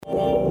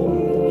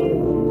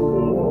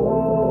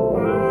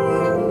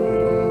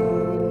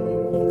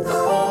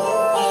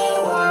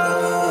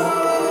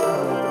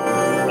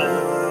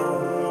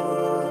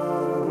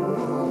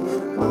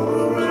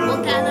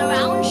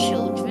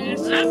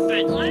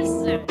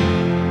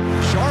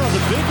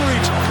Big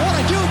reach. What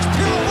a huge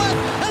pirouette.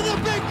 And the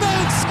big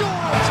man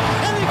scores.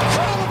 An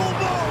incredible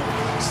move.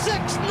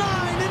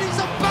 6'9", and he's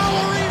a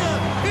ballerina.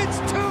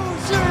 It's 2-0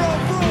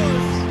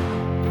 Bruins.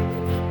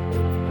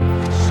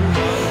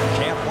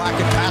 Can't block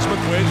it past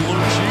McQuaid.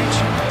 Lucic.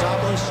 Top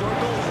of the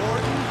circle.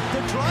 Horton. The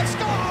drive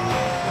score.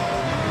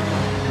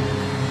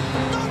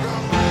 The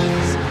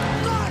Bruins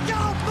knock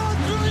out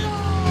Montreal.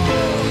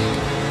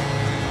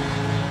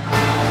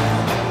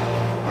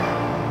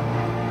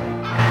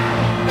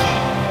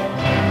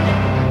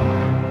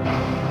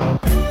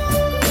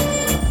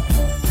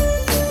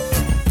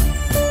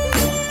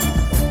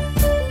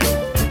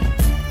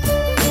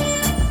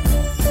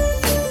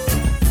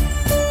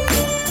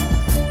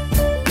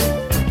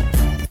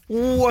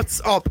 What's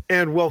up,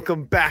 and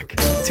welcome back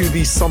to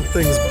the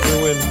Something's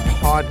Bruin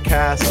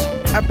podcast,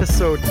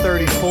 episode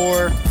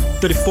 34.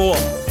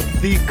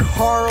 The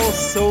Carl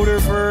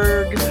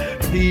Soderberg,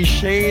 the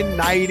Shane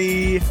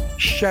Knighty,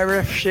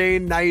 Sheriff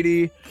Shane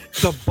Knighty,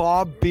 the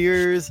Bob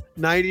Beers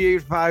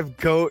 98.5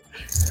 GOAT,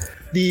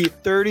 the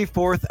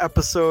 34th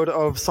episode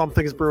of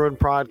Something's Bruin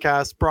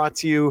podcast, brought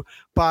to you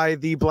by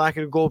the Black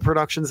and Gold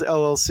Productions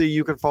LLC.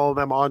 You can follow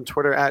them on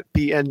Twitter at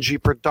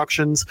BNG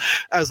Productions.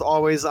 As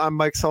always, I'm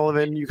Mike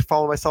Sullivan. You can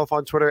follow myself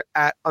on Twitter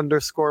at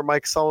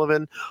 _Mike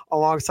Sullivan,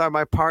 alongside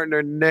my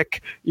partner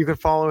Nick. You can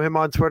follow him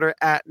on Twitter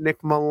at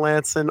Nick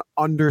Melanson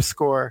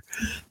 _.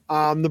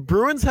 The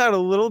Bruins had a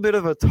little bit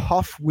of a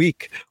tough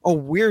week, a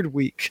weird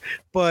week,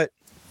 but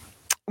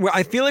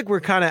I feel like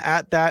we're kind of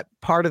at that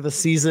part of the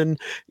season.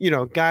 You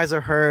know, guys are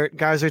hurt,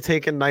 guys are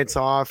taking nights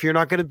off. You're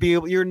not going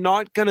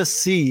to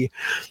see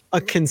a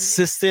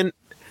consistent,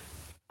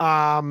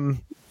 I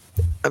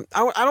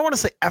don't want to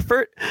say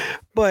effort,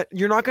 but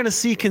you're not going to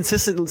see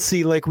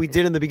consistency like we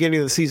did in the beginning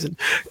of the season.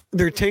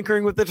 They're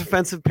tinkering with the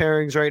defensive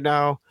pairings right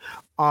now.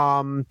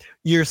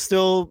 You're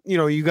still,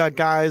 you got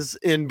guys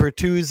in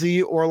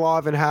Bertuzzi,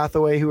 Orlov, and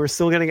Hathaway who are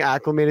still getting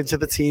acclimated to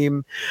the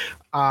team.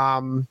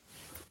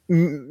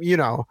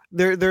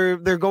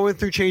 They're going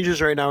through changes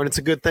right now, and it's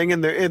a good thing,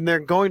 and they're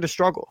going to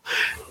struggle.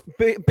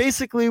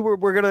 Basically,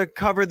 we're gonna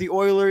cover the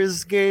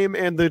Oilers game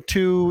and the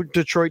two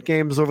Detroit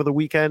games over the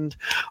weekend.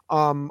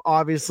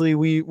 Obviously,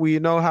 we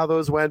know how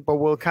those went, but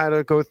we'll kind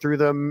of go through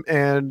them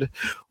and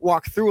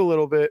walk through a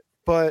little bit.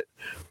 But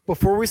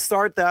before we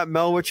start that,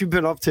 Mel, what you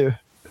been up to?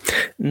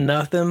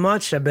 Nothing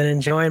much. I've been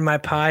enjoying my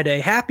Pi Day.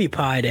 Happy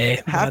Pi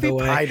Day. Happy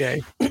Pi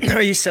Day.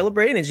 Are you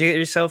celebrating? Did you get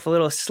yourself a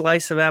little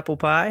slice of apple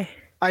pie?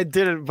 I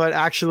didn't, but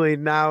actually,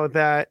 now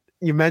that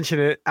you mention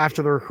it,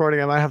 after the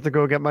recording, I might have to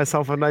go get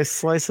myself a nice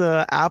slice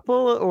of apple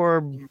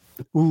or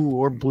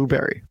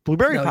blueberry.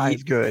 Blueberry pie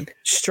is good.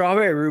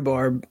 Strawberry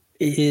rhubarb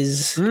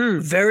is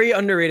very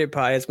underrated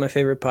pie. It's my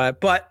favorite pie,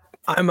 but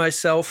I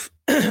myself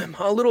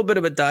a little bit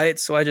of a diet,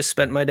 so I just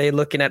spent my day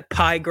looking at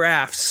pie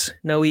graphs.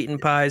 No eating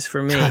pies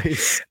for me.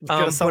 Nice.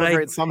 Gotta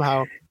celebrate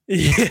somehow.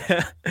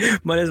 Yeah,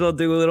 might as well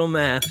do a little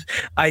math.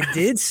 I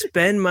did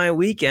spend my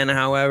weekend,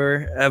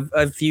 however.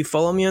 If you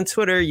follow me on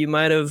Twitter, you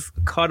might have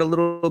caught a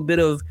little bit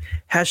of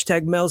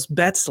 #Mel's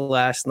bets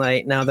last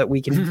night. Now that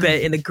we can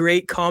bet in the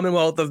great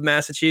Commonwealth of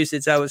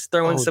Massachusetts, I was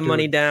throwing some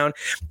money down.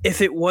 If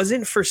it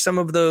wasn't for some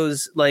of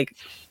those like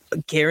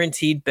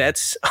guaranteed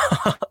bets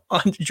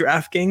on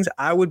DraftKings,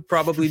 I would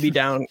probably be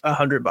down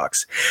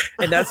 $100,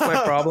 and that's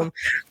my problem.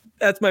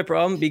 That's my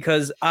problem,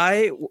 because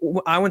I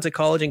went to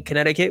college in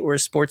Connecticut where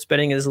sports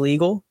betting is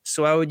legal.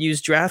 So I would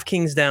use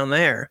DraftKings down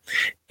there,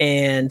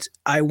 and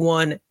I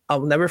won.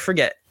 I'll never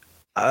forget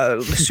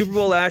the Super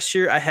Bowl last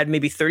year. I had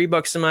maybe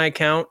 $30 in my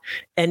account.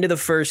 End of the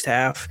first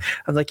half,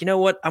 I was like, you know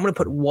what? I'm going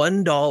to put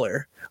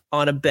 $1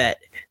 on a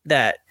bet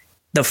that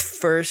the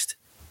first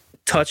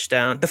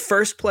touchdown, the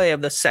first play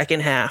of the second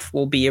half,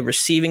 will be a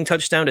receiving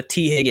touchdown to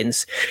T.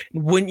 Higgins.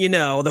 Wouldn't you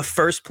know, the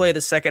first play of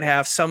the second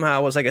half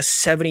somehow was like a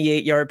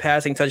 78-yard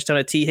passing touchdown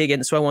to T.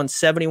 Higgins. So I won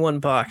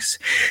 $71,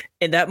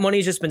 and that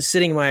money's just been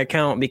sitting in my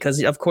account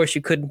because, of course,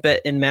 you couldn't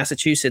bet in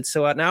Massachusetts.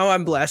 So now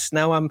I'm blessed.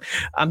 Now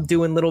I'm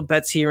doing little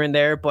bets here and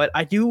there. But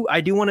I do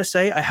want to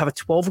say I have a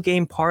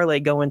 12-game parlay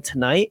going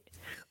tonight.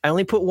 I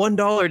only put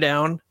 $1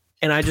 down.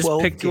 And I just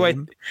picked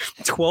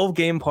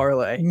 12-game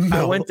parlay.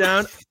 No. I went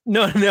down.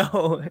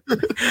 No.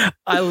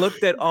 I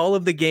looked at all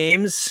of the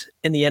games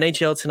in the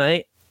NHL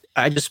tonight.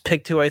 I just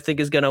picked who I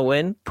think is going to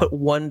win, put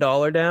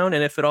 $1 down,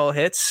 and if it all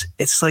hits,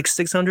 it's like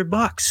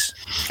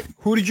 $600.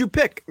 Who did you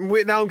pick?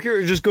 Wait, now I'm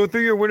curious. Just go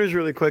through your winners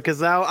really quick,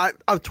 because now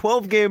a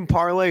 12-game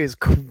parlay is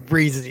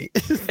crazy.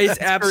 It's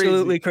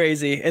absolutely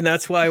crazy, and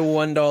that's why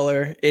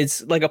 $1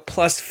 is like a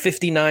plus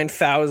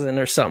 59,000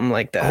 or something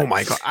like that. Oh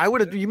my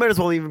god! You might as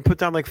well even put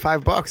down like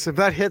 $5 if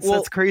that hits.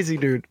 That's crazy,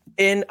 dude.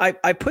 And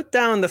I put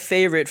down the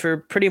favorite for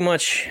pretty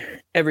much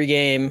every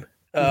game.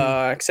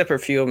 Except for a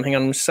few of them. Hang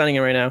on, I'm signing it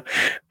right now.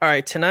 All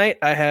right, tonight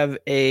I have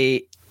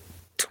a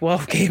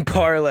 12-game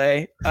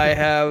parlay. I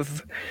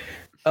have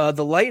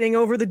the Lightning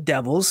over the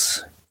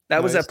Devils.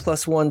 That was at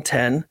plus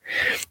 110.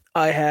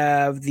 I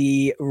have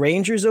the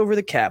Rangers over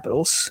the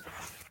Capitals.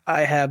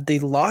 I have the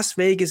Las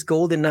Vegas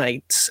Golden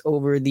Knights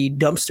over the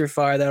dumpster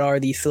fire that are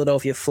the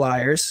Philadelphia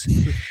Flyers.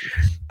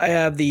 I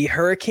have the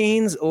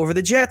Hurricanes over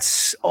the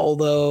Jets,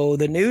 although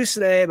the news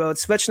today about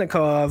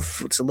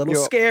Svechnikov, it's a little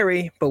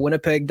scary, but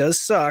Winnipeg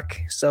does suck,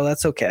 so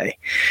that's okay.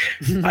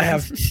 I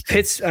have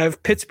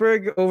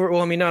Pittsburgh over,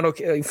 well, I mean, not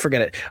okay,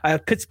 forget it. I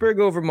have Pittsburgh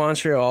over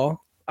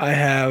Montreal. I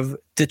have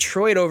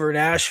Detroit over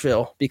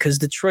Nashville because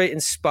Detroit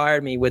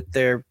inspired me with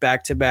their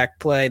back-to-back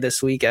play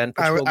this weekend.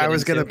 I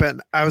was gonna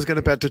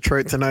bet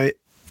Detroit tonight.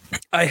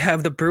 I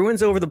have the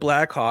Bruins over the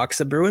Blackhawks.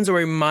 The Bruins are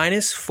a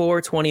minus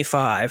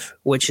 425,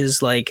 which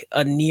is like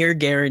a near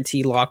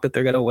guarantee lock that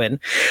they're going to win.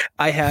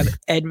 I have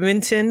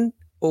Edmonton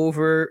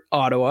over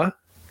Ottawa.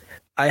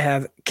 I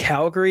have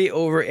Calgary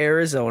over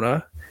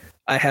Arizona.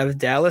 I have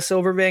Dallas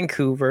over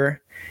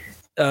Vancouver.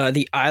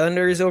 The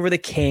Islanders over the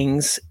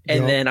Kings,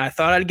 and then I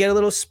thought I'd get a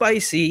little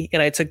spicy,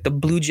 and I took the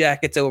Blue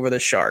Jackets over the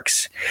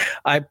Sharks.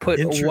 I put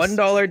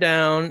 $1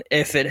 down.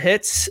 If it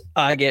hits,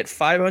 I get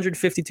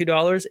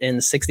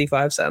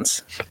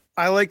 $552.65.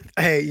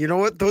 Hey, you know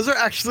what? Those are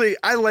actually,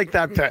 I like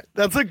that bet.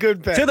 That's a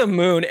good bet. To the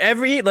moon.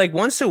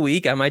 Once a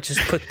week, I might just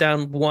put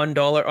down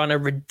 $1 on a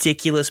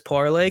ridiculous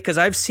parlay, because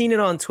I've seen it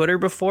on Twitter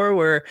before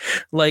where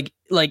like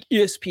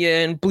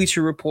ESPN,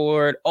 Bleacher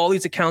Report, all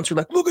these accounts are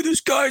like, look at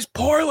this guy's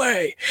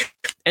parlay.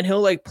 And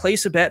he'll like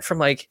place a bet from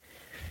like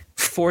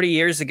 40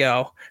 years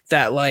ago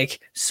that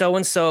like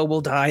so-and-so will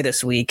die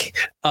this week.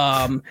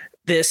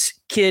 This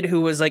kid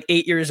who was like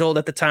 8 years old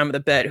at the time of the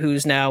bet,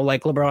 who's now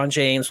like LeBron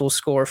James, will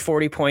score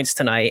 40 points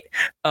tonight.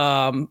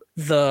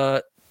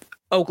 The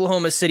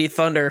Oklahoma City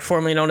Thunder,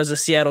 formerly known as the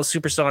Seattle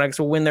Supersonics,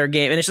 will win their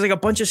game. And it's just like a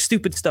bunch of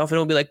stupid stuff. And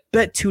it'll be like,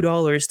 bet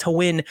 $2 to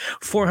win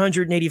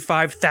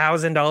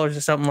 $485,000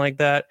 or something like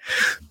that.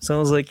 So I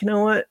was like, you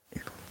know what?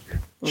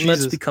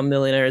 Let's become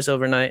millionaires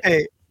overnight.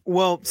 Hey,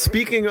 well,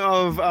 speaking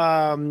of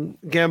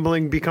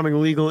gambling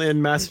becoming legal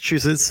in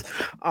Massachusetts,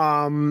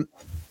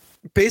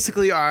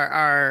 basically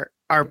our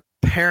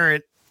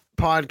parent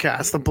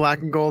podcast, the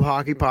Black and Gold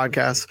Hockey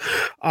Podcast,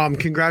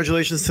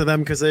 congratulations to them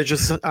because they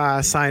just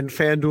signed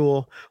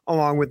FanDuel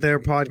along with their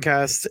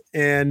podcast,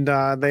 and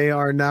they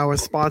are now a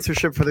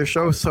sponsorship for their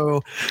show.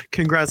 So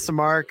congrats to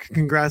Mark,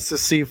 congrats to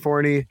C.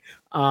 Forney.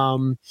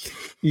 You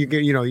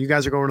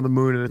guys are going to the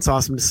moon, and it's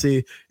awesome to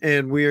see,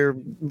 and we're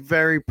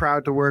very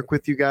proud to work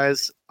with you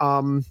guys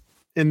in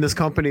this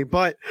company.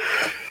 But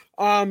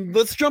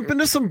let's jump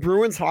into some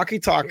Bruins hockey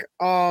talk.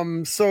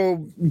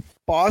 So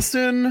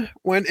Boston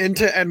went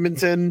into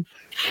Edmonton,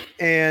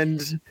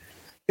 and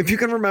if you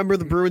can remember,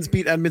 the Bruins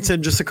beat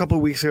Edmonton just a couple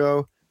of weeks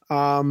ago.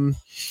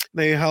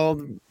 They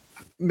held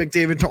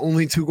McDavid to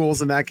only 2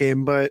 goals in that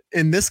game, but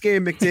in this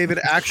game, McDavid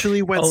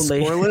actually went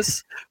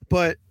scoreless,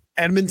 but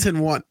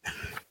Edmonton won.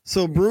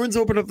 So Bruins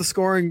opened up the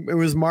scoring. It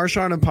was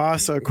Marchand and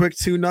Pasta, a quick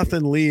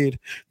 2-0 lead.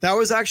 That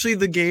was actually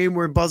the game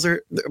where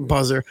Pasta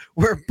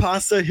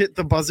hit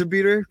the buzzer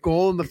beater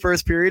goal in the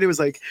first period. It was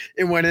like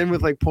it went in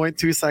with like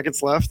 0.2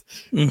 seconds left.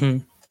 Mm-hmm.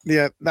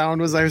 Yeah, that one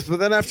was nice. But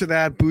then after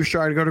that,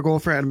 Bouchard got a goal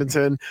for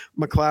Edmonton.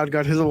 McLeod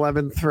got his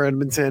 11th for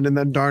Edmonton, and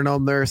then Darnell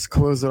Nurse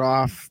closed it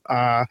off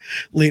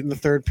late in the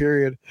third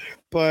period.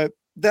 But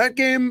that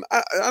game,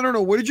 I don't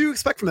know. What did you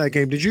expect from that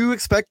game? Did you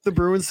expect the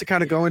Bruins to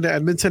kind of go into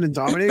Edmonton and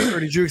dominate, or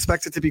did you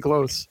expect it to be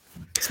close?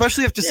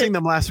 Especially after seeing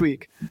them last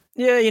week.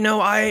 Yeah,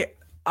 I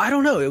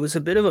don't know. It was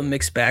a bit of a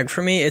mixed bag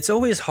for me. It's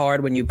always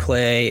hard when you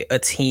play a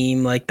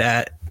team like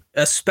that,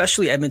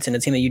 especially Edmonton, a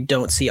team that you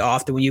don't see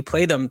often, when you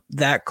play them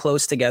that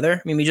close together.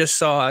 I mean, we just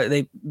saw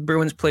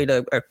Bruins played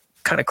a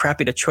kind of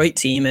crappy Detroit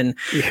team, and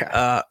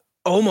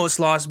almost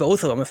lost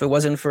both of them if it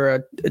wasn't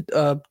for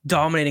a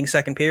dominating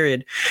second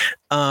period.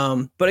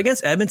 But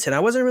against Edmonton, I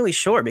wasn't really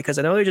sure because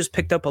I know they just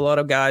picked up a lot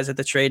of guys at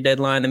the trade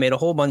deadline. They made a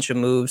whole bunch of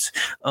moves.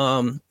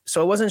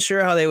 So I wasn't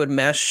sure how they would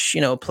mesh,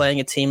 playing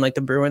a team like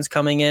the Bruins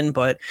coming in.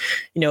 But,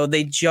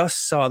 they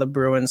just saw the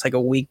Bruins like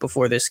a week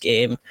before this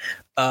game.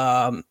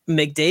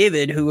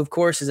 McDavid, who, of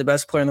course, is the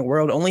best player in the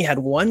world, only had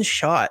one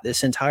shot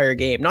this entire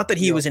game. Not that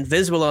he was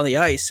invisible on the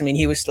ice. I mean,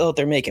 he was still out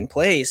there making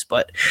plays.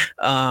 But,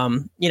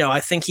 I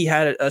think he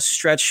had a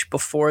stretch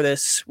before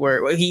this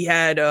where he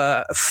had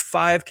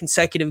 5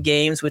 consecutive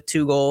games with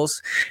 2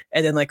 goals.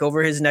 And then like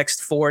over his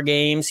next 4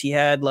 games, he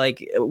had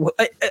like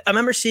I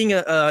remember seeing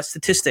a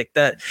statistic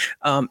that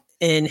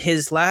in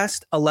his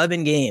last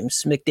 11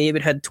 games,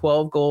 McDavid had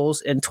 12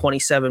 goals and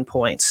 27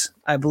 points,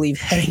 I believe,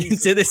 heading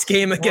into this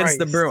game against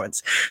the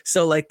Bruins.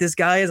 So like this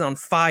guy is on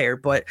fire,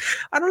 but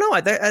I don't know.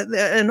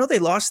 I know they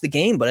lost the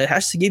game, but it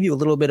has to give you a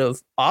little bit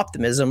of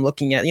optimism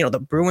looking at, the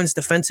Bruins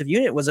defensive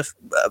unit was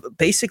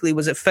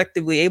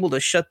effectively able to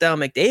shut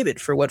down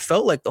McDavid for what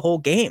felt like the whole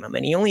game. I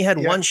mean, he only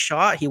had one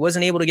shot. He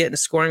wasn't able to get into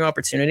scoring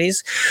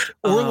opportunities.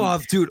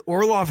 Orlov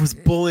was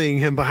bullying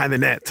him behind the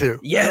net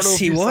too. Yes,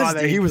 he was.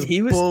 He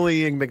was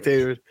bullying McDavid.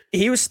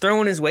 He was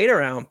throwing his weight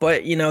around,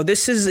 but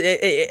this is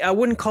I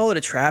wouldn't call it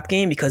a trap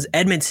game because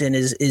Edmonton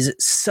is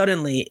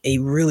suddenly a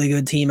really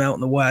good team out in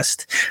the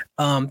West.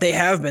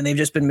 They've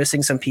just been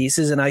missing some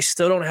pieces, and I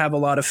still don't have a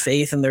lot of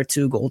faith in their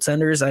 2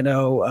 goaltenders. I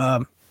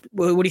know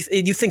What do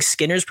you think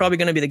Skinner's probably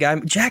going to be the guy?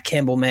 Jack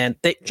Campbell, man.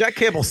 Jack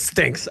Campbell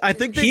stinks. I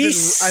think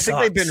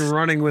they've been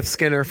running with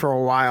Skinner for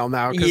a while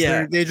now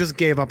because they just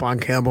gave up on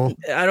Campbell.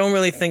 I don't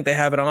really think they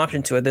have an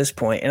option to at this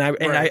point.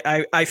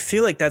 And I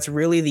feel like that's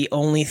really the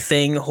only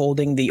thing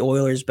holding the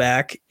Oilers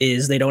back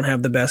is they don't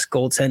have the best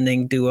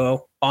goaltending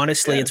duo.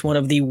 Honestly, it's one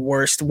of the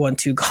worst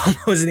 1-2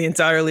 combos in the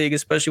entire league,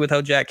 especially with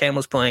how Jack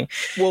Campbell's playing.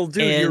 Well,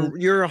 dude,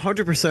 you're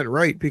 100%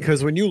 right,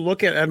 because when you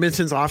look at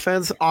Edmonton's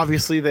offense,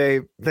 obviously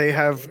they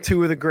have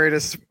two of the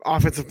greatest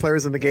offensive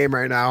players in the game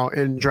right now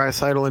in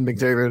Draisaitl and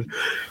McDavid.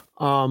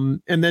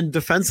 And then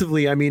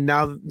defensively, I mean,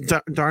 now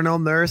Darnell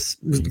Nurse,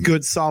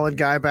 good solid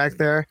guy back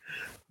there.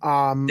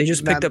 They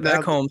just picked up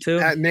Ekholm too.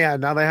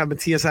 Now they have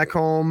Matthias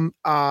Ekholm.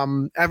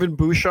 Evan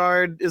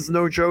Bouchard is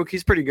no joke.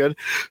 He's pretty good.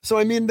 So,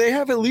 I mean, they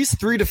have at least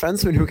 3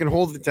 defensemen who can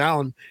hold it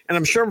down. And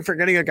I'm sure I'm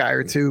forgetting a guy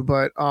or two,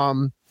 but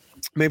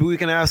maybe we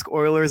can ask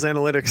Oilers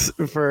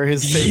Analytics for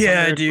his take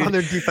on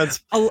their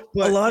defense.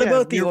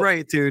 You're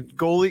right, dude.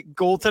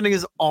 Goaltending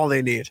is all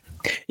they need.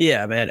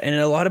 Yeah, man. And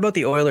a lot about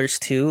the Oilers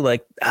too.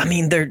 Like, I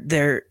mean,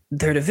 their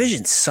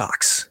division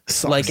sucks.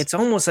 Like, it's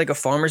almost like a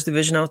farmer's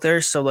division out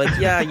there. So, like,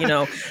 I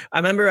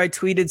remember I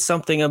tweeted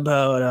something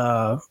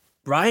about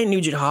Ryan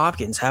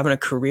Nugent-Hopkins having a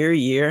career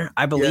year.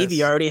 I believe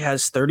he already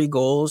has 30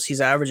 goals. He's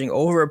averaging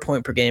over a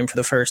point per game for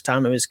the first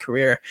time of his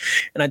career.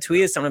 And I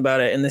tweeted something about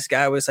it, and this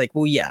guy was like,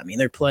 well, yeah, I mean,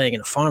 they're playing in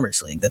a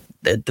farmer's league.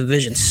 The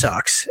division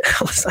sucks. I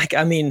was like,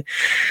 I mean,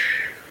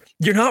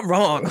 you're not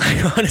wrong,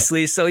 like,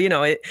 honestly. So,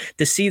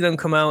 to see them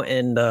come out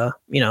and,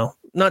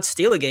 not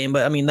steal a game,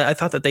 but I mean, I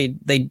thought that they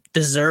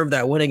deserved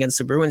that win against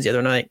the Bruins the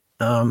other night.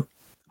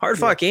 Hard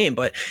fought game,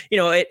 but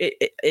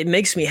it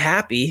makes me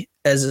happy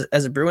as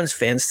a Bruins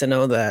fans to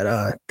know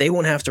that they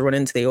won't have to run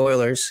into the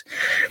Oilers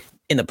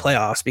in the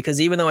playoffs,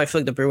 because even though I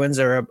feel like the Bruins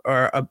are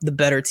the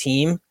better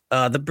team,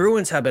 the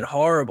Bruins have been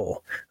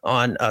horrible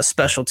on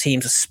special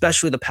teams,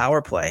 especially the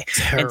power play.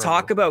 Terrible. And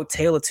talk about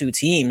tale of two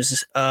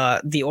teams.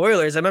 The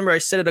Oilers, I remember I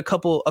said it a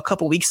couple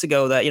weeks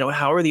ago that,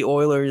 how are the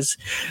Oilers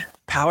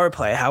power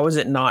play? How is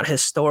it not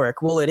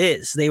historic? Well, it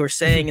is. They were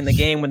saying in the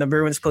game when the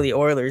Bruins play the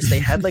Oilers, they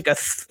had like a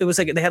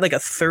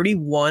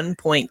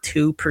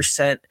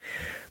 31.2%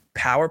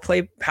 power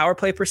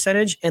play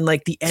percentage, and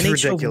like the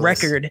NHL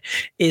record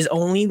is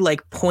only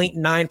like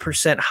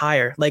 0.9%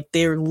 higher. Like,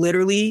 they're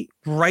literally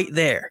right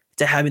there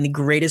to having the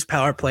greatest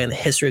power play in the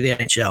history of the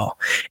NHL.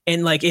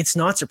 And like, it's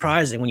not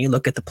surprising when you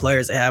look at the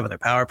players they have in their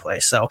power play.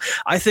 So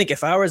I think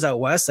if I was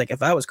out west, like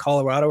if I was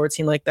Colorado or a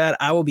team like that,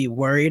 I will be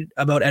worried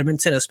about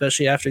Edmonton,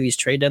 especially after these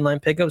trade deadline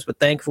pickups. But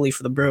thankfully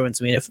for the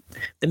Bruins, I mean, if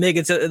they make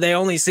it to, they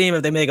only see them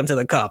if they make them to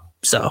the cup.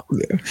 So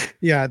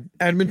yeah,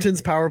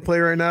 Edmonton's power play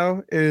right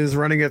now is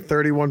running at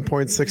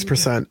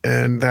 31.6%,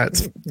 and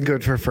that's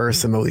good for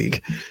first in the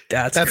league.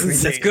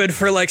 That's good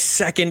for like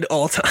second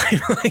all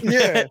time.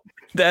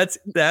 That's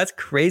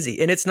crazy.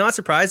 And it's not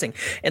surprising.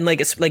 And like,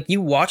 it's like you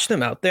watch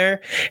them out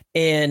there,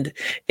 and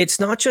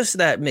it's not just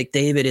that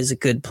McDavid is a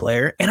good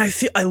player. And I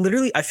feel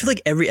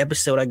like every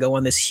episode I go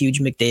on this huge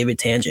McDavid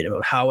tangent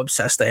about how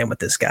obsessed I am with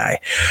this guy.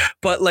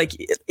 But like,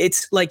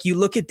 it's like you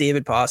look at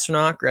David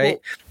Pastrnak, right?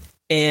 Well,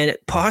 and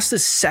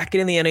Pasta's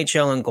second in the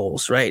NHL in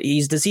goals, right?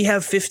 Does he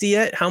have 50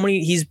 yet? How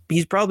many? He's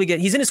probably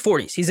he's in his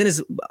 40s. He's in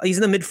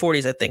the mid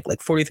 40s, I think,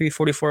 like 43,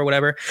 44,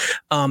 whatever.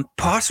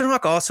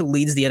 Pastrnak also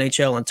leads the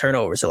NHL in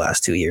turnovers the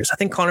last 2 years. I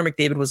think Connor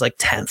McDavid was like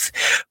 10th,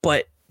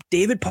 but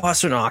David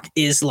Pastrnak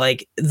is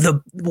like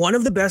one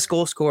of the best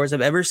goal scorers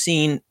I've ever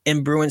seen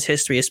in Bruins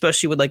history,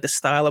 especially with like the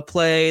style of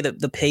play,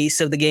 the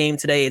pace of the game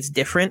today. It's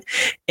different.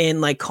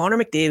 And like Connor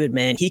McDavid,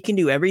 man, he can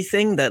do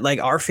everything that like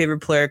our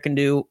favorite player can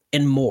do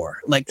and more.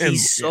 Like,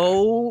 he's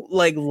so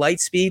like light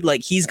speed.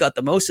 Like, he's got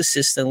the most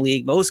assists in the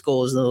league, most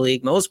goals in the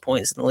league, most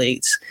points in the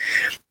league.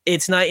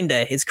 It's night and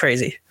day. It's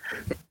crazy.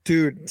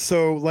 Dude,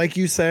 so like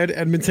you said,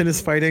 Edmonton is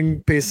fighting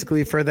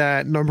basically for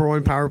that number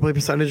one power play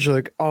percentage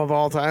like of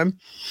all time.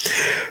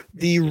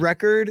 The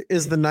record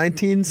is the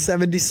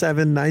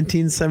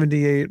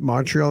 1977-1978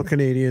 Montreal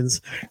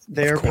Canadiens.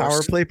 Their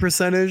power play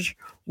percentage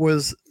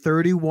was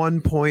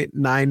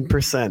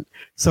 31.9%.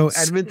 So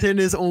Edmonton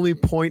is only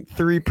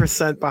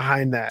 0.3%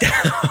 behind that.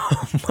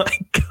 Oh my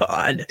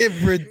God.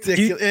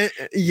 Ridiculous.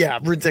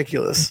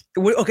 Ridiculous.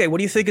 Okay, what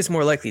do you think is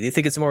more likely? Do you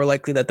think it's more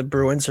likely that the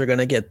Bruins are going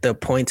to get the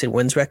points and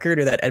wins record,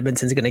 or that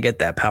Edmonton's going to get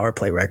that power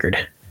play record?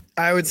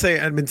 I would say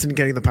Edmonton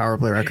getting the power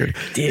play record.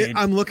 Dude.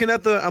 I'm looking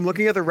at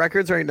the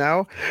records right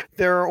now.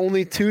 There are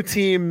only 2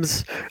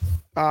 teams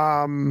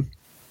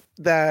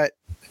that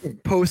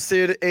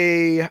posted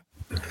a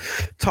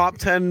top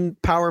 10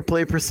 power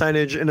play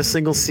percentage in a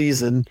single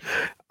season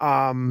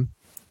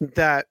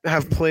that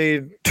have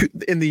played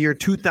in the year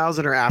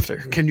 2000 or after.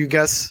 Can you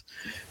guess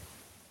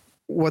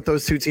what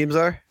those 2 teams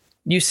are?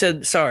 You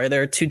said, sorry,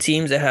 there are 2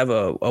 teams that have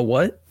a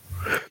what?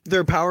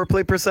 Their power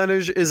play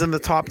percentage is in the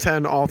top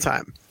 10 all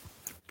time.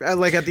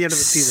 Like at the end of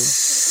the season.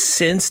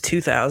 Since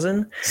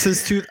 2000?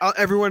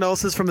 Everyone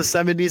else is from the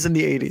 70s and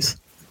the 80s.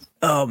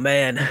 Oh,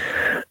 man.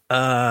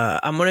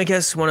 I'm going to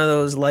guess one of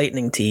those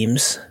Lightning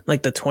teams,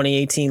 like the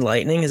 2018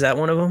 Lightning. Is that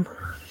one of them?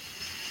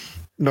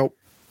 Nope.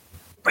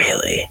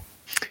 Really?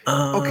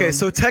 Okay,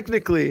 so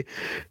technically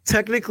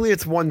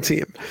it's one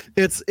team.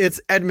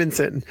 It's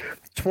Edmonton,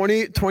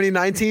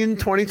 2019,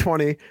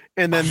 2020,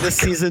 and then this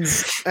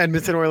season's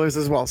Edmonton Oilers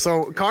as well.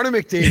 So Connor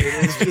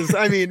McDavid is just,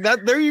 I mean,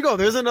 that there you go.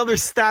 There's another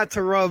stat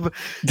to rub,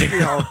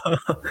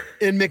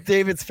 in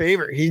McDavid's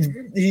favor.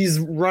 He's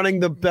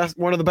running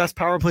one of the best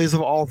power plays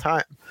of all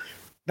time.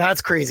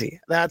 That's crazy.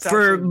 That's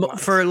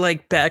for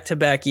like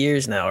back-to-back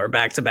years now, or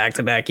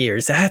back-to-back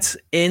years. That's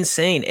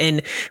insane.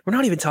 And we're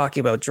not even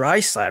talking about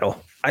Draisaitl.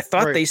 I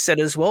thought they said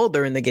as well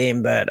during the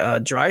game that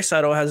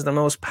Draisaitl has the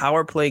most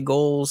power play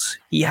goals.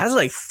 He has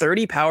like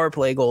 30 power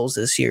play goals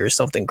this year or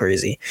something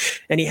crazy.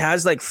 And he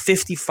has like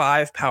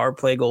 55 power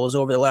play goals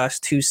over the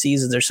last 2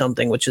 seasons or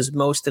something, which is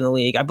most in the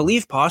league. I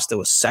believe Pasta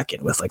was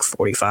second with like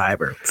 45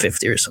 or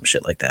 50 or some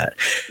shit like that.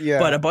 Yeah.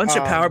 But a bunch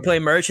of power play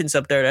merchants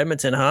up there at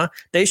Edmonton, huh?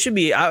 They should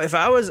be. If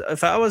I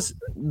was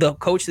the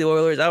coach of the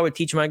Oilers, I would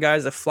teach my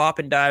guys to flop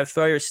and dive,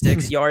 throw your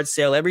sticks, yard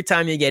sale every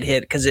time you get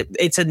hit, because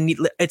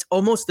it's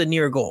almost a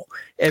near goal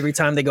every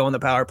time they go on the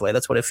power play.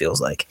 That's what it feels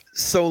like.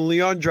 So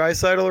Leon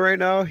Draisaitl right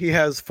now, he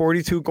has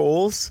 42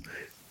 goals.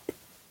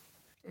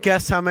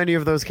 Guess how many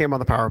of those came on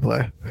the power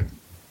play?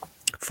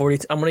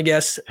 40. I'm going to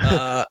guess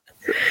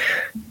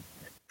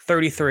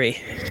 33.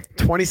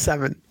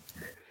 27.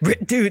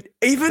 Dude,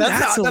 even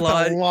that's a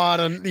lot. That's a lot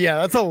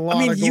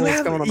of you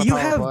goals going on the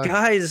power play.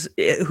 Guys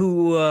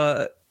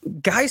who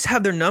guys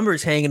have their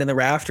numbers hanging in the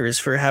rafters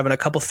for having a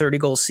couple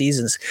 30-goal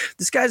seasons.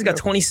 This guy's got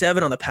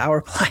 27 on the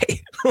power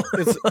play.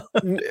 It's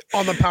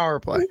on the power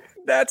play.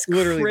 That's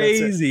literally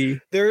crazy.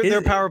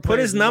 Their power play. Put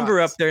his number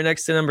up there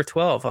next to number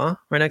 12, huh?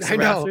 Right next to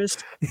rafters.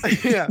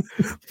 Yeah.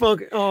 Fuck.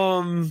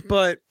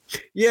 But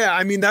yeah,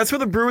 I mean, that's where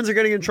the Bruins are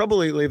getting in trouble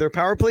lately. Their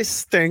power play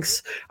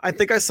stinks. I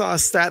think I saw a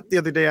stat the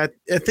other day.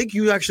 I think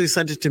you actually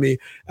sent it to me.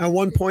 At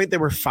one point, they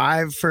were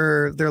 5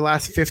 for their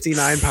last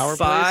 59 power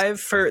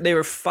plays. They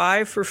were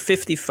 5 for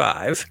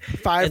 55.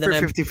 5 for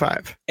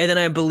 55. And then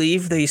I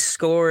believe they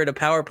scored a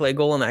power play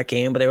goal in that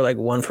game, but they were like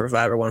 1 for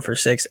 5 or 1 for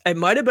 6. It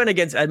might have been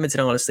against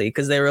Edmonton, honestly,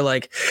 because they were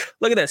like,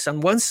 look at this. On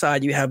one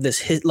side, you have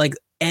this like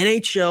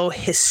NHL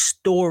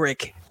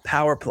historic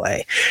power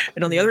play.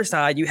 And on the other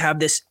side, you have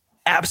this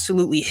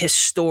absolutely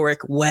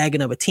historic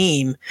wagon of a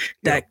team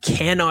that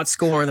cannot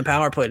score in the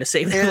power play to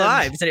save their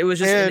lives. And it was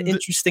just an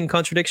interesting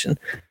contradiction.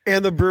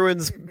 And the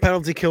Bruins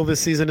penalty kill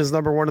this season is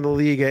number 1 in the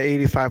league at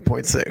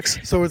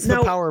 85.6. So it's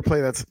the power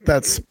play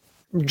that's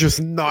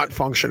just not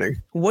functioning.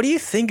 What do you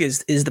think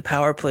is the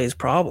power play's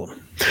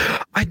problem?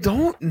 I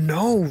don't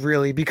know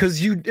really,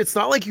 because it's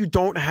not like you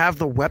don't have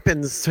the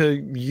weapons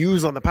to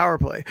use on the power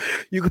play.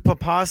 You could put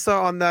Pasta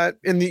on that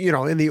in the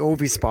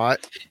Ovi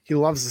spot. He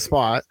loves the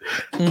spot.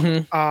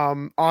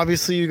 Mm-hmm.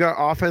 Obviously you got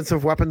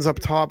offensive weapons up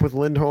top with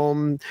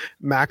Lindholm,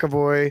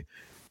 McAvoy.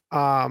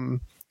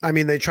 I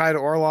mean, they tried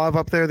Orlov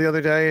up there the other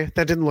day.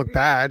 That didn't look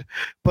bad.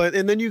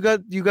 And then you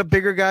got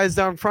bigger guys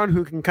down front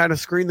who can kind of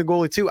screen the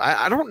goalie too.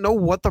 I don't know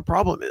what the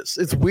problem is.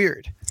 It's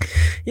weird.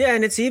 Yeah,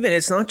 and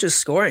it's not just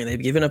scoring.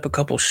 They've given up a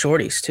couple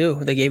shorties too.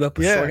 They gave up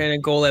a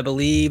shorthanded goal, I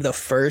believe, the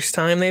first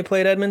time they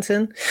played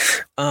Edmonton.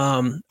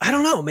 I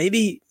don't know.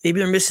 Maybe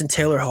they're missing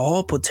Taylor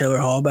Hall. Put Taylor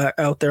Hall back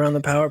out there on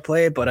the power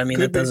play, but I mean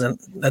that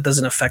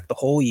doesn't affect the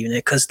whole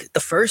unit, because the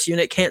first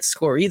unit can't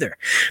score either.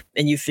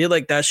 And you feel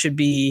like that should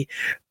be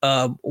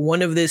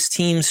one of this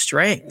team's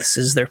strengths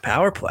is their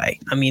power play.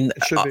 I mean,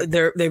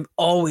 they've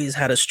always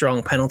had a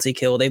strong penalty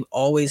kill. They've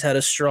always had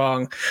a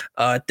strong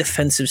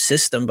defensive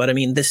system. But I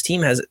mean, this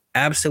team has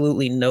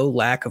absolutely no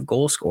lack of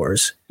goal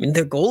scorers. I mean,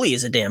 their goalie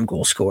is a damn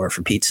goal scorer,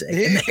 for Pete's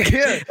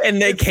sake.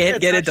 And they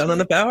can't get it done on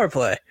the power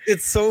play.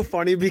 It's so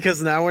funny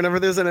because now whenever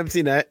there's an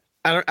empty net,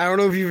 I don't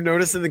know if you've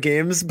noticed in the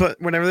games,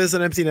 but whenever there's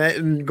an empty net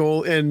and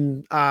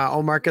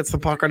Omar gets the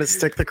puck on his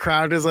stick, the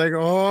crowd is like,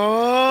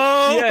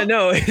 oh yeah,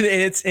 no,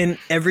 it's in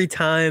every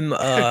time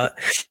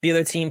the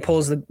other team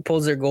pulls their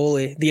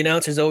goalie, the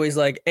announcer's always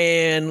like,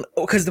 and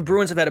because the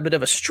Bruins have had a bit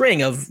of a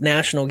string of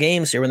national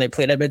games here when they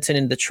played Edmonton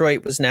and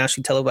Detroit was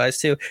nationally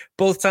televised too.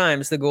 Both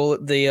times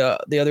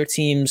the other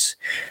team's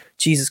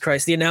Jesus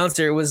Christ, the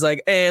announcer was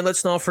like, and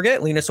let's not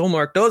forget, Linus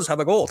Ullmark does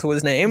have a goal to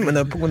his name. And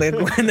when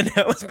the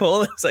net was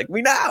pulled, it's like,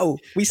 we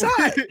saw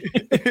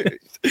it.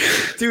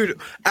 Dude,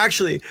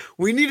 actually,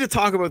 we need to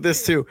talk about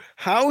this too.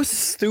 How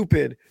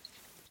stupid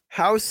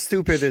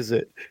is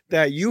it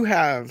that you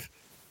have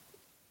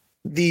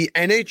the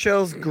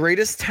NHL's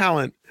greatest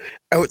talent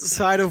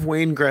outside of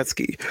Wayne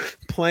Gretzky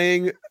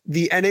playing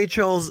the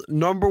NHL's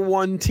number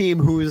 1 team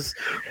who's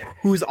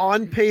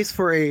on pace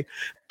for a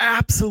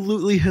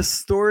absolutely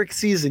historic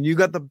season? You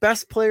got the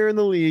best player in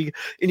the league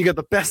and you got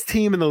the best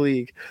team in the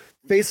league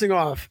facing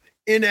off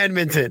in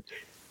Edmonton.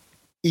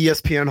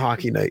 ESPN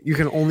Hockey Night. You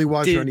can only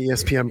watch it on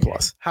ESPN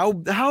Plus.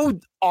 How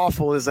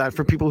awful is that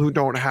for people who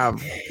don't have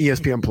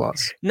ESPN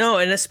Plus? No,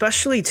 and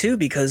especially too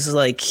because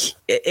like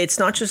it's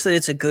not just that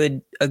it's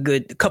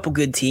a couple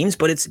good teams,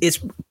 but it's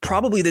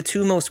probably the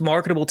 2 most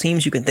marketable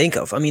teams you can think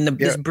of. I mean,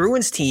 this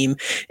Bruins team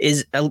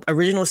is an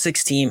original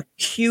 6 team,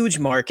 huge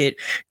market.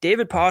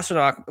 David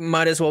Pastrnak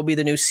might as well be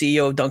the new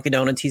CEO of Dunkin'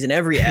 Donuts. He's in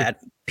every ad.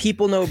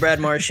 people know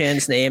Brad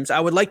Marchand's names. I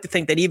would like to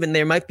think that even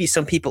there might be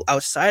some people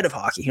outside of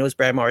hockey who knows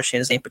Brad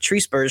Marchand's name.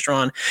 Patrice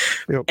Bergeron.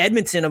 Yep.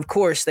 Edmonton, of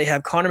course, they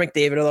have Connor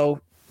McDavid,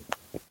 although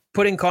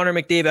putting Connor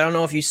McDavid, I don't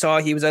know if you saw,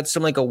 he was at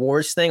some like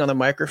awards thing on the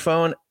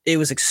microphone. It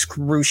was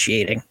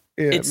excruciating.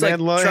 Yeah, it's man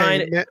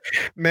like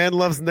man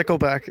loves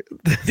Nickelback.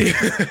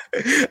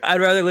 I'd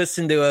rather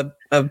listen to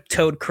a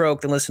toad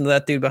croak than listen to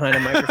that dude behind a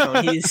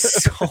microphone. He's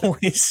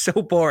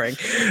so boring.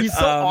 He's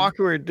so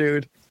awkward,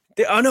 dude.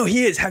 Oh no,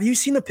 he is. Have you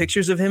seen the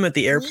pictures of him at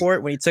the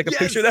airport when he took a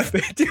picture of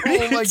that dude?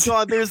 Oh my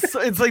god, it's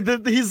like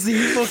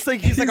he looks like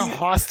he's like a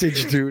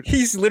hostage, dude.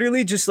 He's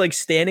literally just like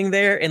standing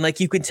there, and like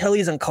you can tell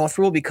he's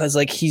uncomfortable because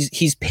like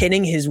he's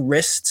pinning his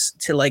wrists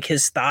to like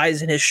his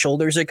thighs, and his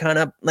shoulders are kind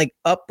of like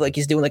up, like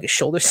he's doing like a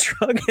shoulder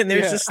shrug. And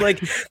there's just like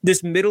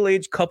this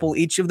middle-aged couple,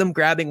 each of them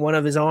grabbing one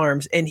of his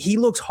arms, and he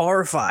looks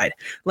horrified.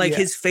 Like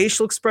his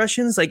facial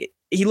expressions, like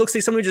he looks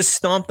like somebody just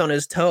stomped on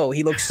his toe.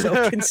 He looks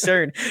so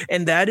concerned.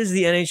 And that is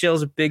the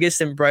NHL's biggest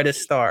and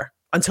brightest star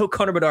until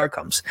Connor Bedard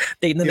comes.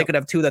 They could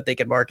have two that they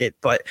could market.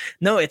 But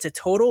no, it's a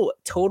total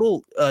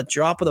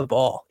drop of the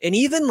ball. And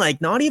even like,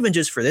 not even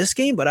just for this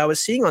game, but I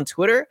was seeing on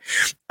Twitter,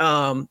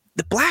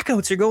 the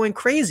blackouts are going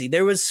crazy.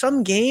 There was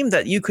some game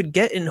that you could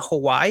get in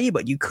Hawaii,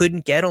 but you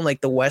couldn't get on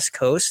like the West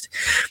Coast.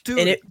 Dude,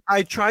 and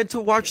I tried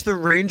to watch the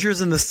Rangers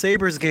and the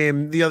Sabres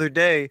game the other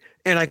day,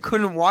 and I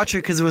couldn't watch it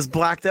because it was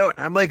blacked out.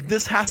 I'm like,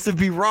 this has to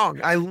be wrong.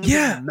 I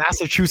live in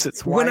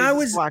Massachusetts. Why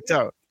is it blacked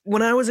out?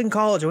 When I was in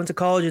college, I went to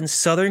college in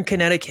Southern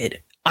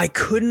Connecticut. I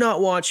could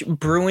not watch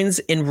Bruins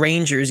and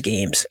Rangers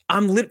games.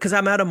 I'm lit because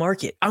I'm out of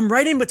market. I'm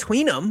right in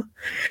between them.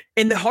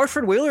 And the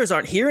Hartford Whalers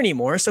aren't here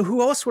anymore. So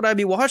who else would I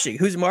be watching?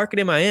 Whose market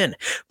am I in?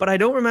 But I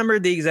don't remember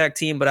the exact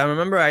team, but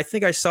I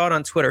think I saw it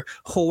on Twitter.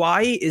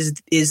 Hawaii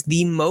is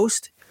the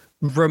most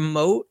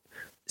remote,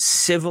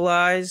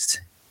 civilized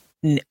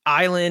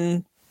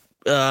island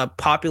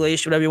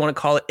population, whatever you want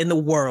to call it, in the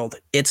world.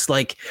 It's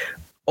like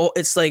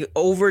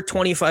over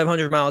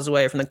 2,500 miles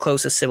away from the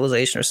closest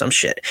civilization or some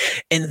shit.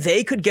 And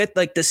they could get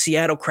like the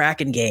Seattle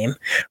Kraken game.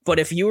 But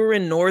if you were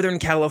in Northern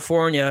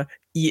California,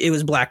 it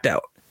was blacked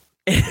out.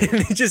 And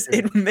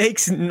it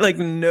makes like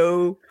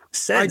no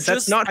sense.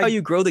 That's not how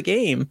you grow the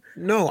game.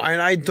 No, and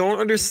I don't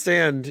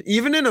understand.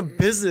 Even in a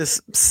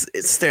business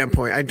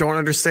standpoint, I don't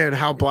understand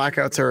how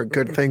blackouts are a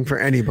good thing for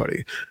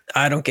anybody.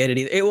 I don't get it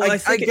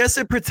either. I guess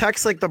it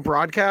protects like the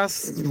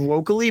broadcast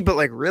locally, but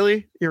like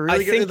really, you're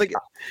really good. Like,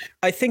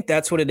 I think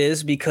that's what it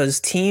is, because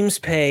teams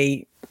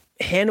pay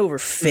hand over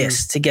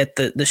fist to get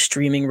the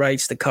streaming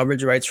rights, the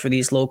coverage rights for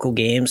these local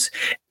games,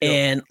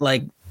 and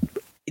like.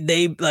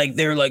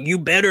 They're like, you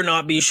better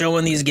not be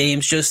showing these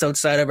games just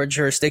outside of our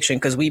jurisdiction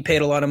because we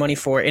paid a lot of money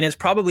for it. And it's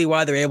probably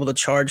why they're able to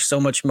charge so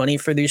much money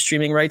for these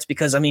streaming rights,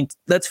 because I mean,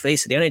 let's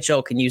face it, the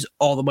NHL can use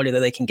all the money that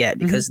they can get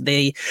because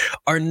they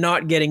are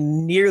not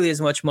getting nearly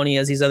as much money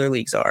as these other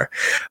leagues are.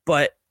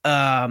 But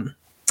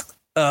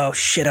oh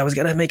shit, I was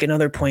gonna make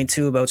another point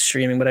too about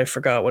streaming, but I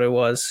forgot what it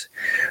was.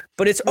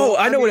 But it's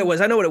I know what it was.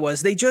 The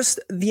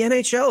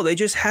NHL, they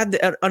just had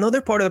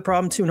another part of the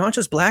problem too, not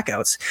just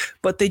blackouts,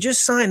 but they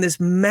just signed this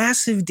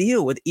massive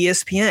deal with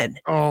ESPN.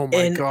 Oh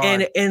my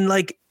god. And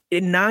like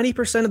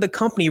 90% of the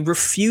company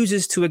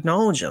refuses to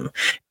acknowledge them.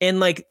 And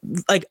like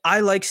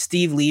I like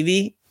Steve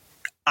Levy.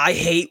 I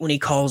hate when he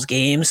calls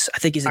games. I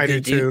think he's a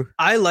good dude. Too.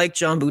 I like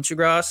John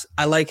Buccigross.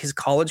 I like his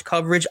college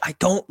coverage. I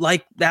don't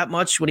like that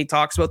much when he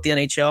talks about the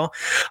NHL.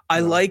 I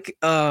like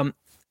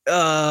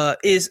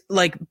is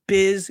like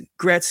Biz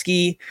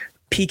Gretzky,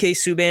 PK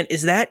Subban.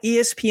 Is that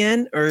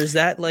ESPN or is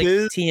that like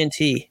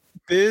TNT?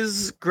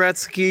 Biz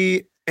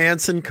Gretzky,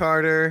 Anson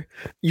Carter,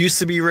 used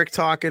to be Rick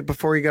Tocchet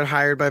before he got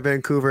hired by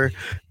Vancouver.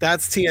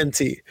 That's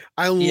TNT.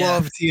 I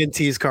love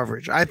TNT's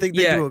coverage. I think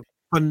they do a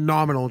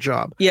phenomenal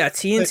job. Yeah,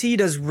 TNT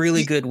does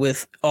really good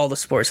with all the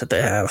sports that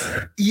they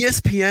have.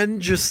 ESPN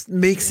just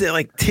makes it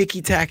like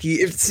ticky-tacky.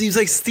 It seems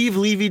like Steve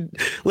Levy,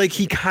 like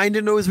he kind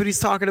of knows what he's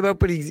talking about,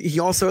 but he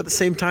also at the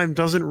same time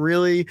doesn't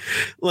really.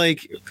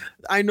 Like,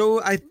 I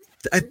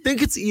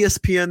think it's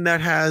ESPN that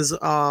has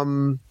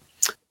oh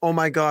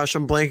my gosh,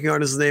 I'm blanking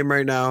on his name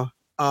right now.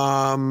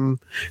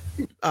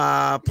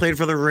 Played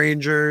for the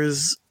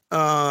Rangers,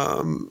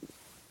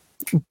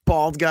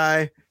 bald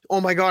guy. Oh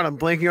my god, I'm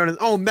blanking on it.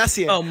 Oh,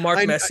 Messier. Oh,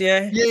 Mark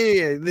Messier.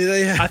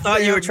 Yeah. I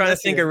thought you were trying to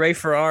think of Ray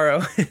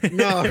Ferraro.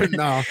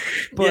 No.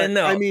 But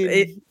I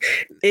mean,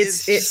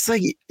 it's just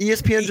like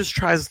ESPN just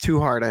tries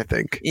too hard, I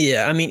think.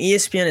 Yeah, I mean,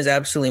 ESPN is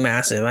absolutely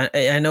massive.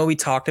 I know we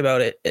talked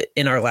about it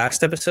in our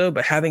last episode,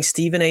 but having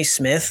Stephen A.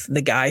 Smith,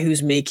 the guy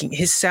who's making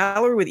his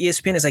salary with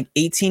ESPN is like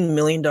 $18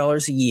 million a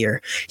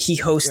year. He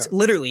hosts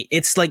literally,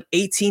 it's like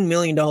 $18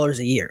 million a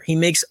year. He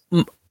makes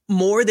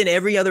more than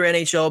every other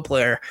NHL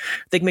player.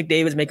 I think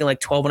McDavid's making like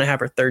 12 and a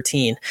half or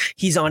 13.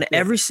 He's on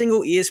every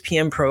single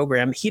ESPN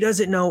program. He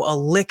doesn't know a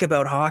lick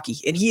about hockey,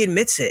 and he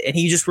admits it, and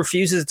he just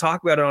refuses to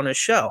talk about it on his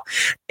show.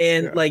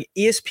 And like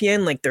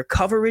ESPN, like their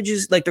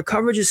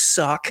coverages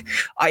suck.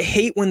 I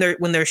hate when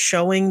they're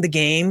showing the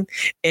game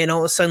and all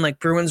of a sudden like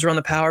Bruins are on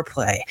the power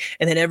play,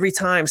 and then every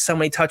time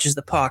somebody touches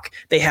the puck,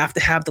 they have to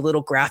have the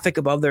little graphic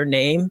above their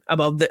name,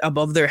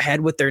 above their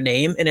head with their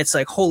name, and it's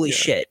like, holy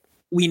shit.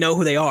 We know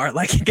who they are.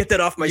 Like, get that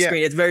off my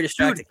screen. It's very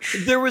distracting.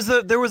 Dude, there was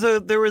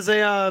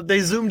a they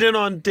zoomed in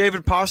on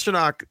David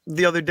Pastrnak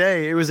the other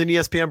day. It was an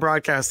ESPN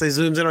broadcast. They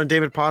zoomed in on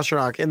David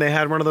Pastrnak and they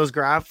had one of those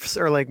graphs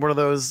or like one of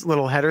those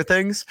little header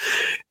things.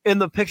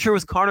 And the picture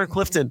was Connor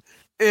Clifton.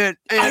 And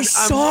I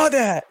saw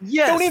that.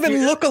 Yes, don't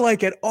even look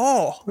alike at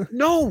all.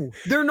 No,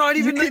 they're not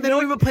even. They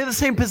don't even play the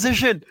same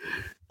position.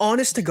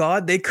 Honest to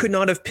God, they could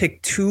not have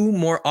picked two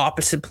more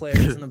opposite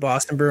players in the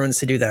Boston Bruins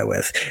to do that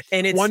with.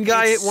 And it's one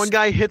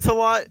guy hits a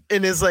lot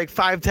and is like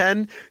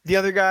 5'10". The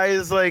other guy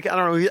is like, I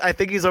don't know, I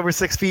think he's over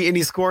 6 feet and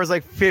he scores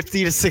like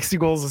 50 to 60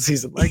 goals a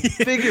season. Like,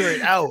 figure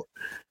it out.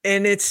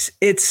 And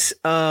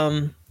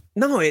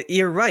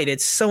you're right.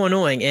 It's so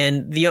annoying.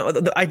 And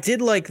I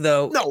did like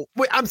though. No,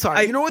 wait, I'm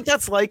sorry. You know what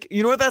that's like?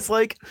 You know what that's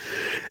like?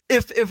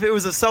 If it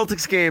was a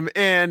Celtics game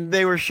and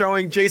they were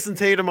showing Jason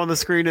Tatum on the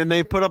screen and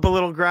they put up a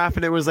little graph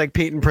and it was like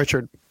Peyton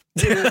Pritchard.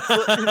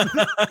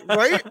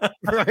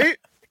 Right?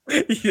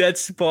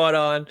 That's spot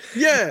on.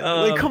 Yeah.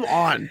 Like, come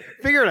on.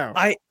 Figure it out.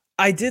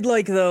 I did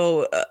like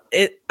though.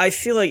 I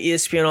feel like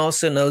ESPN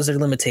also knows their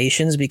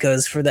limitations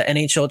because for the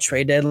NHL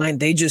trade deadline,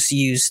 they just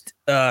used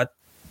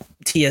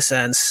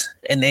TSNs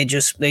and they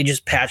just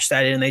patched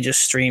that in and they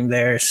just streamed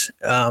theirs.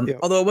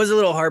 Although it was a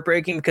little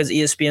heartbreaking because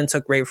ESPN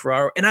took Ray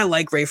Ferraro, and I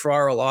like Ray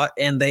Ferraro a lot,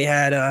 and they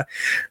had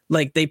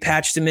they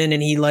patched him in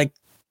and he like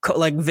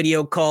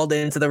video called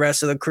into the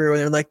rest of the crew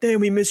and they're like, "Damn,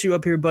 we miss you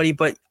up here, buddy."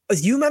 But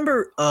you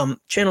remember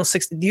Channel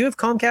 60? Do you have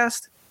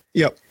Comcast?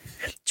 Yep.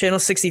 Channel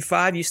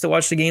 65 used to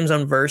watch the games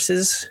on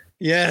Versus.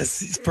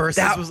 Yes,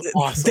 Versus was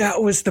awesome.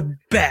 That was the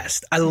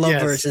best. I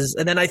love Versus.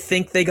 And then I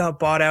think they got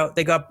bought out.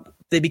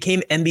 They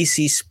became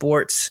NBC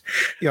Sports,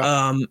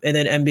 and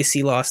then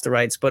NBC lost the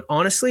rights. But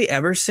honestly,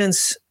 ever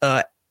since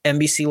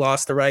NBC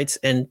lost the rights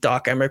and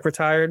Doc Emmerich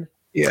retired,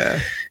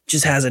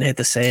 just hasn't hit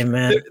the same,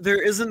 man. There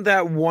isn't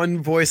that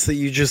one voice that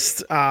you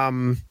just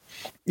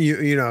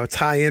you know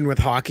tie in with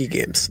hockey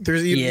games.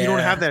 You don't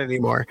have that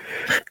anymore.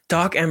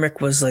 Doc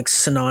Emmerich was like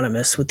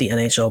synonymous with the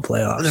NHL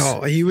playoffs.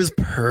 No, he was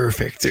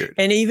perfect, dude.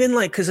 And even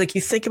like, because like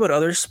you think about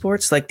other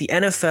sports like the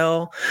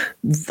NFL,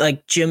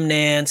 like Jim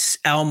Nantz,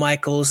 Al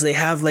Michaels, they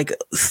have like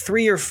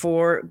 3 or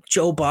 4,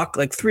 Joe Buck,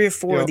 like 3 or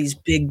 4 of these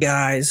big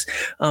guys.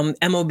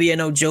 MLB, I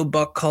know Joe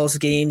Buck calls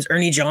games.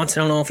 Ernie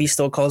Johnson, I don't know if he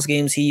still calls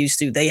games. He used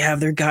to. They have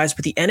their guys,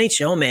 but the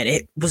NHL, man,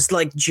 it was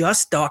like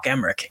just Doc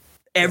Emmerich.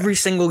 Every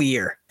single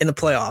year in the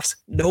playoffs.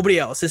 Nobody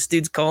else. This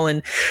dude's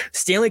calling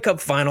Stanley Cup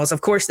finals. Of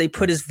course, they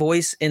put his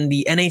voice in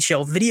the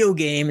NHL video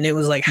game, and it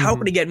was like, how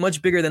could he get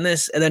much bigger than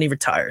this? And then he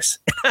retires.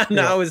 And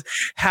I was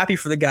happy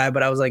for the guy,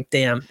 but I was like,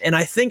 damn. And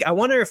I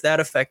wonder if that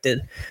affected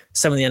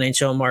some of the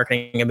NHL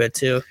marketing a bit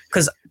too.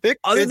 Because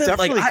other than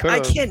like, I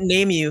can't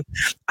name you.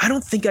 I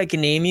don't think I can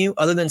name you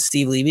other than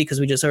Steve Levy, because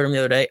we just heard him the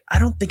other day. I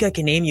don't think I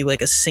can name you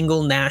like a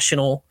single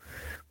national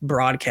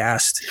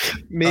broadcast.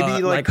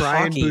 Maybe like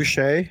Brian hockey.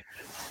 Boucher.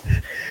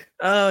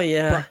 Oh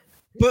yeah,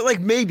 but like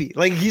maybe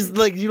like he's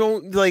like you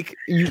don't like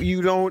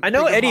you don't. I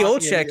know Eddie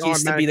Olczyk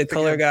used to be the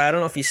color guy. I don't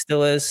know if he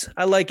still is.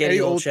 I like Eddie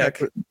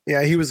Olczyk.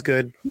 Yeah, he was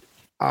good.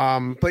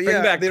 But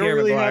yeah, they don't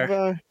really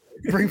have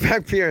bring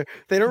back Pierre.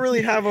 They don't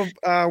really have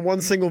a one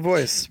single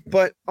voice.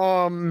 But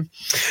so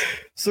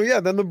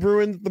yeah, then the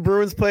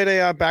Bruins played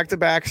a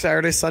back-to-back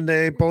Saturday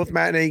Sunday, both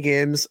matinee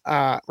games,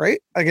 right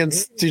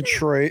against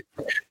Detroit.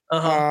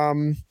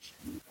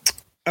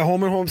 A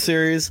home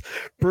series.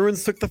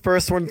 Bruins took the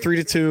first one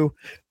 3-2.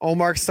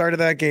 Ullmark started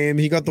that game.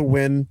 He got the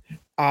win.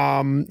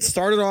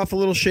 Started off a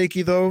little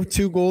shaky though.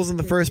 2 goals in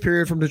the first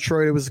period from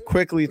Detroit. It was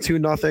quickly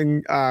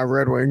 2-0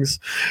 Red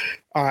Wings.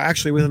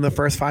 Actually, within the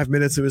first 5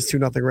 minutes, it was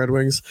 2-0 Red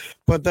Wings.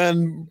 But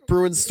then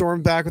Bruins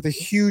stormed back with a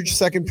huge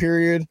second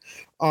period.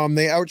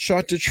 They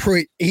outshot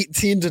Detroit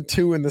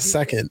 18-2 in the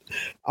second.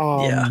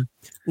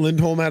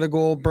 Lindholm had a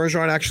goal.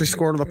 Bergeron actually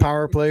scored on the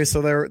power play.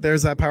 So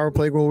there's that power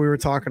play goal we were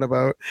talking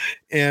about.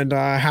 And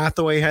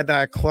Hathaway had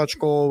that clutch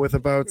goal with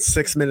about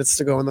 6 minutes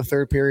to go in the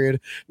third period.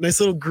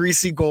 Nice little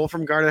greasy goal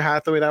from Garnet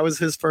Hathaway. That was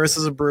his first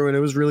as a Bruin. It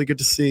was really good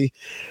to see.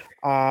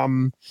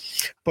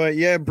 But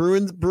yeah,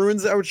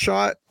 Bruins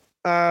outshot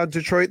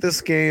Detroit this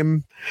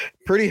game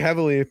pretty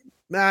heavily.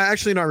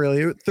 Actually, not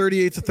really.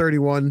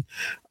 38-31.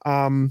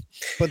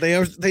 But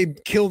they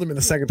killed him in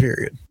the second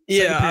period.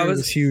 Yeah,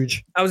 was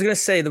huge. I was gonna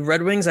say the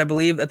Red Wings, I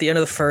believe at the end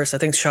of the first, I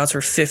think shots were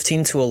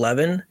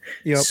 15-11.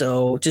 Yep.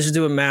 So just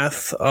doing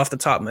math off the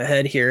top of my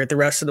head here, the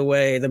rest of the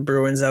way the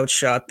Bruins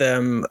outshot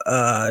them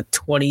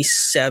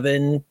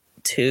 27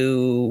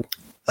 to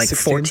like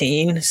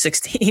 16.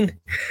 16.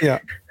 Yeah.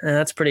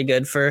 That's pretty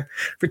good for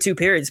 2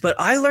 periods. But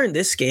I learned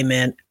this game,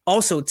 man.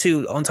 also,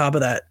 too, on top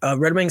of that,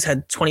 Red Wings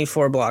had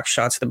 24 block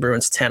shots, the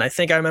Bruins 10. I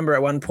think I remember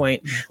at one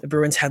point the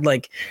Bruins had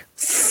like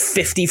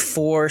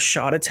 54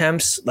 shot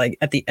attempts like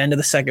at the end of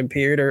the second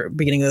period or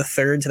beginning of the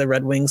third to the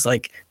Red Wings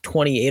like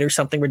 28 or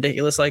something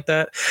ridiculous like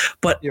that.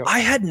 But I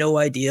had no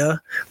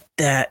idea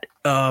that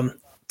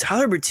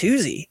Tyler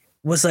Bertuzzi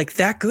was like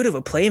that good of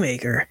a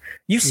playmaker.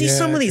 You see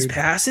some of these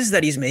passes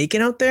that he's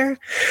making out there.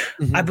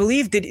 I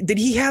believe did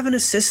he have an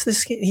assist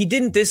this game? He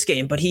didn't this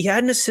game, but he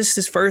had an assist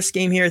his first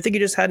game here. I think he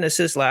just had an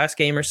assist last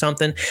game or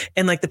something.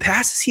 And like the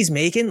passes he's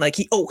making, like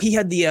he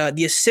had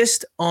the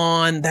assist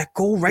on that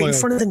goal right in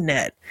front of the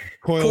net.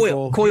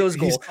 Coyle's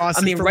goal. I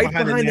mean, right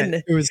behind the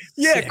net. It was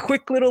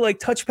quick little like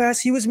touch pass.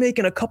 He was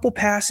making a couple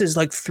passes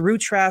like through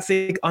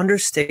traffic, under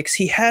sticks.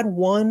 He had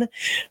one.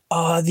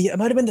 It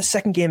might have been the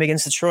second game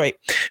against Detroit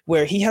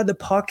where he had the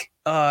puck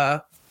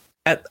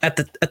at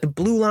the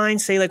blue line,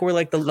 say like where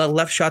like the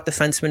left shot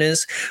defenseman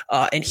is,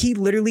 and he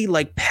literally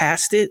like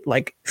passed it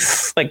like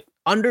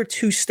under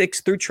two sticks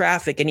through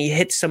traffic, and he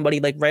hit somebody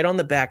like right on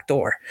the back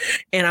door.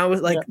 And I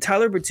was like,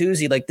 Tyler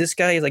Bertuzzi, like this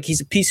guy is like, he's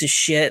a piece of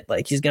shit.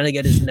 Like he's gonna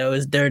get his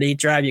nose dirty,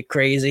 drive you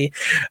crazy.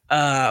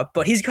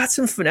 But he's got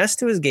some finesse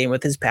to his game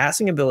with his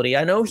passing ability.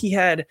 I know he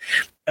had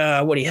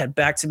he had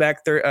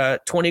back-to-back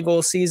 20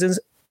 goal seasons.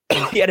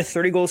 He had a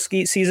 30 goal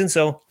season,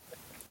 so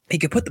he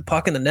could put the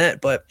puck in the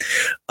net. But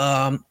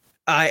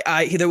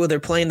they're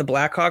playing the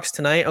Blackhawks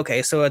tonight.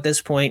 Okay, so at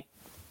this point,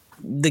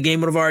 the game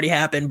would have already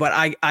happened, but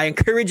I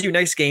encourage you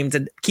next game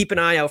to keep an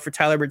eye out for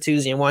Tyler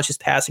Bertuzzi and watch his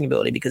passing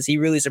ability, because he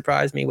really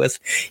surprised me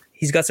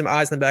he's got some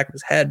eyes in the back of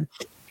his head.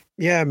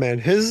 Yeah, man,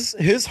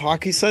 his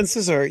hockey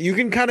senses are, you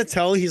can kind of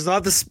tell he's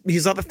not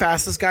the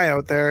fastest guy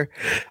out there.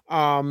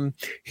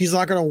 He's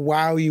not going to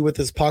wow you with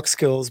his puck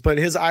skills, but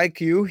his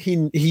IQ,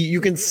 he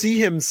you can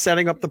see him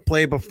setting up the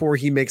play before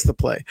he makes the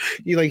play.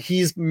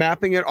 He's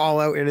mapping it all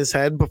out in his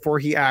head before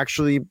he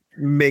actually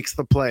makes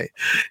the play,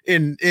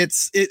 and it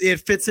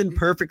fits in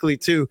perfectly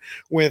too,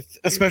 with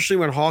especially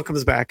when Hall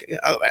comes back.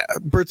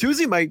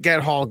 Bertuzzi might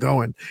get Hall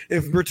going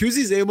if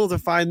Bertuzzi's able to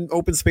find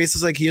open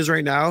spaces like he is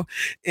right now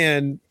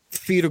and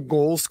feed a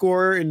goal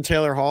scorer in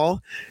Taylor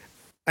Hall.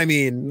 I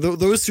mean,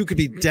 those two could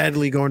be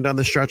deadly going down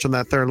the stretch on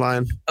that third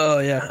line. Oh,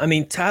 yeah. I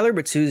mean, Tyler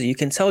Bertuzzi, you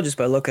can tell just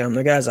by looking at him,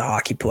 the guy's a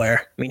hockey player.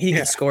 I mean, he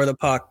can score the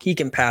puck. He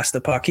can pass the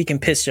puck. He can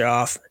piss you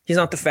off. He's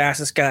not the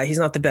fastest guy. He's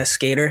not the best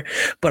skater.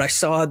 But I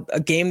saw a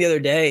game the other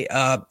day.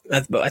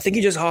 I think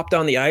he just hopped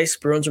on the ice.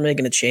 Bruins were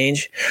making a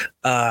change.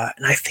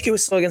 And I think it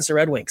was still against the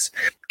Red Wings.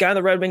 Guy on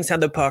the Red Wings had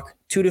the puck.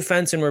 Two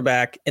defensemen were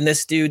back, and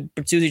this dude,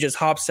 Bertuzzi, just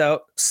hops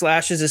out,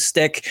 slashes his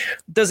stick,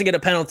 doesn't get a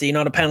penalty,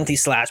 not a penalty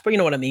slash, but you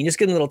know what I mean. Just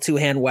getting a little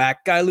two-hand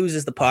whack. Guy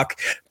loses the puck.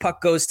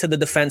 Puck goes to the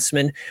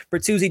defenseman.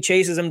 Bertuzzi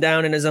chases him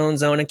down in his own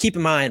zone, and keep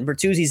in mind,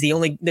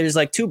 Bertuzzi's there's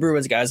like two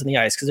Bruins guys on the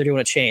ice because they're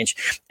doing a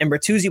change, and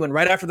Bertuzzi went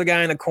right after the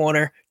guy in the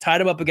corner, tied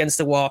him up against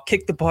the wall,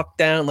 kicked the puck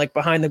down like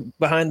behind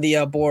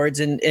the boards,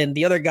 and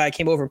the other guy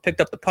came over and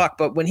picked up the puck.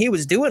 But when he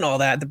was doing all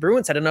that, the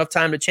Bruins had enough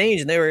time to change,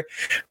 and they were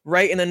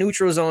right in the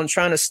neutral zone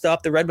trying to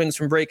stop the Red Wings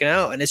from breaking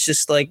out. And it's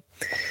just like,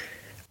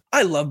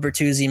 I love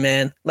Bertuzzi,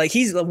 man. Like,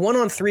 he's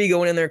 1-on-3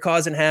 going in there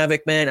causing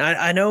havoc, man.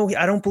 I know,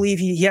 I don't believe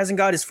he hasn't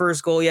got his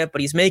first goal yet,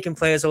 but he's making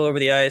plays all over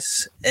the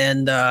ice,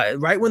 and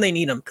right when they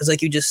need him, because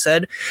like you just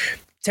said,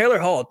 Taylor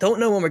Hall, don't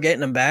know when we're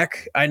getting him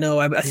back. I know.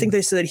 I think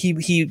they said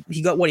he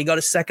got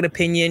a second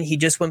opinion. He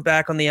just went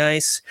back on the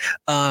ice.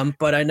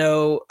 But I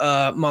know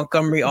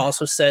Montgomery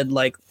also said,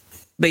 like,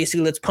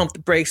 basically, let's pump the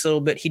brakes a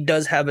little bit. He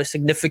does have a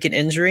significant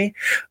injury.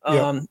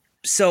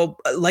 So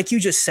like you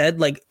just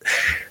said, like,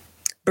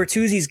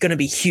 Bertuzzi's going to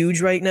be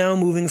huge right now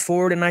moving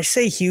forward. And I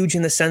say huge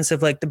in the sense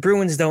of like the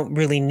Bruins don't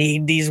really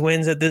need these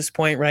wins at this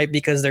point, right?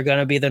 Because they're going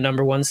to be the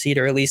number one seed,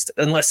 or at least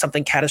unless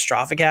something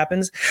catastrophic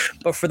happens.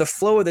 But for the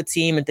flow of the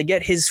team and to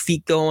get his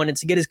feet going and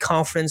to get his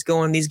confidence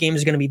going, these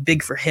games are going to be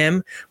big for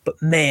him. But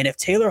man, if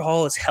Taylor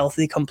Hall is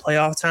healthy come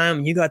playoff time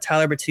and you got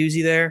Tyler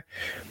Bertuzzi there,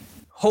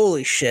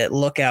 holy shit,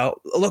 look out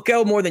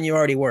more than you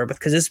already were,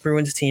 because this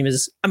Bruins team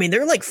is, I mean,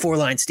 they're like 4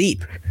 lines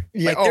deep.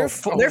 Yeah, like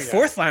their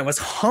fourth line was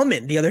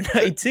humming the other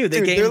night too.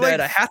 The game that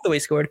Hathaway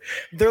scored.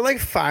 They're like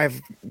five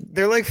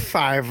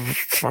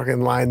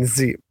fucking lines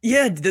deep.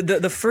 Yeah,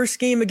 the first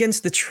game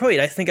against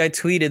Detroit, I think I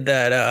tweeted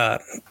that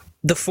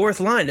the fourth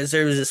line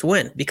deserves this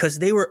win, because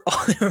they were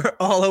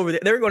all over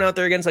there. They were going out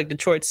there against like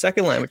Detroit's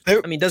second line, which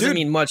I mean doesn't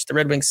mean much. The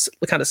Red Wings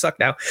kind of suck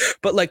now,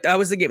 but like that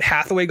was the game.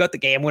 Hathaway got the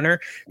game winner.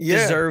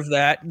 Deserved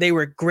that. They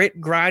were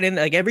grinding.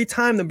 Like every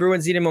time the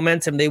Bruins needed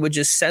momentum, they would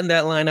just send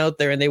that line out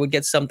there and they would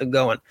get something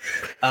going.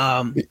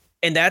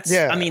 And that's,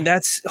 I mean,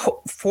 that's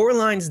 4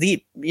 lines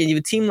deep. You have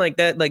a team like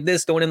that, like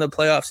this, going in the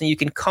playoffs, and you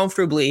can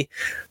comfortably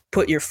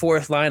put your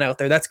fourth line out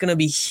there. That's going to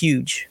be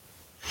huge.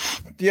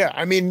 Yeah,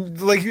 I mean,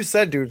 like you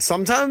said, dude,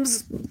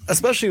 sometimes,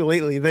 especially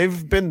lately,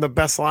 they've been the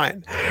best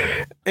line.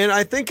 And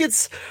I think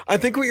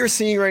what you're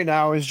seeing right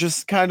now is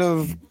just kind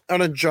of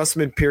an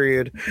adjustment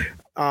period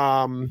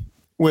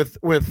with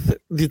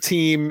the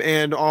team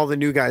and all the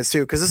new guys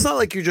too, because it's not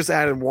like you just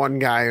added one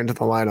guy into the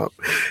lineup.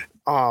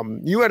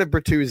 You added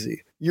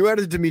Bertuzzi, you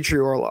added Dmitry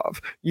Orlov,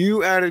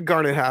 you added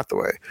Garnet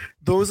Hathaway.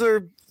 Those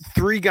are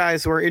three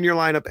guys who are in your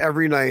lineup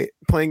every night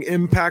playing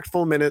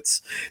impactful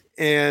minutes,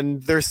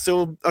 and they're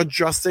still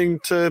adjusting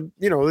to,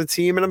 the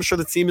team. And I'm sure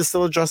the team is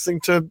still adjusting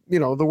to,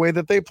 the way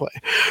that they play.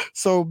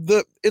 So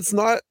it's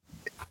not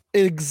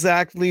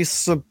exactly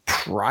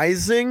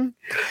surprising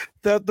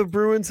that the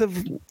Bruins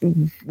have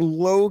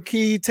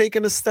low-key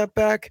taken a step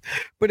back,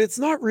 but it's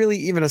not really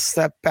even a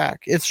step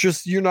back. It's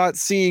just you're not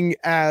seeing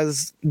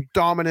as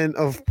dominant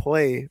of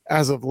play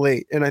as of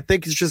late. And I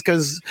think it's just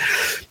because,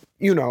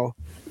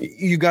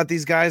 you got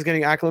these guys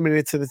getting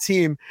acclimated to the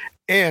team,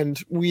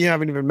 and we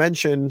haven't even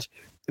mentioned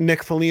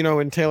Nick Foligno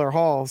and Taylor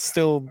Hall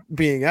still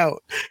being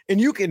out. And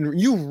you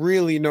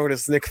really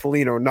notice Nick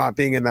Foligno not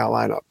being in that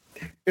lineup.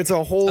 It's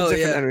a whole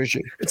different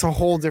energy. It's a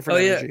whole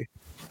different energy.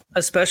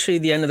 Especially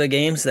the end of the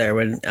games there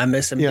when I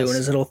miss him doing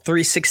his little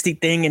 360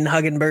 thing and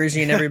hugging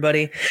Bergie and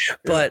everybody.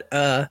 But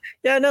there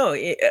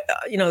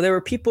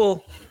were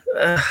people,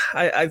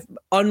 I've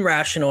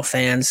unrational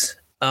fans,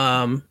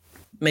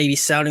 maybe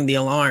sounding the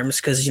alarms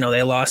because,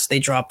 they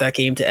dropped that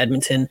game to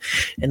Edmonton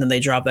and then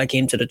they dropped that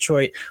game to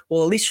Detroit.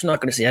 Well, at least you're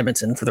not going to see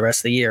Edmonton for the rest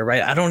of the year,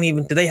 right?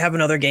 Do they have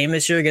another game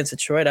this year against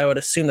Detroit? I would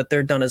assume that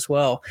they're done as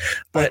well.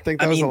 But I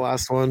think that was the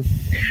last one.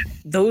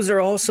 Those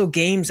are also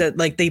games that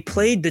they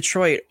played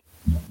Detroit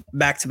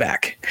back to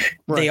back.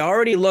 Right. They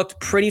already looked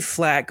pretty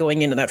flat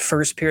going into that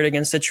first period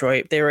against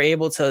Detroit. They were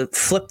able to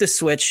flip the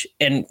switch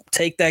and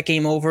take that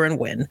game over and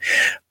win.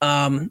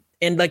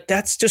 And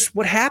that's just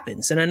what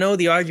happens. And I know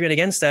the argument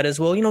against that is,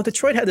 well,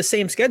 Detroit had the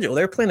same schedule.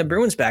 They're playing the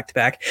Bruins back to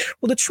back.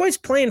 Well, Detroit's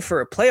playing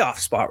for a playoff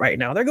spot right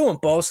now. They're going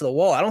balls to the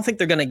wall. I don't think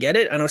they're going to get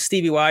it. I know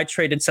Stevie Y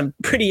traded some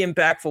pretty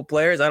impactful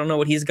players. I don't know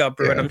what he's got,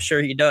 Bruin. Yeah. I'm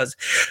sure he does.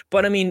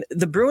 But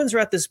the Bruins are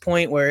at this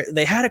point where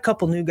they had a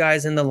couple new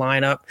guys in the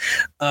lineup.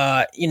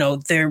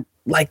 They're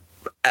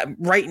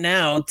right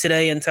now,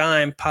 today in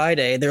time, Pi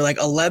Day, they're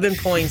 11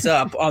 points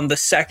up on the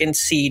second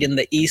seed in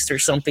the East or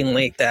something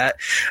like that.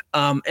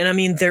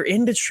 They're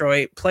in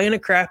Detroit playing a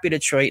crappy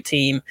Detroit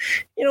team.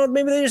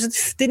 Maybe they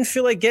just didn't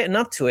feel like getting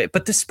up to it.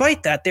 But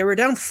despite that, they were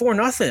down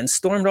 4-0 and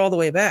stormed all the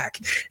way back.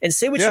 And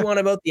say what you want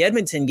about the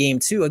Edmonton game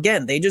too.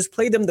 Again, they just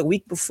played them the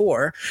week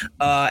before.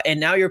 And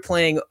now you're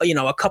playing,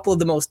 a couple of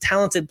the most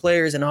talented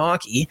players in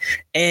hockey,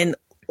 and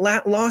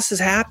losses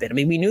happen.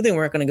 We knew they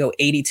weren't going to go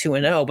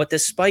 82-0, but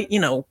despite, they're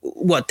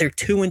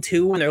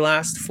 2-2 in their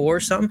last four or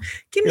something.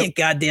 Give me a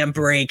goddamn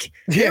break.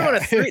 They're on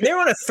a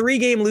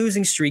 3-game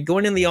losing streak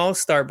going in the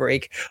All-Star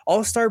break.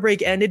 All-Star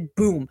break ended,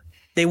 boom.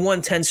 They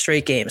won 10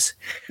 straight games.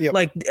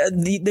 Yep.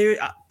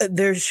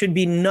 There should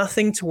be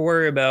nothing to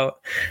worry about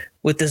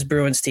with this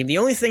Bruins team. The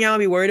only thing I'll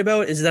be worried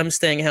about is them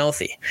staying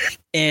healthy.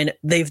 And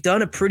they've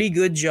done a pretty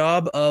good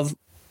job of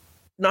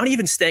not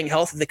even staying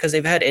healthy because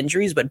they've had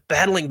injuries, but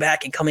battling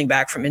back and coming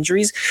back from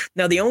injuries.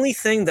 Now, the only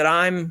thing that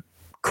I'm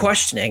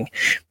questioning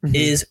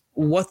is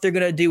what they're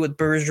going to do with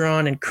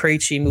Bergeron and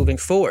Krejci moving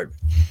forward.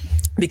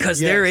 Because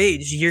their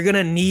age, you're going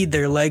to need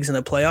their legs in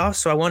the playoffs.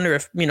 So I wonder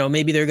if,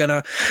 maybe they're going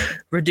to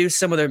reduce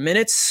some of their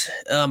minutes.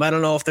 I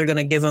don't know if they're going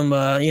to give them,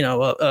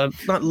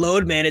 not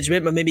load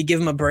management, but maybe give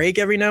them a break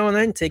every now and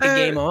then, take a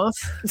game off.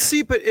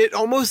 See, but it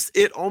almost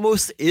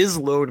is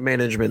load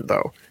management,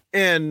 though.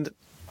 And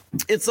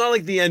it's not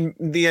like the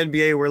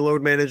NBA where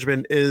load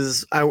management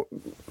is. I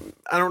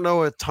don't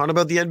know a ton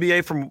about the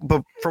NBA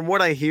but from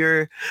what I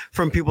hear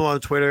from people on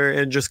Twitter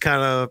and just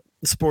kind of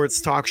sports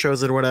talk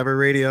shows and whatever,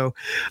 radio,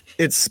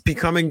 it's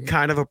becoming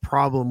kind of a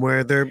problem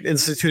where they're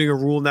instituting a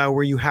rule now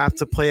where you have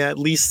to play at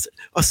least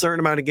a certain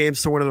amount of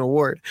games to win an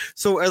award.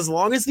 So as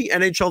long as the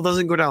NHL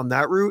doesn't go down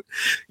that route,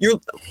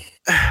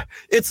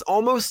 it's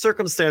almost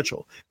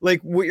circumstantial.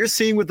 Like what you're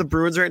seeing with the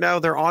Bruins right now,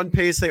 they're on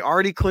pace. They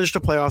already clinched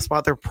a playoff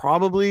spot. They're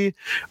probably,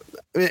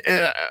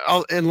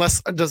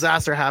 unless a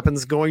disaster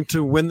happens, going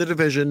to win the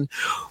division.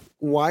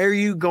 Why are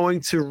you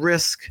going to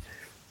risk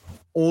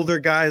older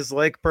guys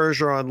like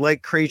Bergeron,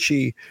 like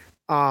Krejci,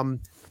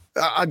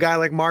 a guy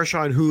like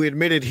Marchand, who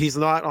admitted he's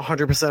not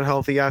 100%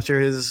 healthy after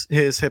his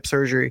hip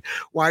surgery?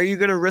 Why are you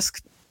going to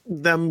risk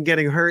them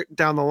getting hurt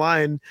down the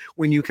line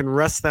when you can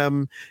rest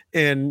them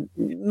and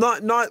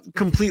not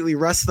completely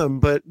rest them,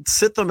 but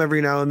sit them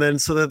every now and then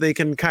so that they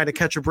can kind of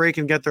catch a break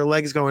and get their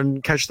legs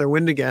going, catch their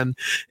wind again,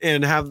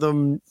 and have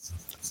them,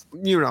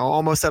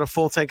 almost at a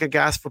full tank of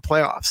gas for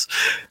playoffs.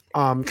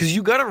 Because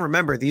you got to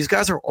remember, these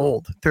guys are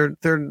old. They're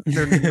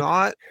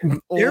not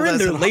old. They're in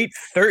their late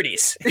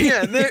 30s.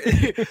 Yeah,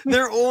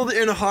 they're old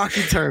in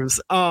hockey terms.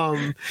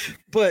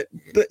 But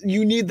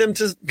you need them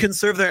to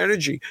conserve their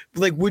energy.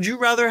 Like, would you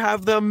rather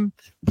have them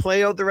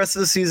play out the rest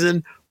of the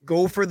season,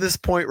 go for this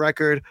point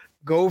record,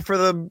 go for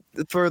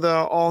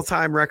the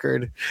all-time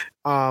record,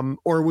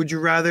 or would you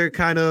rather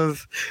kind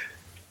of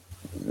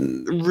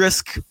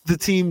risk the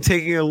team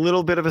taking a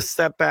little bit of a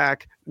step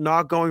back,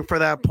 not going for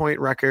that point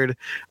record,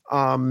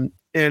 and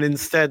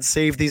instead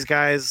save these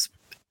guys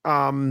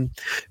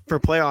for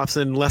playoffs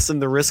and lessen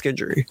the risk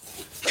injury?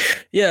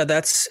 Yeah,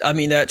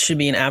 that should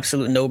be an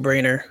absolute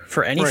no-brainer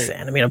for any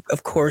fan.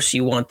 Of course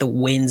you want the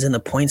wins and the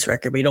points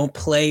record, but you don't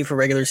play for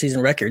regular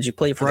season records. You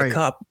play for the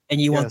cup, and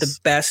you want the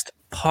best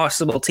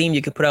possible team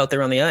you could put out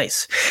there on the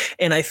ice.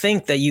 And I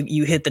think that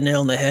you hit the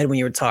nail on the head when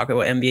you were talking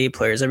about NBA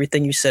players.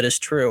 Everything you said is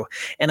true.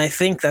 And I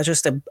think that's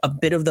just a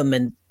bit of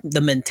the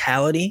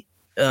mentality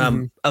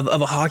of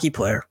a hockey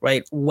player,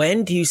 right?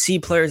 When do you see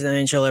players in the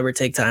NHL ever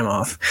take time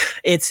off?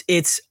 It's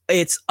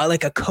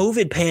like a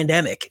COVID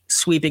pandemic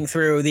sweeping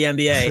through the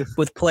NBA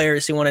with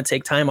players who want to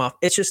take time off.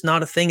 It's just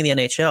not a thing in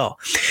the NHL.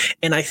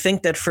 And I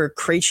think that for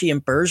Krejci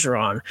and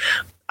Bergeron,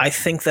 I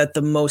think that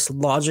the most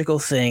logical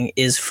thing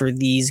is for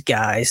these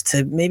guys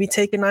to maybe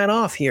take a night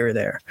off here or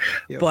there.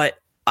 Yep. But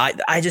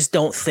I just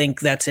don't think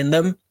that's in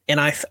them. And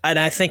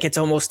I think it's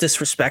almost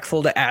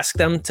disrespectful to ask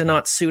them to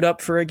not suit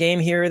up for a game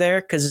here or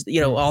there because,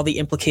 all the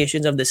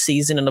implications of the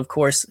season. And, of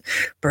course,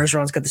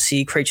 Bergeron's got the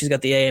C, Krejci's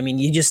got the A. I mean,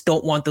 you just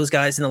don't want those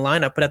guys in the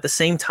lineup. But at the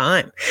same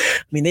time,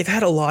 I mean, they've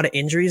had a lot of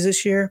injuries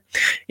this year.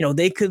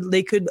 They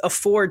could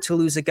afford to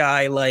lose a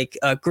guy like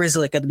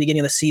Grzelcyk at the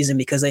beginning of the season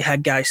because they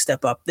had guys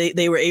step up.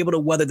 They were able to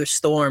weather the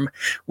storm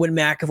when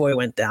McAvoy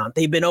went down.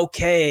 They've been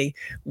okay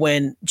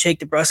when Jake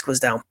DeBrusk was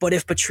down. But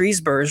if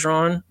Patrice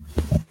Bergeron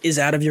is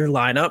out of your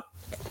lineup,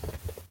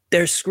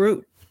 they're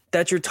screwed.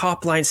 That's your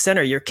top line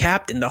center, your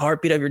captain, the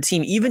heartbeat of your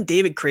team. Even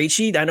David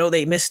Krejci, I know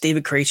they missed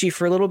David Krejci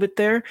for a little bit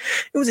there.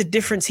 It was a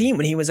different team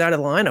when he was out of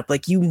the lineup.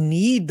 Like, you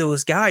need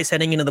those guys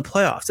heading into the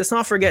playoffs. Let's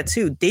not forget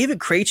too, David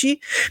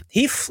Krejci,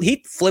 he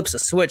flips a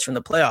switch when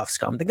the playoffs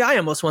come. The guy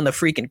almost won the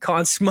freaking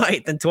Conn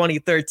Smythe in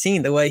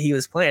 2013 the way he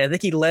was playing. I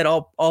think he led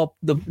all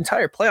the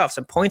entire playoffs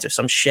in points or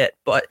some shit.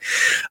 But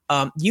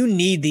you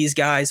need these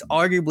guys,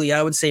 arguably,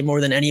 I would say more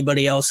than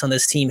anybody else on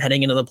this team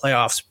heading into the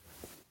playoffs.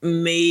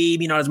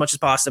 Maybe not as much as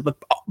possible,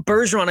 but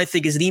Bergeron, I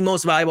think, is the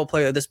most valuable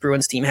player that this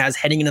Bruins team has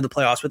heading into the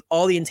playoffs with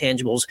all the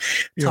intangibles,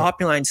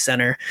 top line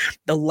center,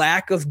 the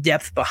lack of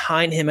depth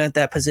behind him at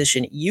that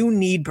position. You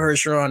need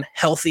Bergeron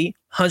healthy,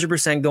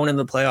 100% going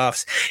into the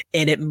playoffs.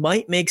 And it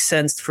might make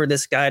sense for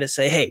this guy to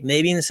say, hey,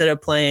 maybe instead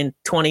of playing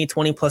 20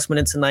 plus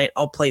minutes a night,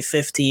 I'll play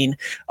 15.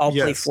 I'll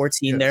play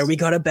 14 there. We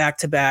got a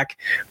back-to-back.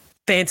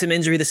 Phantom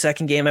injury the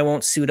second game, I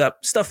won't suit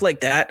up. Stuff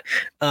like that.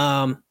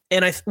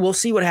 And we'll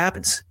see what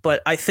happens.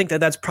 But I think that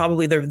that's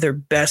probably their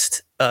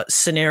best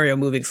scenario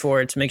moving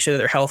forward to make sure that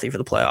they're healthy for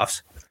the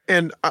playoffs.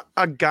 And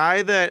a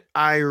guy that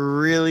I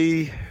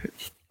really,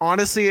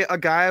 honestly, a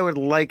guy I would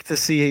like to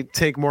see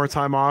take more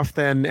time off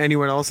than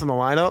anyone else in the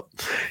lineup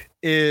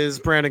is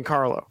Brandon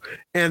Carlo.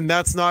 And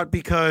that's not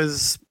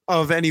because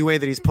of any way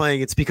that he's playing.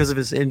 It's because of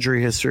his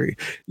injury history.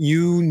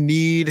 You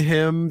need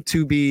him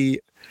to be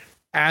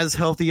as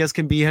healthy as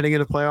can be heading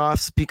into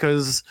playoffs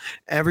because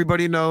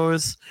everybody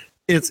knows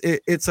it's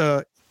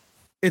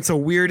a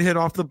weird hit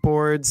off the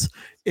boards.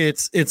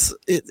 It's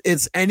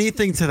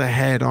anything to the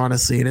head,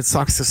 honestly, and it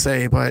sucks to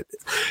say, but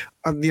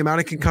the amount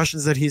of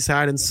concussions that he's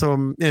had in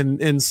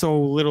so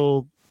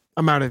little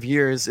amount of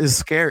years is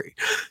scary.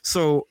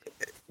 So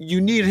you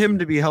need him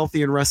to be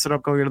healthy and rested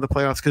up going into the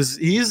playoffs because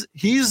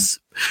he's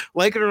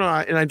like it or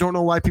not, and I don't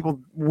know why people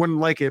wouldn't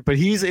like it, but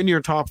he's in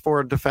your top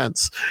four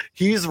defense.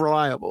 He's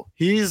reliable.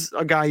 He's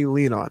a guy you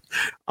lean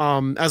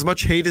on. As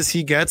much hate as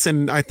he gets,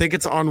 and I think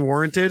it's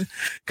unwarranted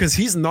because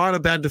he's not a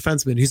bad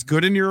defenseman. He's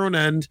good in your own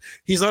end.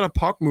 He's not a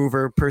puck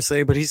mover per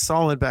se, but he's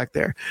solid back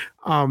there.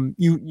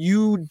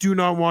 You do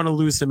not want to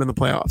lose him in the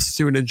playoffs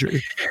to an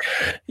injury.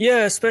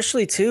 Yeah,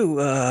 especially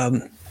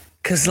too.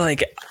 Because,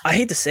 like, I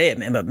hate to say it,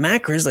 man, but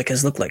Matt Grzelcyk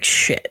has looked like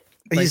shit.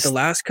 Like, the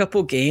last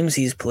couple games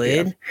he's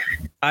played,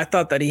 I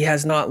thought that he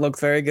has not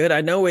looked very good.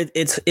 I know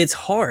it's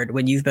hard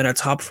when you've been a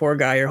top four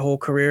guy your whole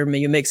career.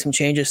 You make some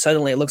changes.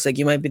 Suddenly it looks like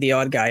you might be the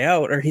odd guy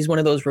out, or he's one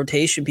of those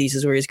rotation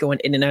pieces where he's going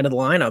in and out of the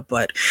lineup.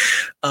 But,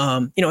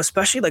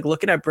 especially like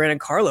looking at Brandon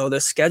Carlo,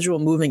 the schedule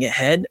moving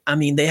ahead, I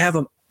mean, they have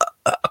a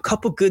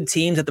couple good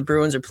teams that the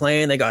Bruins are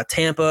playing. They got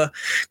Tampa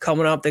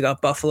coming up. They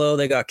got Buffalo.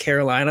 They got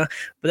Carolina.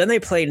 But then they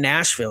play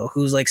Nashville,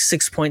 who's like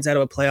 6 points out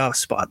of a playoff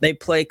spot. They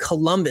play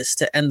Columbus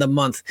to end the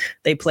month.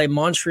 They play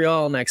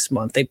Montreal next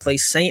month. They play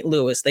St.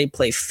 Louis. They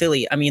play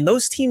Philly. I mean,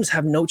 those teams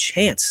have no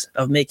chance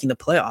of making the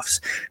playoffs.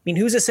 I mean,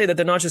 who's to say that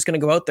they're not just going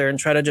to go out there and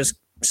try to just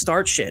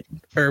start shit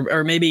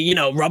or maybe,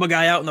 rub a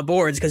guy out on the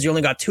boards because you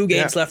only got 2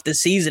 games left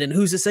this season. And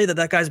who's to say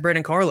that guy's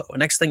Brandon Carlo? And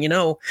next thing you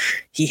know,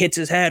 he hits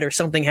his head or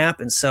something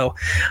happens. So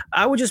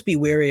I would just be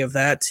wary of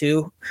that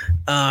too.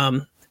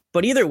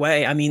 But either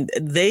way, I mean,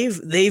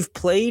 they've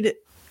played.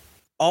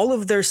 All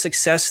of their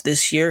success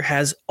this year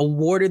has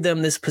awarded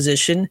them this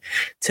position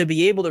to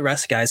be able to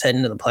rest guys heading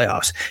into the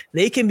playoffs.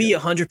 They can be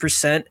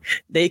 100%.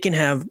 They can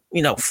have,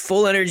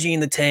 full energy in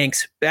the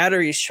tanks,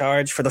 batteries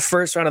charged for the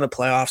first round of the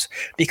playoffs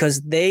because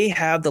they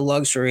have the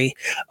luxury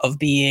of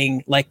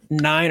being like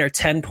 9 or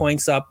 10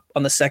 points up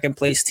on the second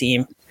place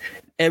team.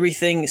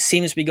 Everything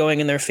seems to be going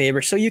in their favor.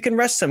 So you can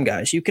rest some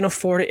guys. You can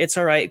afford it. It's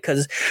all right.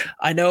 Because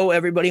I know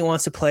everybody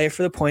wants to play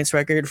for the points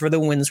record, for the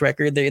wins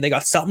record. They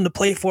got something to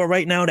play for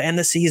right now to end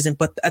the season.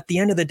 But at the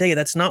end of the day,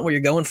 that's not what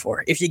you're going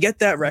for. If you get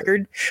that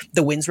record,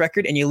 the wins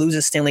record, and you lose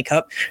a Stanley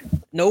Cup,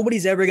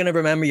 nobody's ever going to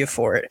remember you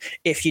for it.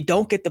 If you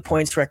don't get the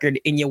points record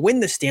and you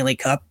win the Stanley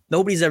Cup,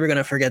 Nobody's ever going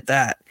to forget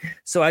that.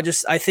 So I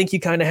think you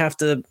kind of have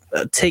to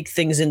take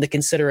things into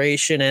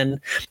consideration,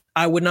 and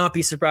I would not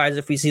be surprised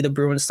if we see the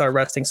Bruins start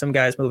resting some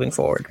guys moving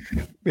forward.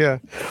 Yeah.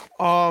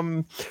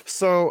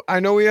 So I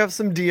know we have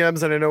some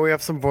DMs and I know we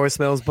have some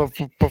voicemails, but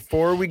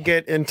before we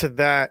get into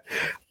that,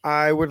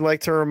 I would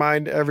like to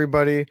remind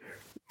everybody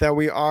that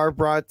we are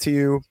brought to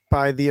you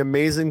by the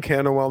amazing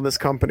Canna Wellness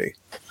Company.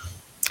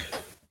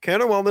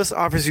 Canna Wellness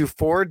offers you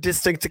 4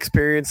 distinct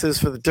experiences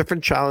for the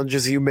different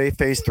challenges you may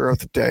face throughout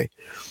the day.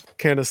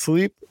 Canna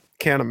Sleep,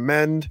 Canna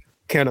Mend,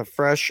 Canna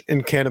Fresh,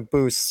 and Canna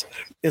Boost.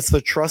 It's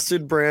the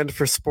trusted brand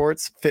for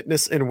sports,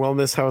 fitness, and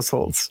wellness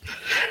households.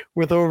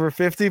 With over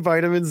 50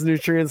 vitamins,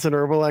 nutrients, and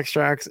herbal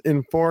extracts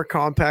in 4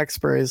 compact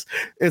sprays,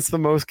 it's the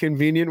most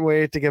convenient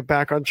way to get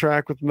back on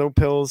track with no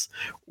pills,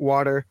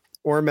 water,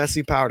 or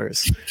messy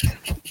powders.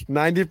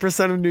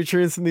 90% of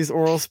nutrients in these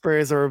oral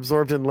sprays are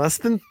absorbed in less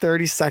than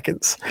 30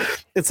 seconds.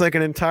 It's like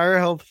an entire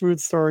health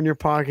food store in your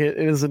pocket.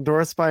 It is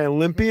endorsed by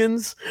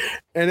Olympians,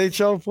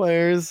 NHL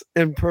players,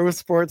 and pro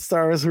sports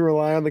stars who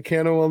rely on the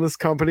Canna Wellness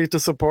Company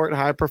to support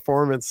high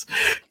performance.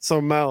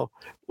 So Mel,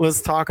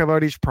 let's talk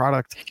about each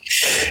product.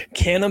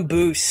 Canna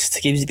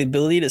Boost gives you the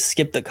ability to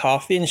skip the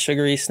coffee and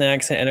sugary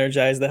snacks and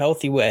energize the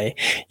healthy way.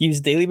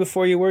 Use daily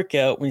before you work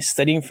out, when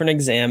studying for an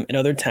exam, and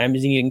other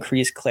times you need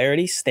increased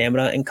clarity,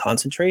 stamina, and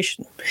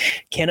concentration.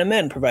 Canna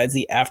Mend provides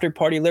the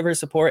after-party liver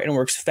support and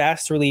works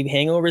fast to relieve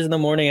hangovers in the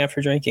morning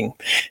after drinking.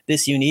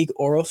 This unique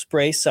oral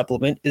spray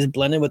supplement is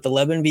blended with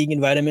 11 vegan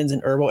vitamins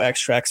and herbal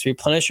extracts to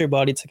replenish your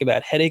body to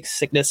combat headaches,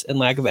 sickness, and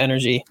lack of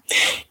energy.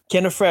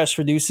 Canna Fresh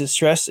reduces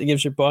stress and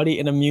gives your body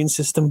an immune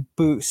system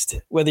boost.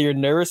 Whether you're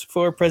nervous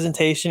before a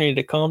presentation or need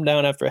to calm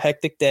down after a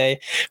hectic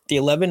day, the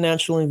 11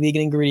 natural and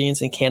vegan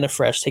ingredients in Canna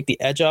Fresh take the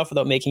edge off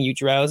without making you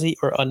drowsy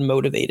or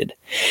unmotivated.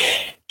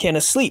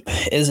 Canna Sleep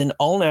is an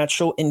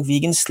all-natural and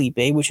vegan sleep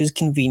aid, which is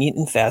convenient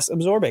and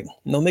fast-absorbing.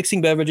 No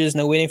mixing beverages,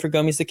 no waiting for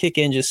gummies to kick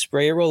in, just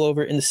spray or roll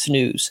over and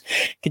snooze.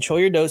 Control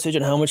your dosage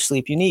and how much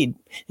sleep you need.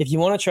 If you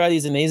want to try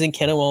these amazing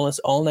Canna Wellness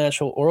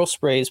all-natural oral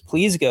sprays,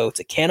 please go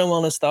to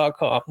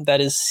cannawellness.com. That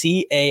is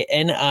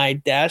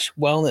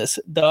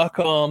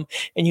CANI-wellness.com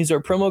and use our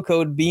promo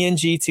code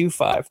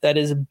BNG25. That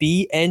is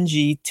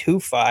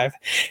BNG25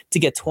 to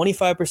get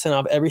 25%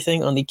 off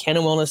everything on the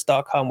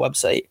cannawellness.com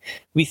website.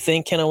 We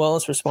thank Canna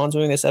Wellness for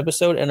sponsoring this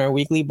episode and our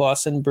weekly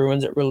Boston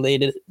Bruins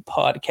related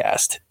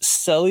podcast.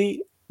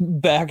 Sully,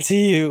 back to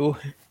you.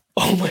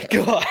 Oh my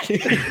god.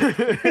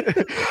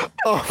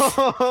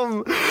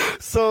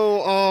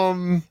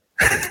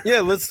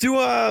 Yeah, let's do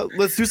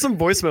some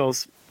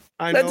voicemails.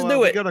 Let's do it.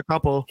 We got a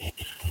couple.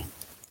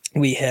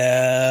 We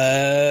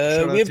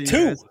have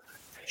 2.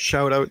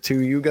 Shout out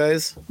to you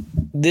guys.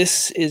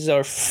 This is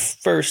our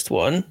first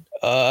one.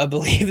 I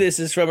believe this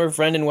is from a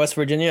friend in West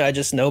Virginia. I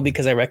just know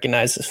because I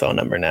recognize his phone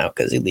number now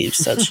because he leaves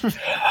such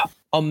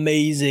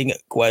amazing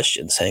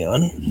questions. Hang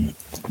on.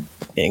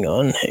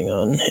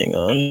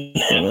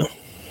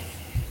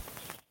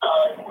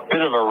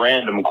 Bit of a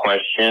random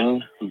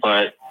question,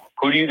 but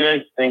who do you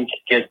guys think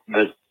gets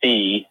the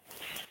C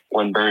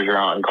when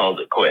Bergeron calls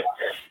it quits?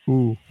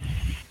 Ooh.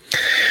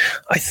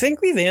 I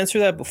think we've answered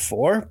that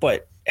before,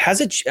 but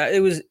has it?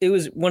 It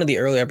was one of the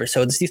early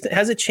episodes.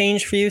 Has it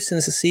changed for you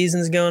since the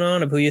season's going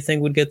on of who you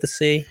think would get the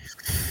C?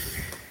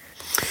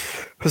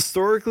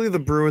 Historically, the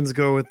Bruins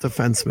go with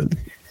defensemen.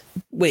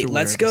 Wait,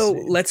 let's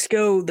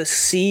go the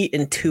C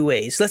in 2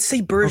 ways. Let's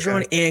say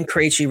Bergeron and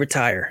Krejci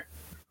retire.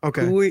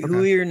 Okay. Who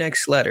are your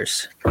next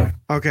letters?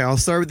 Okay, I'll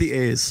start with the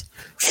A's.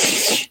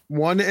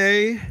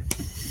 1A,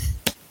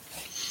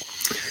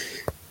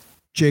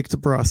 Jake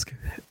DeBrusk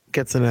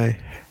gets an A.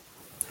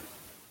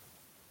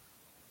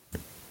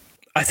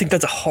 I think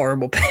that's a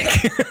horrible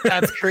pick.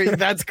 That's crazy.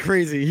 That's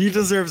crazy. He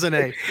deserves an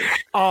A.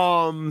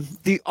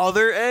 The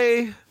other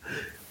A,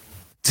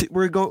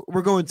 we're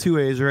going 2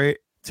 A's, right?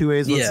 2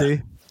 A's, let's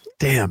see.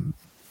 Damn.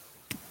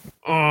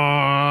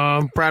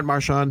 Brad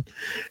Marchand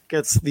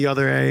gets the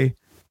other A,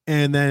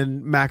 and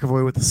then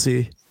McAvoy with the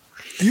C.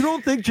 You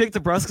don't think Jake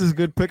DeBrusk is a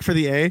good pick for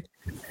the A?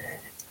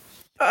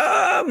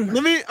 Let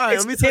me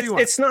tell you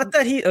why. It's not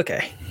that he.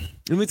 Okay.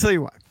 Let me tell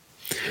you why.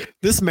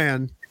 This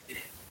man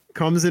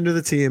comes into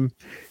the team.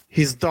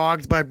 He's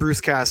dogged by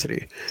Bruce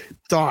Cassidy.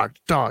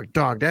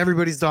 Dogged.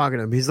 Everybody's dogging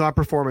him. He's not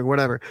performing,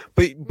 whatever.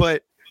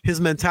 But his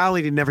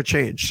mentality never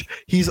changed.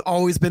 He's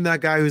always been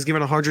that guy who's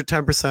given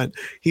 110%.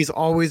 He's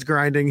always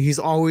grinding. He's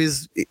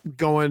always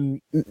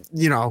going,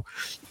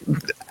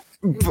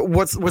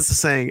 what's the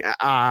saying?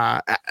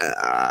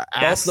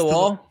 Balls to the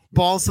wall?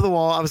 Balls to the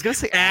wall. I was going to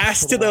say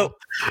ass to the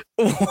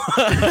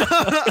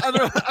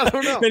I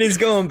don't know. Then he's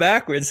going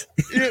backwards.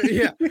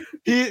 Yeah.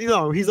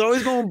 He's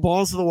always going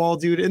balls to the wall,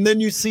 dude. And then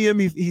you see him,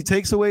 he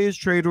takes away his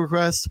trade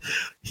request.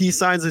 He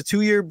signs a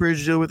 2-year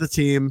bridge deal with the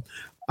team.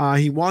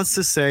 He wants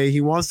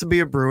to be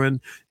a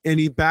Bruin, and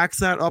he backs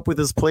that up with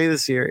his play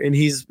this year. And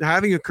he's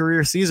having a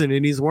career season,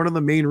 and he's one of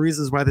the main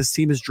reasons why this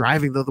team is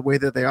driving the way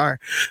that they are.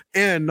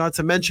 And not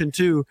to mention,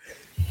 too,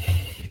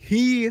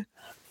 he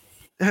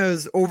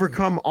has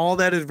overcome all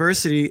that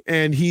adversity,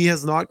 and he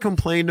has not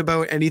complained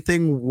about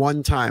anything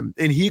one time.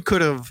 And he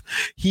could have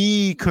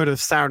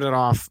sounded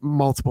off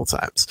multiple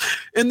times.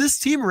 And this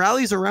team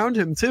rallies around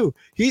him too.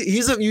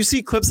 You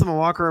see clips in the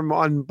locker room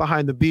on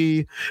Behind the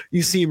B.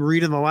 You see him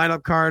reading the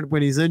lineup card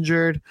when he's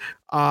injured.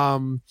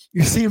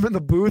 You see him in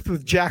the booth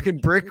with Jack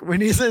and Brick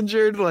when he's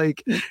injured.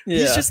 Like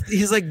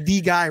he's like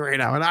the guy right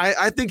now, and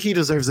I think he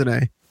deserves an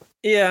A.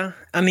 Yeah,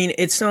 I mean,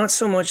 it's not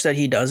so much that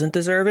he doesn't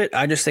deserve it.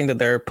 I just think that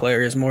there are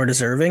players more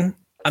deserving.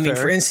 I mean,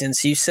 for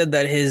instance, you said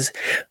that his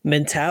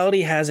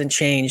mentality hasn't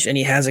changed and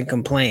he hasn't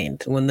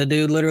complained when the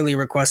dude literally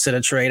requested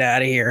a trade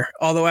out of here.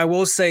 Although I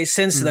will say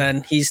since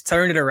then, he's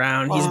turned it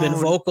around. He's been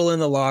vocal in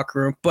the locker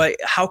room. But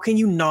how can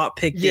you not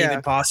pick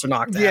David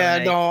Pastrnak?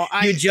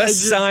 You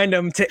just signed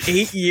him to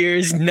 8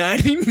 years,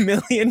 $90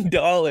 million.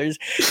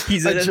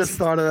 I just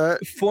thought of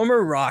that.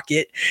 Former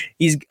Rocket.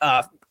 He's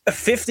a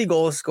 50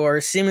 goal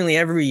scorer seemingly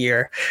every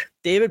year.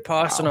 David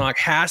Pastrnak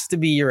has to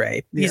be your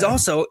A. He's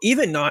also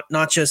even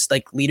not just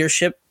like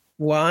leadership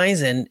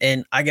wise and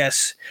I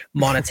guess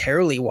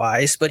monetarily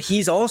wise, but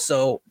he's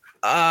also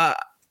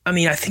I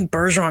mean, I think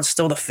Bergeron's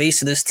still the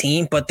face of this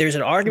team, but there's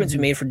an argument to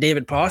be made for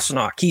David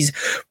Pastrnak. He's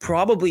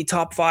probably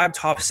top 5,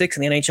 top 6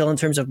 in the NHL in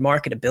terms of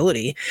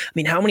marketability. I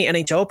mean, how many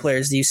NHL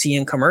players do you see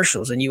in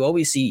commercials? And you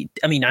always see,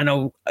 I mean, I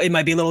know it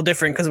might be a little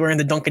different because we're in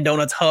the Dunkin'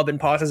 Donuts hub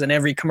and Pasta's in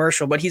every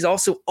commercial, but he's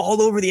also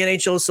all over the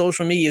NHL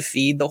social media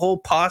feed, the whole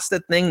pasta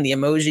thing, the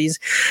emojis.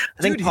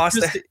 I think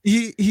Pasta.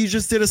 He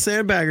just did a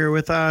sandbagger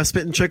with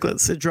Spit and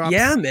Chicklets. It drops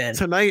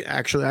tonight,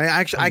 actually.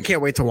 I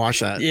can't wait to watch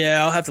that.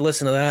 Yeah, I'll have to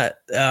listen to that.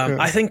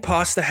 I think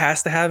Pasta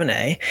has to have an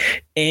A,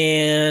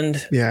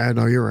 and yeah,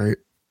 no, you're right.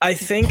 I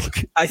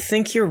think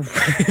you're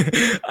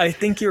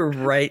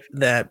right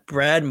that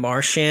Brad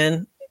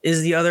Marchand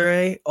is the other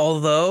A,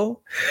 although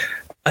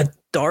a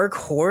dark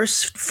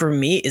horse for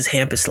me is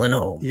Hampus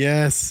Lindholm.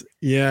 Yes.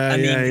 Yeah. I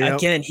mean,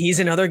 again, he's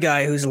another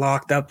guy who's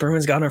locked up.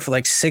 Bruin's got him for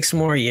like 6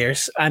 more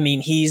years. I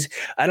mean,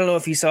 I don't know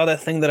if you saw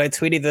that thing that I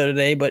tweeted the other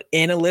day, but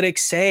analytics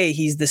say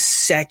he's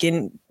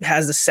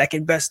has the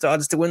second best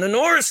odds to win the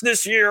Norris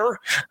this year.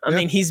 I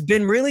mean, he's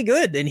been really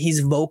good and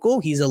he's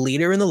vocal. He's a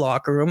leader in the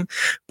locker room,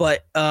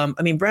 but I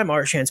mean, Brad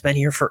Marchand's been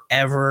here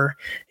forever.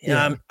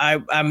 Yeah.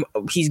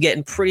 He's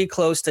getting pretty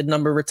close to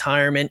number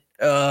retirement,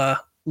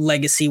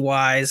 legacy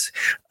wise.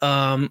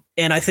 And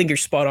I think you're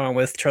spot on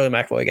with Charlie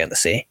McAvoy getting the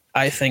C.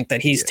 I think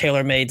that he's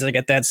tailor-made to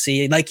get that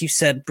C. Like you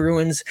said,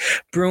 Bruins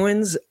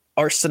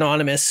are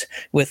synonymous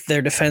with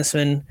their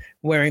defensemen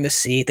wearing the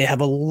C. They have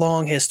a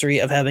long history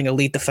of having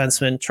elite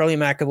defensemen. Charlie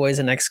McAvoy is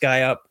the next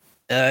guy up.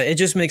 It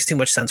just makes too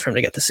much sense for him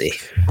to get the C.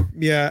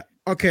 Yeah.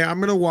 Okay, I'm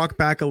going to walk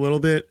back a little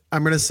bit.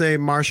 I'm going to say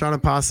Marchand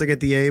and Pasta get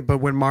the A, but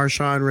when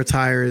Marchand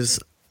retires,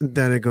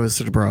 then it goes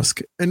to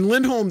DeBrusk. And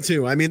Lindholm,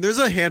 too. I mean, there's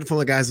a handful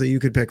of guys that you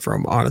could pick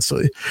from,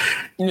 honestly.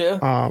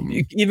 Yeah.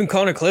 Even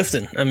Connor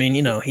Clifton. I mean,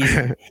 you know, he's...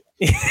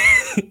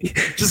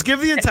 Just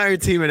give the entire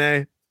team an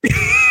A.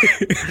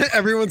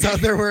 Everyone's out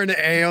there wearing an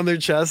A on their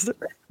chest.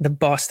 The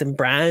Boston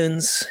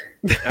Browns.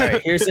 All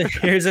right,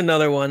 here's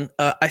another one.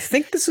 I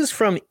think this is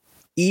from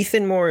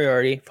Ethan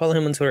Moriarty. Follow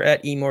him on Twitter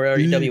at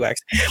eMoriartyWX.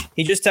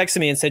 He just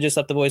texted me and said just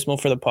left the voicemail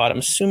for the pod. I'm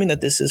assuming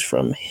that this is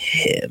from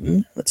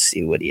him. Let's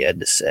see what he had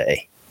to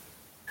say.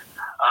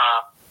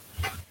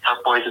 Tough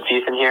boys, it's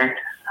Ethan here.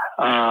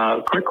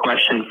 Quick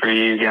question for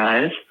you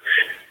guys.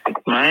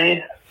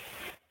 My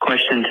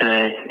question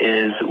today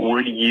is,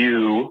 would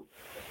you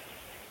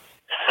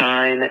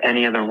sign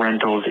any of the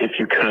rentals if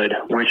you could?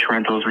 Which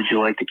rentals would you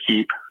like to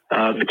keep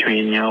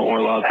between,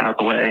 Orlov,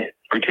 Hathaway,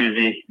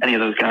 Bertuzzi, any of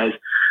those guys?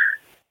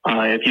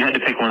 If you had to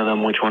pick one of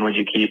them, which one would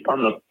you keep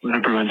on the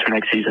Bruins for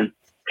next season?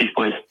 Peace,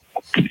 boys.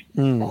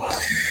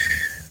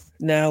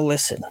 Now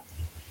listen.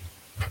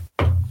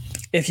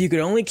 If you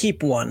could only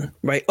keep one,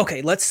 right?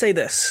 Okay, let's say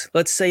this.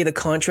 Let's say the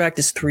contract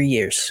is 3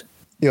 years.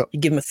 Yep. You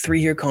give him a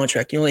 3-year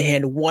contract. You only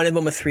hand one of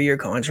them a 3-year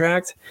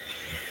contract.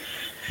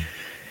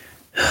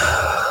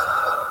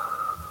 I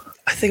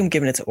think I'm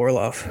giving it to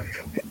Orlov.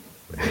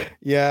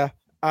 Yeah,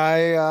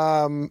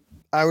 I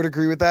would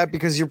agree with that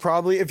because you're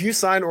probably, if you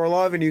sign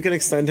Orlov and you can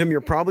extend him,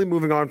 you're probably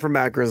moving on from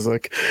Matt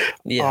Grzelcyk.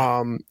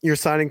 Yeah. You're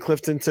signing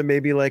Clifton to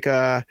maybe like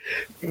a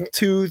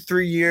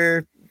 2-3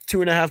 year,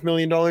 $2.5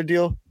 million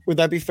deal. Would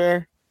that be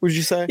fair? Would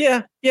you say?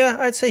 Yeah,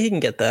 I'd say he can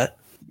get that.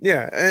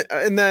 Yeah,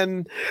 and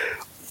then,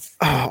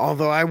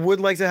 although I would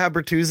like to have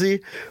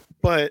Bertuzzi,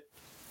 but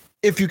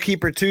if you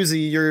keep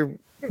Bertuzzi, you're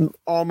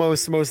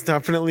almost most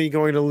definitely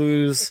going to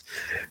lose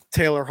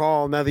Taylor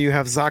Hall now that you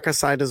have Zacha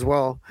signed as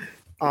well.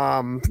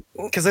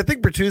 Because I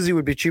think Bertuzzi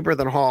would be cheaper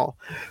than Hall.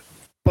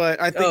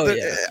 But I think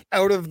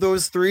out of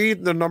those three,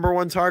 the number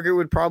one target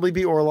would probably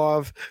be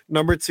Orlov,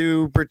 number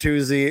 2,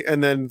 Bertuzzi,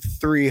 and then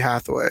 3,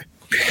 Hathaway.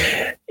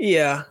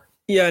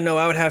 Yeah, no,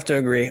 I would have to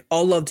agree.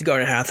 I'll love to go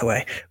to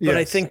Hathaway. But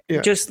I think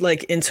just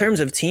like in terms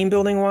of team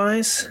building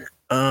wise,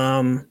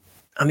 I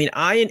mean,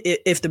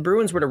 if the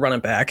Bruins were to run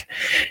it back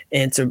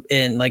and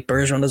like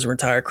Bergeron doesn't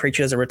retire, Krejci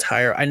doesn't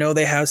retire, I know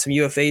they have some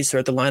UFAs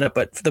throughout the lineup,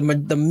 but for the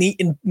meat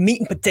and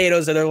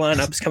potatoes of their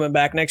lineups coming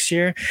back next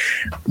year,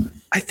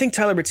 I think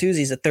Tyler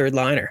Bertuzzi's a third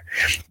liner.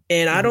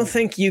 And I don't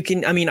think you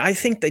can, I mean, I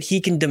think that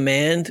he can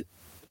demand,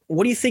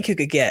 what do you think he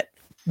could get?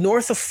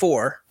 North of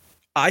 4.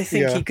 I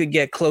think he could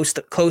get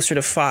closer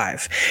to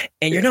 5,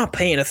 and you're not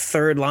paying a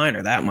third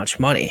liner that much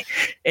money.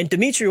 And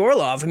Dmitry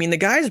Orlov, I mean, the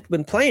guy's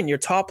been playing your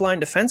top line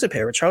defensive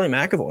pair with Charlie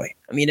McAvoy.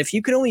 I mean, if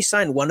you could only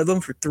sign one of them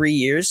for 3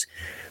 years,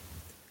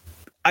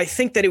 I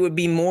think that it would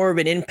be more of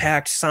an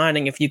impact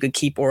signing if you could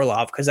keep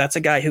Orlov, because that's a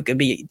guy who could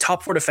be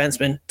top 4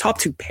 defenseman, top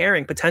 2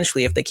 pairing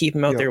potentially if they keep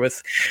him out there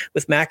with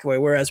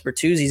McAvoy, whereas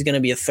Bertuzzi's going to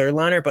be a third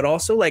liner, but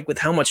also like with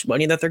how much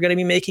money that they're going to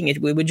be making,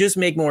 it would just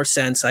make more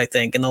sense, I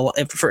think,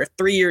 for a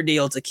 3-year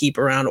deal to keep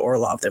around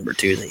Orlov than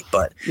Bertuzzi.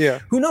 But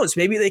who knows?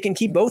 Maybe they can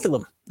keep both of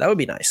them. That would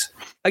be nice.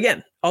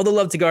 Again, all the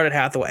love to Garnet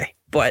Hathaway,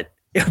 but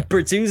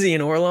Bertuzzi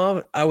and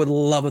Orlov, I would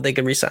love if they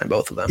could re-sign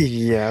both of them.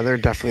 Yeah, they're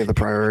definitely the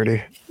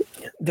priority.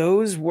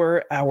 Those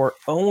were our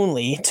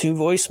only 2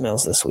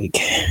 voicemails this week.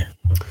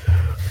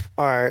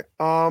 All right.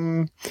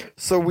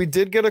 So we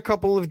did get a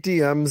couple of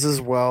DMs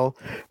as well.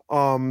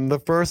 The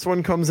first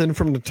one comes in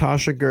from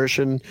Natasha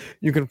Gershon.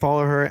 You can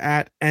follow her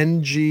at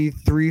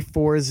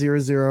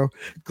NG3400.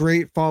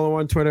 Great follow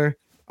on Twitter.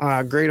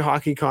 Great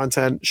hockey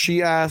content.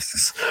 She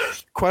asks,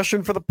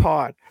 question for the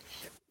pod.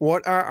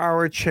 What are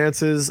our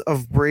chances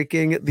of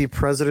breaking the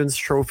President's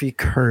Trophy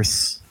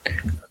curse?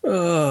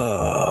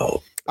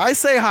 Oh, I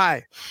say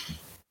hi.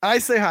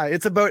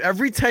 It's about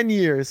every 10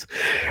 years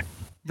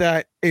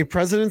that a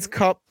President's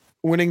Cup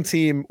winning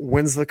team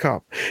wins the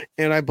cup.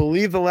 And I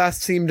believe the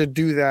last team to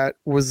do that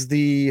was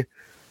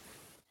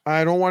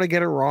I don't want to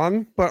get it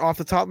wrong, but off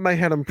the top of my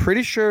head, I'm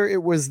pretty sure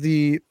it was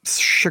the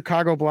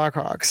Chicago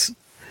Blackhawks.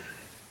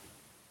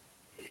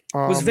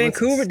 Was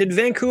Vancouver? Did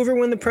Vancouver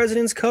win the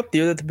President's Cup the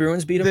year that the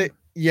Bruins beat them?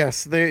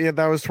 Yes,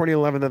 that was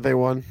 2011 that they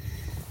won.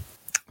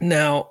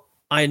 Now,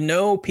 I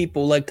know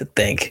people like to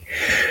think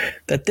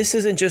that this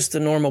isn't just a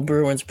normal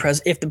Bruins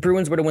if the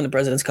Bruins were to win the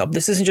President's Cup,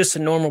 this isn't just a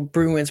normal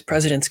Bruins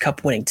President's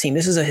Cup winning team.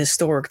 This is a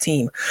historic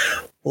team.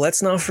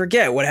 Let's not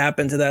forget what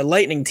happened to that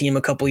Lightning team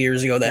a couple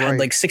years ago that had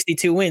like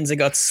 62 wins that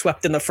got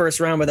swept in the first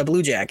round by the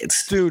Blue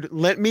Jackets. Dude,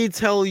 let me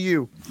tell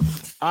you,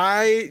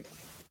 I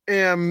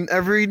am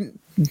every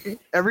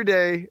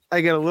day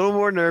I get a little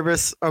more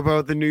nervous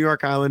about the New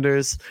York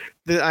Islanders.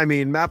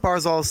 Matt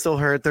Barzal is still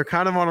hurt. They're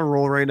kind of on a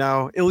roll right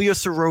now. Ilya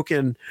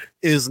Sorokin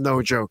is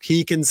no joke.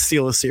 He can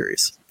steal a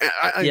series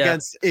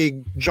against a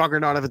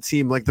juggernaut of a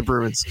team like the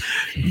Bruins.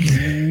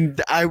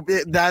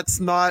 That's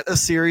not a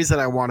series that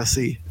I want to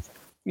see.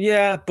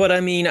 Yeah, but I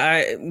mean,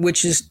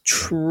 which is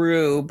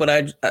true,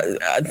 but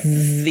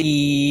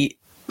the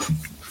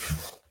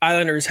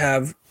Islanders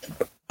have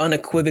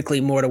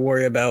unequivocally more to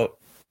worry about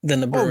than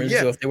the Bruins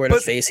do if they were to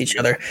face each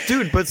other.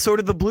 Dude, but so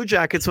did the Blue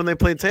Jackets when they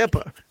played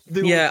Tampa.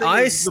 The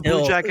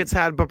Blue Jackets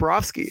had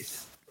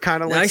Bobrovsky,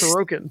 kind of like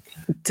Sorokin.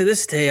 To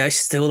this day, I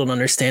still don't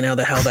understand how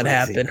the hell that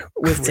happened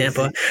with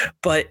Tampa.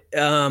 But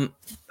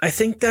I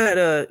think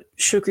that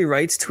Shukri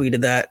Wrights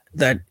tweeted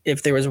that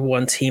if there was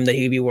one team that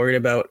he'd be worried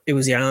about, it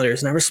was the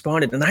Islanders, and I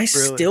responded. And I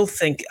still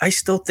think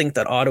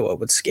that Ottawa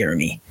would scare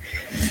me,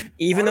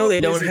 even though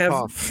they don't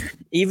have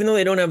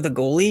the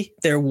goalie.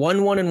 They're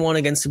 1-1-1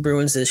 against the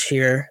Bruins this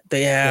year.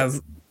 They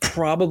have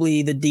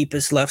probably the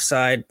deepest left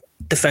side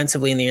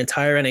defensively in the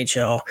entire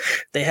NHL.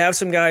 They have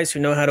some guys who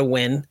know how to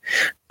win.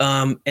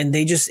 And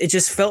it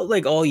just felt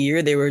like all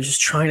year they were just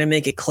trying to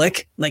make it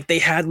click. Like they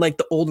had like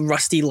the old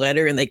rusty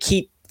letter and they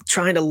keep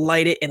trying to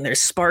light it and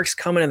there's sparks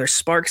coming.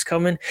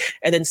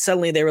 And then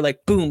suddenly they were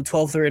like, boom,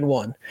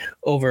 12-3-1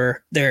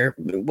 over their,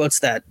 what's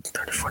that?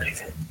 30, 40,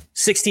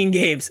 16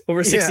 games,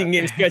 over 16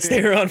 games stretch.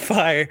 They were on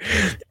fire.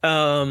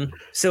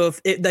 So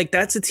if it, like,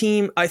 that's a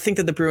team, I think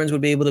that the Bruins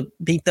would be able to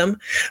beat them,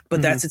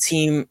 but that's a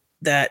team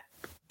that,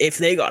 if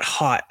they got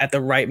hot at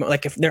the right,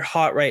 like if they're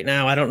hot right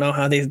now, I don't know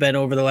how they've been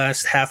over the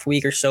last half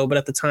week or so, but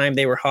at the time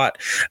they were hot.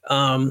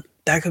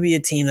 That could be a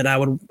team that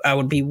I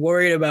would be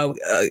worried about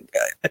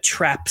a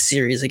trap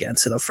series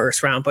against in the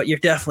first round. But you're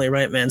definitely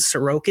right, man.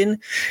 Sorokin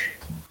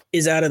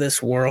is out of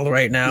this world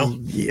right now.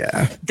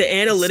 Yeah. The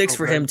analytics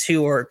for him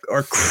too are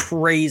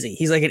crazy.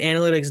 He's like an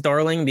analytics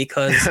darling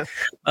because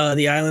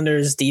the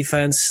Islanders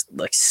defense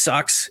like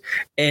sucks,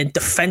 and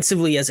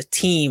defensively as a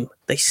team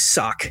they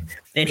suck.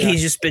 And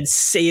he's just been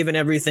saving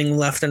everything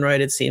left and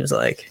right, it seems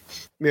like.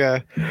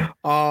 Yeah.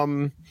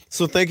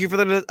 So thank you for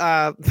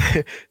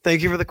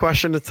the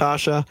question,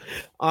 Natasha.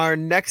 Our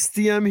next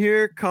DM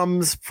here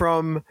comes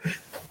from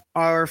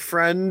our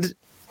friend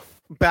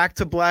back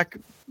to back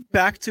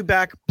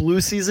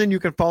Blue Season. You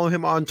can follow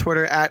him on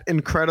Twitter at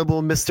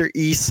Incredible Mr.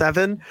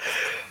 E7.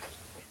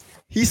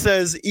 He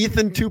says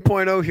Ethan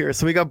 2.0 here.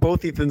 So we got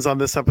both Ethans on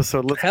this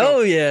episode. Let's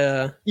go.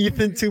 Yeah.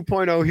 Ethan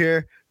 2.0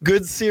 here.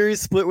 Good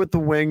series split with the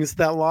Wings.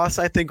 That loss,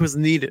 I think, was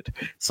needed.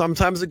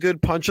 Sometimes a good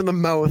punch in the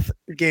mouth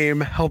game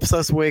helps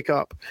us wake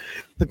up.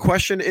 The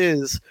question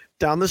is,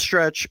 down the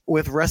stretch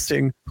with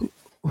resting,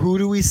 who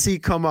do we see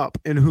come up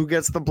and who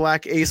gets the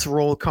black ace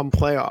role come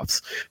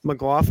playoffs?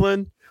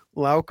 McLaughlin,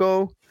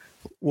 Lauko,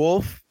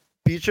 Wolf,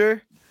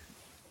 Beecher?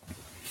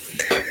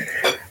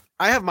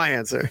 I have my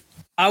answer.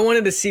 I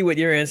wanted to see what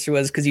your answer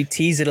was because you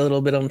teased it a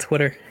little bit on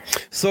Twitter.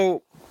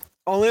 So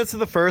I'll answer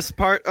the first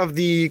part of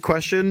the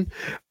question.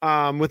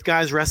 With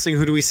guys resting,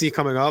 who do we see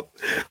coming up?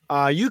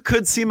 You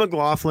could see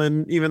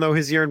McLaughlin, even though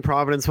his year in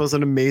Providence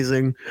wasn't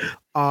amazing.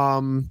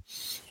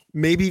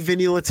 Maybe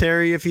Vinny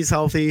Lettieri if he's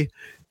healthy.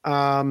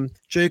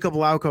 Jacob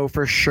Lauko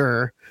for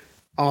sure.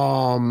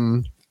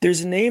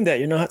 There's a name that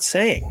you're not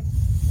saying.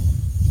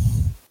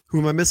 Who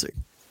am I missing?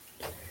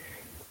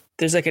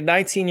 There's like a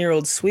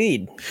 19-year-old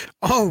Swede.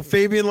 Oh,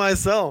 Fabian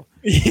Lysell.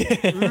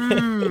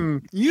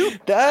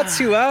 That's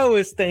who I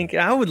was thinking.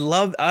 I would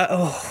love.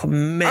 Oh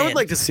man, I would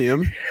like to see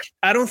him.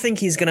 I don't think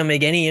he's going to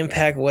make any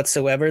impact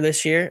whatsoever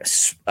this year,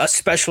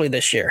 especially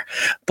this year.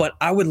 But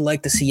I would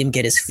like to see him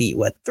get his feet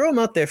wet. Throw him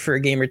out there for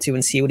a game or two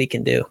and see what he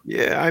can do.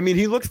 Yeah, I mean,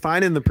 he looked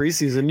fine in the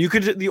preseason.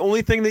 The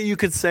only thing that you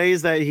could say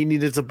is that he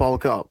needed to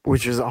bulk up,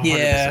 which is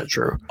 100%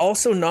 true.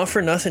 Also, not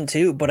for nothing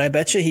too, but I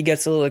bet you he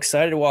gets a little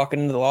excited walking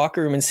into the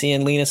locker room and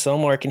seeing Lena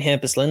Solmark and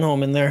Hampus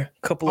Lindholm in there.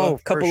 Couple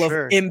of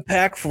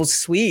impactful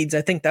Swedes.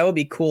 I think that would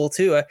be cool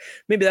too.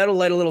 Maybe that'll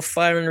light a little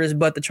fire under his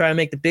butt to try and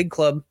make the big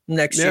club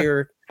next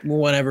year.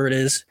 Whenever it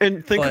is.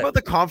 And think about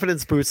the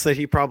confidence boost that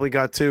he probably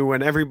got too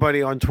when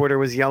everybody on Twitter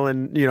was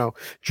yelling,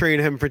 trade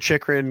him for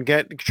Chychrun,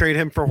 trade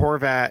him for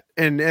Horvat.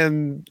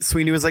 And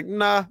Sweeney was like,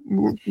 nah,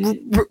 we're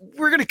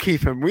going to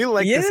keep him. We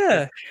like this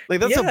guy. Like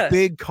that's a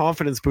big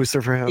confidence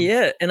booster for him.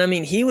 Yeah. And I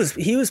mean, he was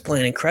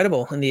playing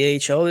incredible in the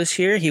AHL this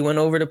year. He went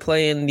over to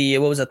play in the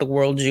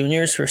World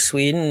Juniors for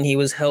Sweden, and he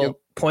was held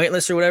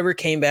pointless or whatever,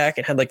 came back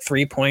and had like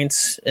 3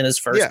 points in his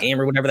first game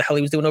or whatever the hell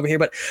he was doing over here.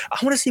 But I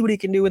want to see what he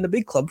can do in the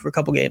big club for a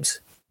couple games.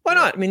 Why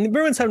not? I mean, the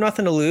Bruins have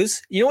nothing to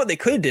lose. You know what they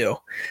could do?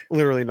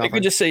 Literally nothing. They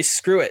could just say,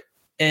 screw it.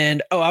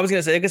 And, I was going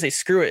to say, they could say,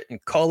 screw it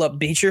and call up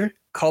Beecher,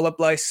 call up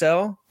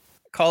Lysell,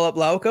 call up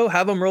Lauko,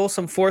 have them roll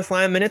some fourth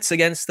line minutes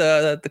against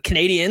the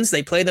Canadians.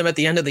 They play them at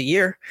the end of the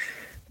year.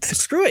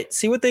 Screw it.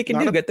 See what they can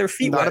do. Get their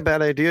feet wet. Not a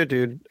bad idea,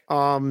 dude.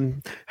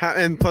 And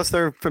plus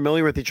they're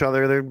familiar with each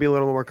other. They'd be a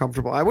little more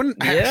comfortable. I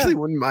actually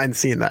wouldn't mind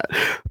seeing that.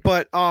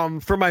 But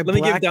for my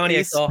Black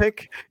Ace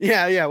pick,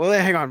 well,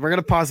 hang on. We're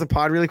gonna pause the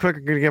pod really quick.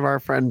 I'm gonna give our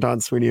friend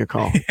Don Sweeney a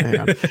call.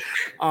 Hang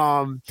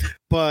on.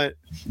 But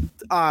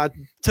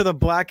to the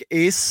Black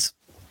Ace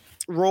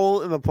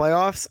role in the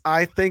playoffs,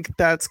 I think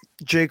that's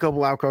Jacob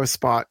Lauko's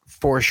spot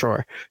for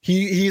sure.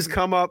 He's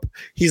come up.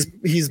 He's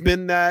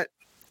been that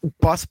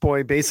bus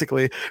boy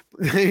basically.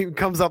 He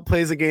comes up,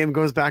 plays a game,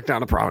 goes back down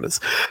to Providence.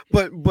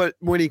 But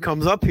when he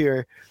comes up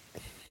here,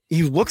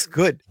 he looks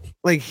good.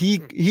 Like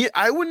he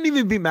I wouldn't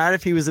even be mad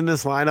if he was in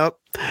this lineup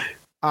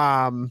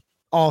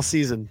all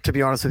season, to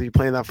be honest with you,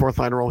 playing that fourth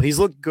line role. He's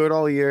looked good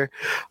all year.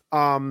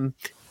 I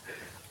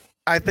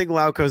think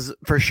Lauko's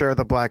for sure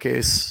the Black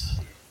Ace.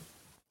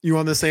 You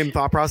on the same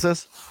thought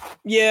process?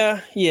 Yeah.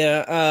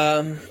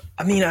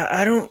 I mean,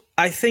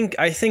 I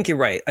think you're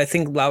right. I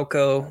think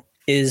Lauko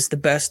is the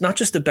best, not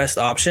just the best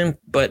option,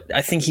 but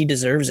I think he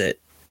deserves it.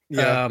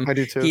 Yeah, I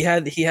do too. He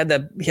had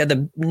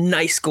the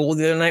nice goal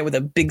the other night with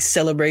a big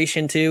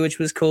celebration too, which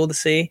was cool to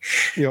see.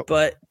 Yep.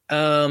 But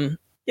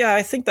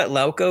I think that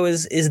Lauko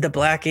is the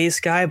Black Ace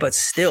guy, but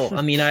still,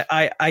 I mean,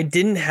 I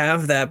didn't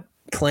have that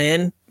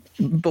plan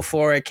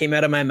before it came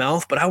out of my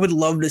mouth, but I would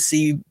love to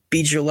see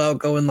Beecher,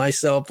 Lauko, and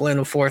Lysell playing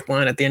a fourth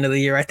line at the end of the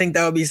year. I think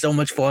that would be so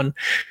much fun.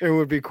 It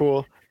would be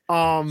cool.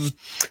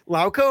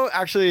 Lauko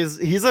actually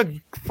he's a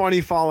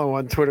funny follow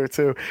on Twitter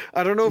too.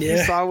 I don't know if you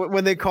saw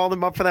when they called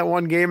him up for that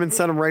one game and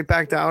sent him right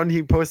back down.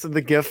 He posted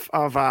the gif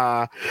of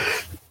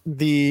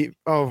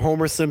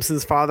Homer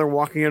Simpson's father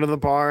walking into the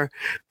bar,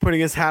 putting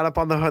his hat up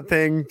on the hood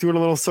thing, doing a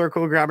little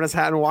circle, grabbing his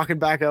hat and walking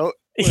back out.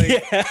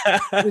 Like,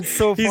 it's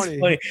so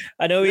funny.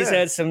 I know he's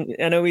had some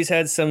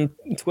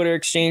Twitter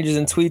exchanges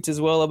and tweets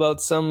as well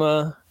about some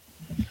of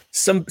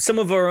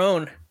our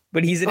own.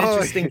 But he's an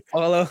interesting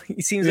follow.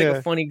 He seems like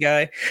a funny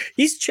guy.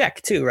 He's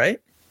Czech too, right?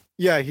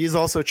 Yeah, he's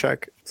also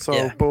Czech.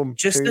 So boom.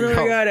 Just another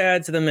guy to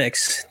add to the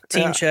mix.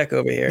 Team Czech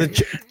over here.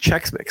 The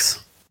Czechs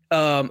mix.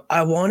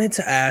 I wanted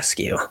to ask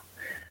you.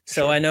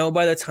 So I know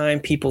by the time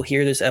people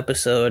hear this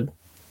episode,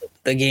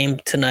 the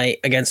game tonight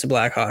against the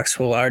Blackhawks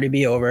will already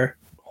be over.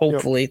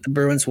 Hopefully the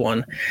Bruins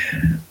won.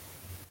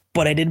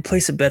 But I did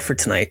place a bet for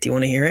tonight. Do you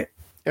want to hear it?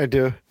 I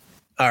do.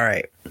 All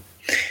right.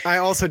 I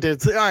also did.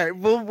 So, all right,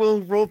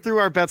 we'll roll through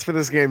our bets for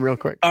this game real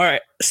quick. All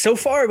right. So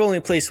far, I've only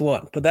placed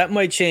one, but that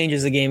might change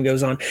as the game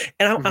goes on.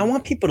 And I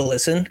want people to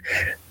listen.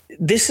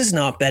 This is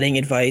not betting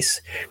advice.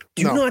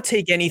 Do not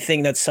take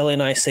anything that Sully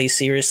and I say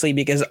seriously,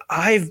 because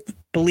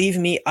believe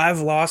me,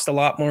 I've lost a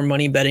lot more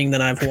money betting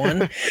than I've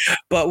won.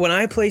 But when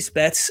I place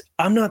bets,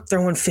 I'm not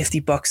throwing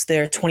 $50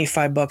 there,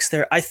 $25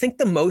 there. I think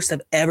the most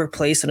I've ever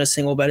placed on a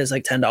single bet is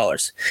like $10.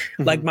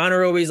 Mm-hmm. Like mine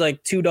are always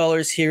like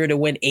 $2 here to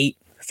win 8,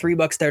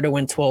 $3 there to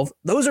win 12.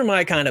 Those are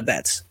my kind of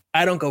bets.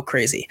 I don't go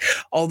crazy.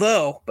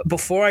 Although,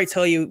 before I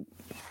tell you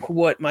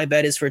what my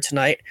bet is for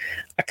tonight,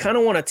 I kind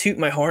of want to toot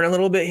my horn a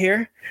little bit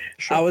here.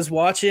 Sure. I was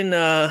watching,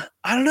 I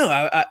don't know.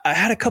 I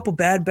had a couple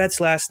bad bets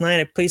last night.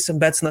 I placed some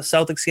bets in the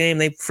Celtics game.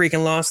 They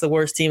freaking lost, the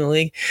worst team in the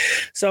league.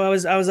 So I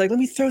was like, let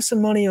me throw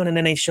some money on an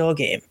NHL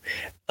game.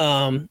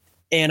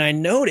 And I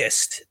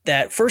noticed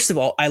that, first of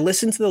all, I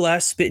listened to the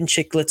last Spit and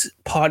Chicklets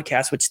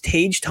podcast, which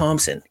Tage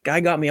Thompson,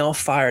 guy got me all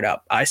fired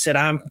up. I said,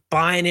 I'm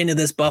buying into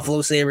this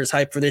Buffalo Sabres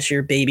hype for this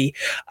year, baby.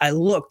 I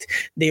looked,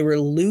 they were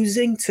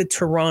losing to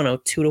Toronto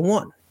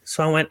 2-1.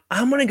 So I went,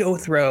 I'm going to go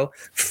throw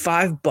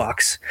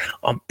 $5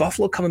 on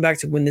Buffalo coming back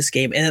to win this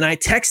game. And then I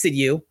texted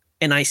you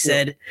and I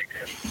said,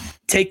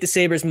 take the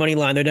Sabres money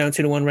line. They're down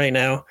 2-1 right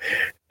now.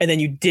 And then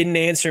you didn't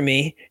answer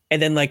me.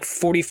 And then like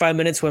 45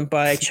 minutes went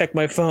by. I checked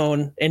my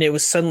phone and it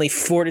was suddenly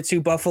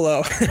 4-2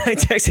 Buffalo. I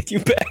texted you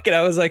back and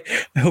I was like,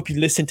 I hope you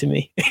listened to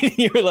me. And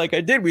you were like,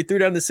 I did. We threw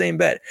down the same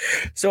bet.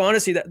 So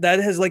honestly, that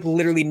has like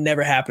literally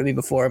never happened to me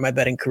before in my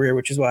betting career,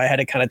 which is why I had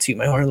to kind of toot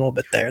my horn a little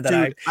bit there.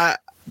 Dude,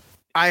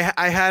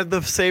 I had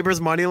the Sabres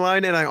money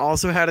line and I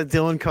also had a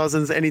Dylan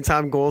Cousins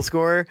anytime goal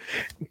scorer.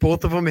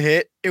 Both of them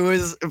hit.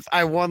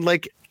 I won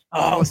like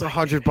almost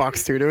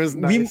 $100, dude. It was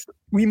nice.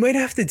 We might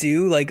have to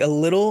do like a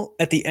little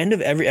at the end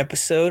of every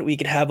episode. We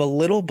could have a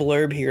little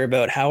blurb here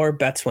about how our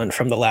bets went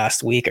from the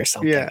last week or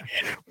something. Yeah,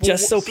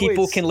 just so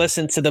people can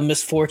listen to the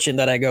misfortune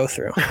that I go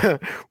through.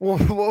 Well,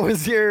 what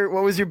was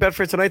your bet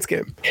for tonight's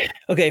game?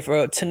 Okay,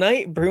 for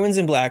tonight, Bruins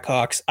and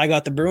Blackhawks. I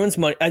got the Bruins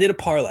money. I did a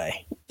parlay,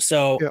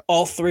 so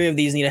all three of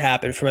these need to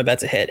happen for my bet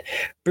to hit.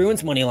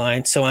 Bruins money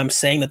line. So I'm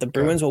saying that the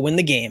Bruins will win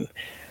the game.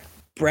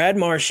 Brad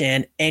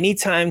Marchand,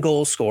 anytime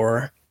goal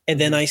scorer. And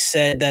then I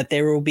said that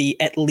there will be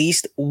at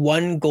least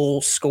one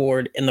goal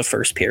scored in the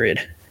first period.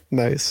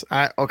 Nice.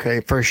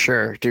 Okay, for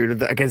sure,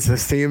 dude. Against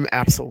this team,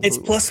 absolutely. It's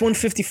plus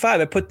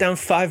 155. I put down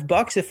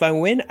 $5. If I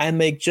win, I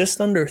make just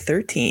under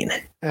 13.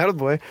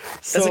 Attaboy.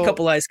 That's a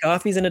couple iced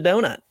coffees and a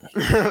donut.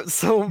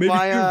 So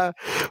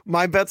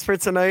my bets for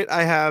tonight,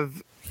 I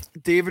have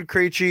David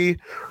Krejci,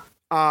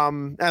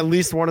 at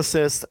least one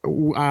assist.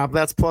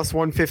 That's plus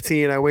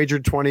 115. I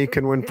wagered 20,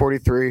 can win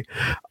 43.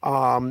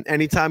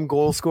 Anytime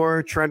goal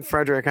scorer, Trent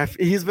Frederick.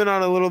 He's been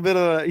on a little bit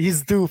of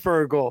he's due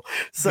for a goal.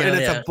 So and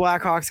it's a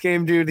Blackhawks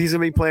game, dude. He's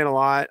gonna be playing a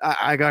lot.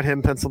 I got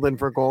him penciled in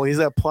for a goal. He's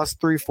at plus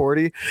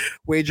 340.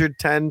 Wagered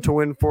 10 to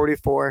win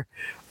 44.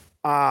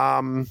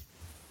 I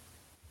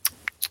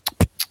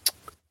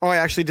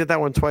actually did that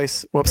one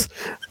twice. Whoops.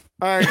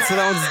 All right, so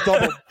that one's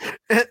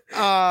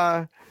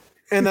doubled.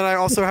 And then I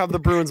also have the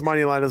Bruins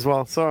money line as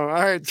well. So, all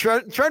right,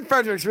 Trent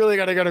Frederick's really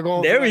got to get a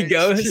goal. There we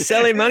go.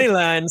 Selling money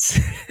lines.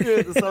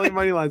 Yeah, the selling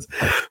money lines.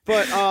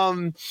 But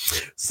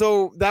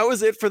so that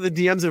was it for the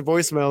DMs and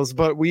voicemails.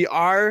 But we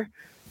are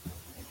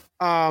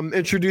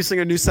introducing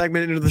a new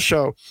segment into the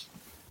show.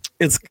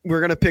 We're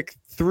going to pick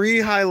 3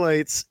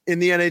 highlights in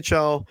the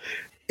NHL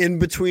in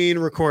between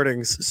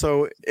recordings.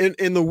 So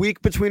in the week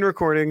between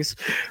recordings,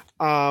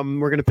 we're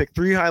going to pick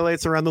 3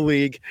 highlights around the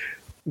league.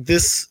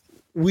 This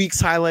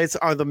week's highlights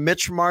are the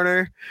Mitch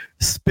Marner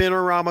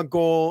spinorama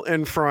goal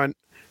in front.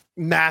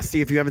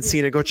 Nasty. If you haven't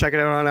seen it, go check it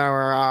out on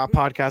our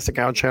podcast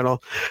account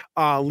channel.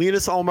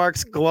 Linus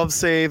Ullmark's glove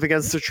save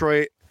against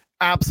Detroit.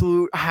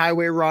 Absolute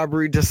highway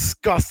robbery.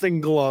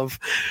 Disgusting glove.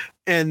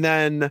 And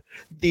then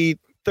the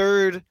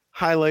third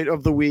highlight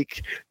of the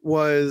week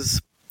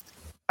was,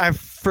 I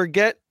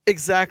forget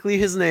exactly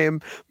his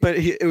name, but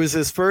it was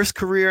his first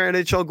career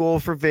NHL goal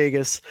for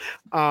Vegas,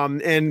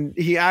 and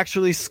he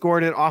actually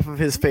scored it off of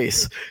his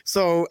face.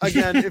 So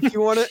again, if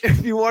you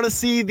want to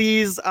see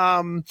these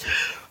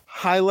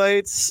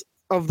highlights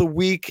of the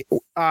week,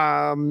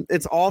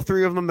 it's all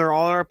 3 of them. They're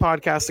all on our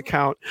podcast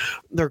account.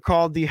 They're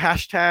called the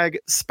hashtag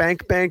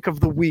Spank Bank of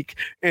the Week,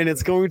 and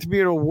it's going to be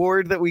an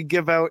award that we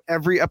give out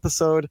every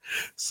episode.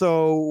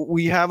 So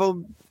we have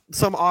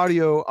some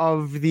audio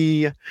of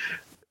the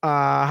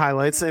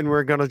highlights, and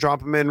we're gonna drop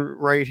them in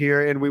right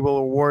here, and we will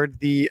award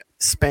the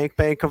Spank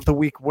Bank of the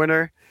Week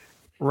winner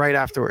right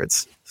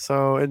afterwards.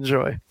 So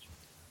enjoy.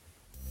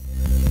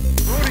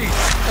 Rudy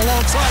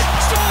alongside,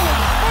 stolen,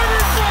 Marner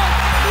in front,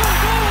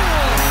 goal!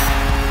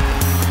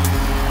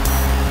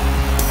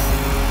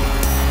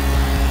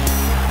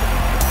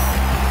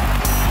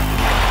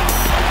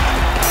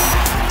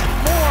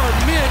 More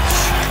Mitch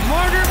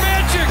Marner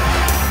magic,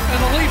 and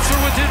the Leafs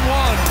are within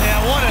 1.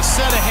 Yeah, what a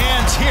set of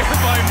hands here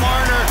by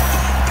Marner.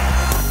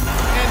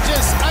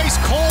 Just ice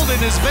cold in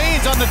his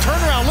veins on the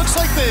turnaround. Looks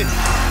like the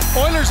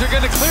Oilers are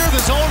going to clear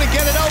the zone and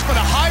get it out, but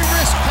a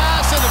high-risk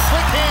pass and a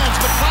quick hands.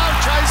 McLeod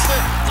tries to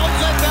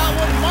outlet that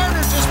one.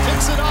 Marner just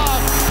picks it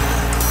off.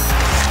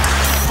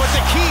 But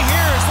the key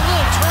here is the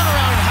little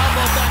turnaround. How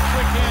about that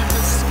quick hands?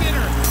 It's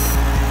Skinner.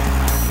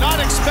 Not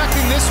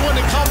expecting this one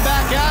to come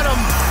back at him.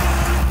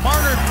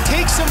 Marner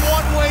takes him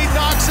one way,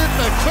 knocks it,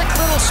 a quick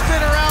little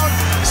spin around.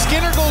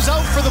 Skinner goes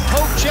out for the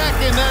poke check,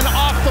 and then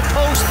off the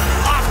post,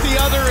 off the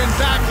other, and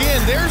back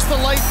in. There's the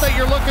life that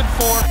you're looking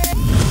for.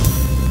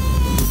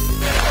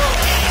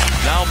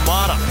 Now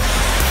Mata,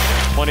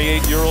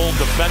 28-year-old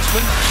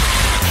defenseman.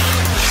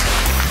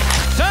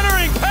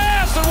 Centering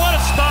pass, and what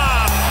a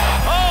stop!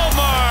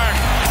 Ullmark!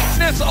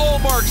 This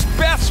Ullmark's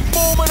best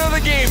moment of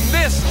the game.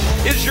 This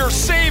is your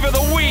save of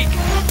the week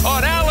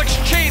on Alex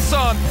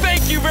Chason.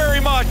 Thank you very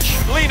much,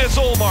 Linus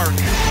Ullmark.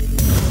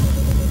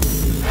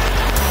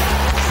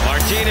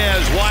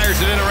 Martinez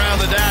wires it in around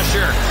the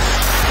dasher.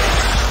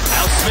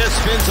 Now Smith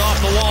spins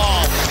off the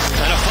wall.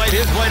 Trying to fight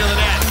his way to the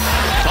net.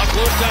 Puck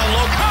loose down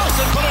low.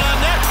 Carlson put it on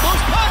net.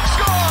 Loose puck,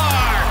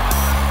 score!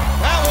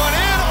 That one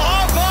in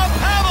off of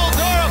Pavel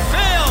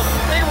Dorofield.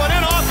 He went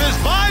in off his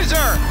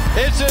visor.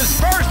 It's his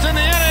first in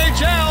the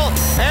NHL,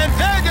 and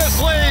Vegas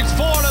leads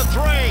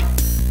 4-3.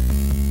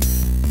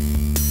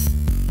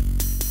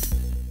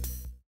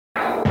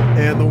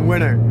 And the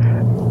winner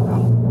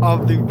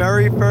of the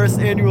very first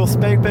annual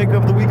Spank Bank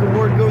of the Week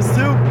award goes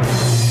to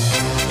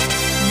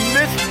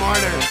Mitch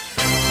Marner.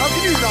 How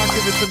can you not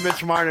give it to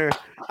Mitch Marner?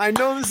 I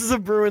know this is a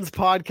Bruins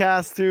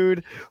podcast,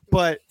 dude,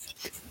 but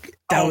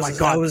that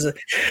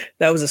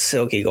was a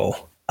silky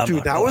goal.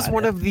 Dude, that was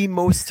one of the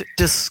most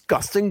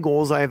disgusting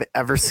goals I have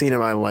ever seen in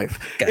my life.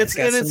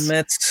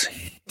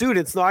 Dude,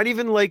 it's not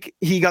even like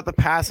he got the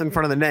pass in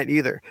front of the net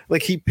either.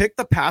 Like, he picked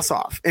the pass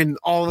off, and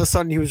all of a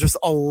sudden he was just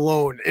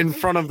alone in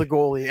front of the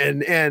goalie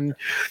and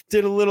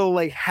did a little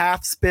like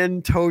half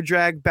spin, toe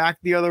drag back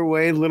the other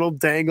way, little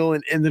dangle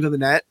and into the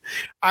net.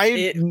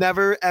 I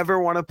never ever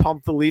want to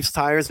pump the Leafs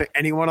tires for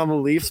anyone on the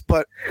Leafs,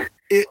 but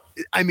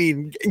I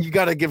mean, you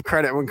got to give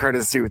credit when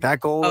credit's due. That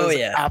goal was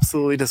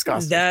absolutely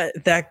disgusting.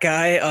 That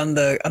guy on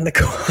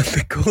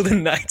the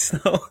Golden Knights,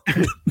 though,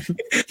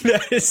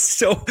 that is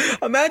so.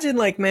 Imagine,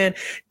 like, man,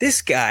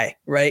 this guy,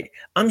 right?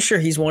 I'm sure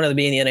he's wanted to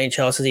be in the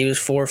NHL since he was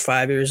 4 or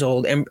 5 years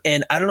old, and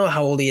I don't know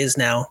how old he is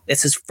now.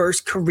 It's his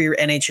first career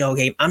NHL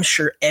game. I'm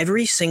sure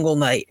every single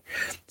night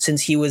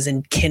since he was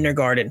in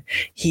kindergarten,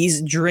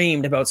 he's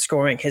dreamed about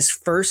scoring his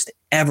first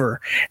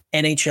ever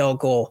NHL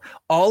goal.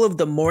 All of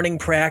the morning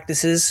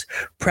practices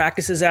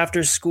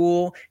after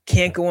school,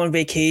 can't go on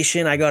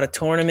vacation. I got a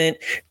tournament,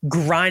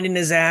 grinding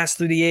his ass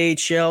through the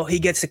AHL. He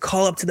gets to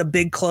call up to the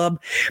big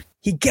club.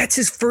 He gets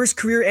his first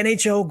career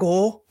NHL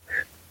goal,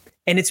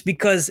 and it's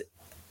because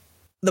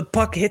the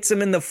puck hits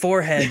him in the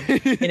forehead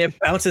and it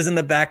bounces in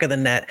the back of the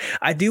net.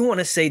 I do want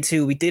to say,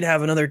 too, we did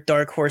have another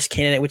dark horse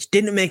candidate, which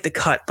didn't make the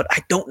cut, but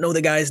I don't know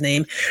the guy's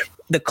name.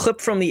 The clip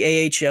from the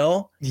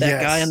AHL,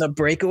 that guy on the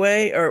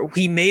breakaway, or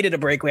he made it a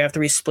breakaway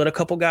after he split a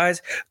couple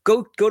guys.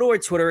 Go to our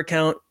Twitter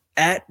account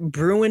at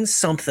Bruin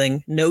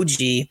something, no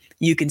G.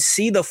 You can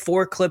see the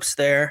 4 clips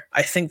there.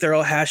 I think they're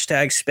all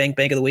hashtag Spank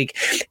Bank of the Week.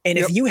 And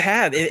if you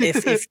have,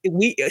 if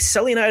we,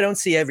 Sully and I don't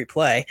see every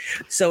play.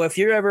 So if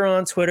you're ever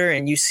on Twitter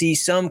and you see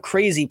some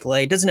crazy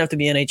play, it doesn't have to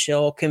be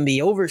NHL, can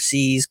be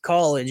overseas,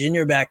 college, in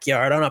your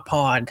backyard, on a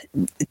pond,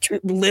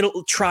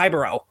 little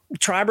Triborough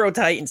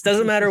Titans,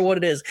 doesn't matter what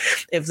it is.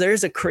 If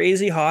there's a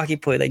crazy hockey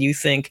play that you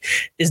think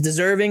is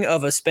deserving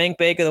of a Spank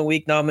Bank of the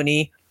Week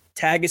nominee,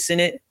 tag us in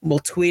it. We'll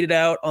tweet it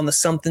out on the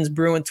Something's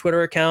Bruin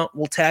Twitter account.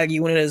 We'll tag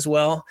you in it as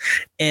well.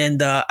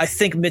 And I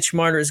think Mitch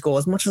Marner's goal,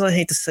 as much as I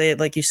hate to say it,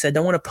 like you said,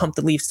 don't want to pump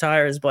the Leafs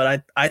tires,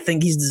 but I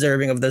think he's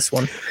deserving of this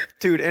one.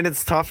 Dude, and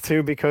it's tough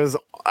too because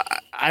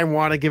I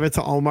want to give it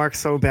to Ullmark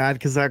so bad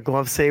because that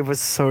glove save was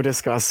so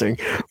disgusting.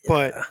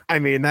 But I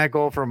mean, that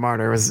goal from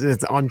Marner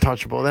it's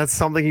untouchable. That's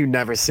something you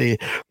never see.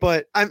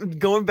 But I'm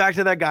going back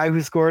to that guy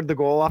who scored the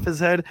goal off his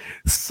head.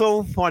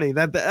 So funny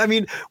that I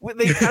mean,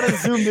 they kind of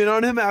zoomed in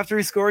on him after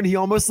he scored, and he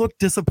almost looked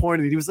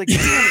disappointed. He was like,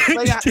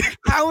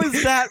 how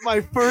is that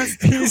my first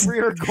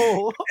career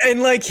goal?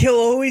 And like, he'll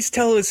always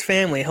tell his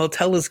family, he'll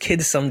tell his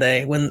kids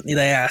someday when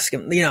they ask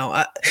him, you know,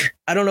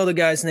 I don't know the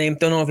guy's name,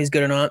 don't know if he's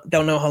good or not,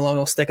 don't know how long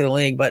he'll stick in the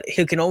league, but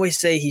he can always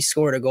say he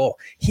scored a goal.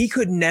 He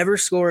could never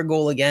score a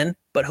goal again,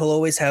 but he'll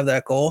always have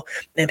that goal.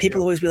 And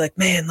people always be like,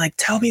 man, like,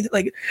 tell me,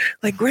 like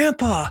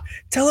Grandpa,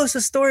 tell us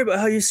a story about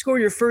how you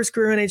scored your first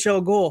career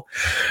NHL goal.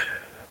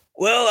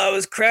 Well, I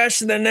was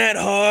crashing the net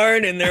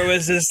hard, and there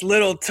was this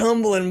little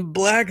tumbling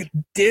black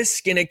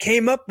disc, and it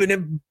came up and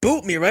it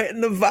booped me right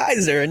in the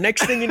visor. And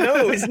next thing you know,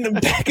 it was in the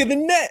back of the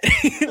net.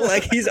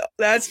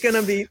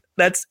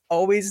 That's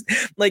always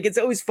like, it's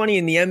always funny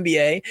in the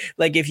NBA.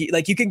 Like, if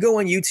you can go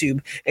on YouTube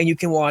and you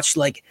can watch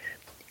like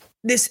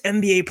this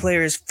NBA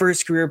player's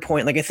first career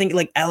point. Like, I think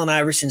like Allen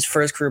Iverson's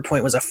first career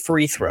point was a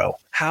free throw.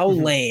 How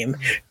lame.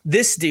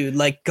 This dude,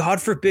 like,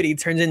 God forbid he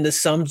turns into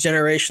some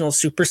generational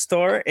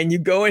superstar, and you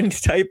go and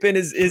type in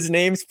his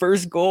name's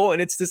first goal, and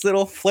it's this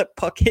little flip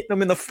puck hitting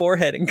him in the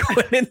forehead and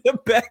going in the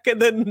back of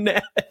the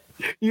net.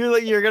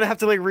 You're gonna have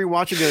to like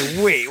rewatch it and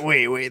go,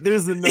 wait,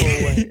 there's no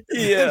way.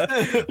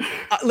 Yeah.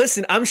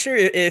 Listen, I'm sure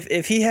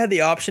if he had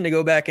the option to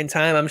go back in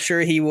time, I'm sure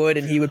he would,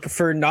 and he would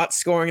prefer not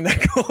scoring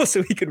that goal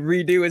so he could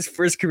redo his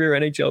first career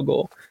NHL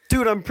goal.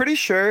 Dude, I'm pretty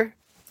sure.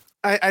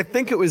 I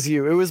think it was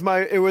you. It was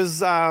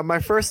my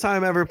first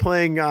time ever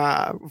playing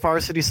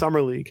varsity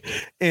summer league,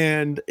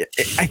 and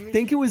I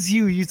think it was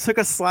you. You took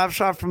a slap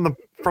shot from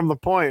the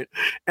point,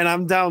 and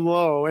I'm down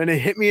low, and it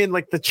hit me in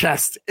like the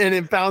chest, and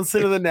it bounced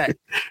into the net.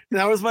 And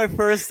that was my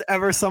first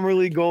ever summer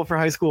league goal for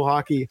high school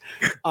hockey.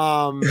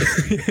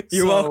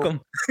 You're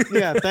welcome.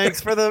 Yeah, thanks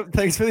for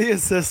the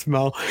assist,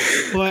 Mel.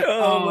 But,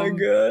 oh my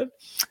god.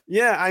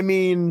 Yeah, I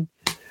mean,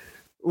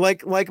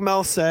 like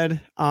Mel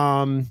said,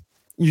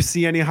 you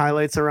see any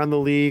highlights around the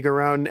league,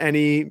 around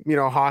any,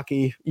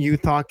 hockey,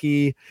 youth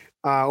hockey,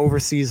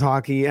 overseas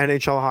hockey,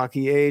 NHL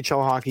hockey,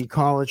 AHL hockey,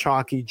 college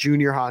hockey,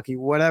 junior hockey,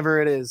 whatever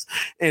it is,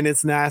 and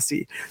it's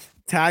nasty.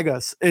 tag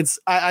us.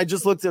 I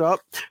just looked it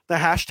up. The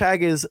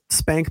hashtag is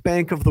Spank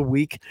Bank of the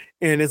Week,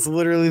 and it's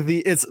literally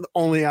it's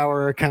only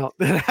our account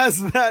that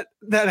has that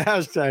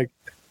hashtag.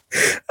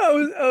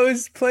 I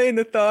was playing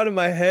the thought in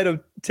my head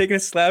of taking a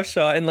slap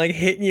shot and like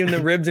hitting you in the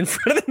ribs in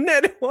front of the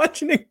net and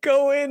watching it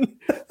go in.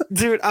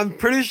 Dude, I'm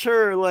pretty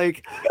sure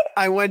like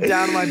I went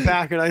down to my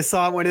back and I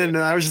saw it went in and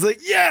I was just like,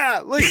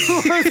 yeah, like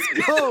let's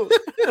go.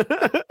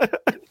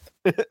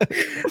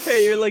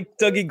 Hey, you're like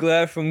Dougie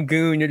Glad from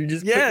Goon. You're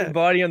just putting your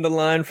body on the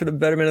line for the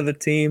betterment of the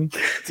team.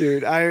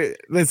 Dude,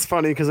 it's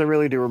funny because I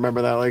really do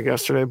remember that like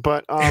yesterday.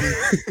 But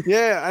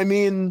yeah, I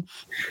mean,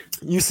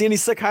 you see any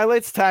sick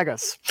highlights? Tag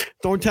us.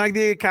 Don't tag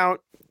the account.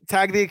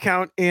 Tag the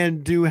account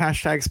and do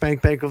hashtag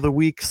Spank Bank of the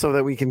Week so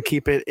that we can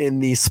keep it in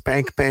the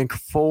Spank Bank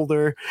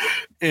folder.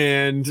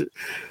 And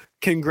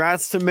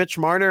congrats to Mitch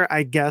Marner,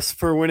 I guess,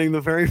 for winning the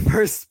very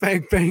first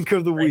Spank Bank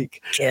of the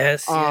week.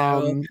 Yes.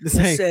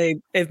 Say,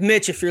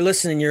 if you're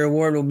listening, your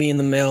award will be in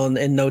the mail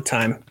in no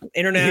time.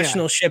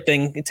 International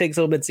shipping. It takes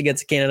a little bit to get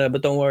to Canada,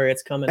 but don't worry,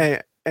 it's coming.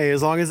 Hey,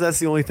 as long as that's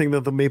the only thing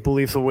that the Maple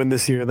Leafs will win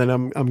this year, then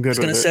I'm good with it. I was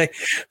gonna say,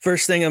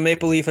 first thing a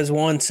Maple Leaf has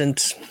won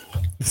since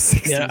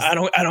 60s. Yeah,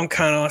 I don't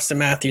count Austin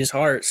Matthews'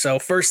 heart. So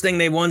first thing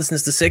they won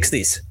since the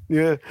 60s.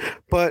 Yeah,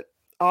 but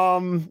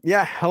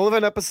hell of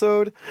an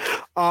episode.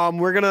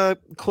 We're gonna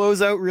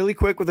close out really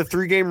quick with a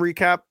 3-game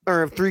recap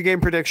or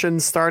 3-game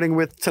predictions, starting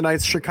with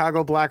tonight's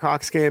Chicago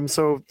Blackhawks game.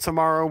 So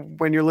tomorrow,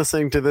 when you're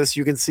listening to this,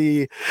 you can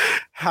see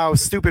how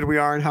stupid we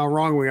are and how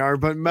wrong we are.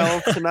 But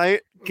Mel,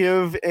 tonight,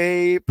 give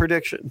a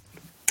prediction.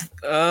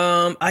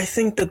 I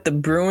think that the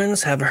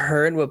Bruins have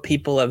heard what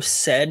people have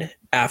said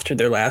after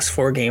their last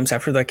 4 games,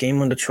 after that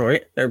game on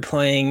Detroit. They're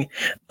playing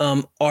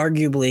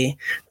arguably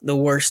the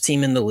worst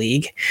team in the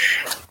league.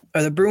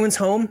 Are the Bruins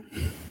home?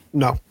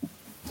 No.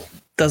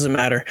 Doesn't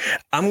matter.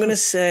 I'm going to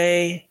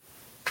say,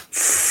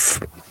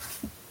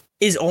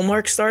 is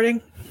Ullmark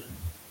starting?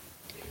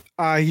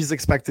 He's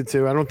expected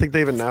to. I don't think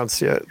they've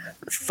announced yet.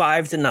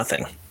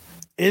 5-0.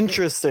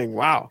 Interesting.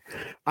 Wow.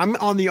 I'm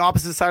on the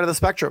opposite side of the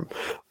spectrum.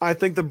 I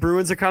think the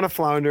Bruins are kind of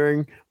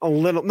floundering a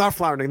little. Not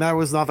floundering. That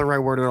was not the right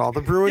word at all.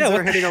 The Bruins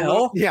are hitting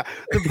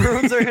the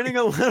Bruins are hitting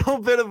a little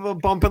bit of a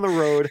bump in the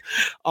road.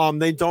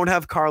 They don't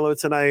have Carlo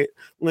tonight.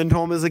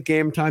 Lindholm is a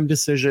game time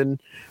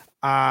decision.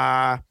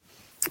 I'm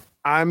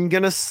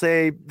going to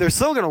say they're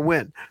still going to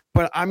win,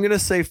 but I'm going to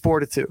say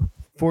 4-2.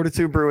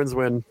 4-2 Bruins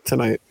win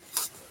tonight.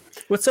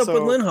 What's up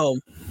with Lindholm?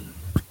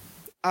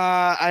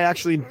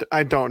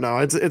 I don't know.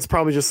 It's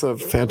probably just a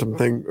phantom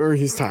thing, or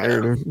he's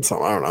tired or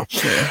something. I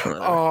don't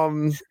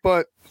know.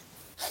 But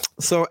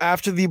so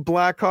after the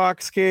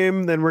Blackhawks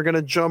game, then we're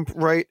gonna jump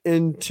right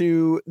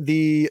into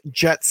the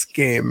Jets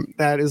game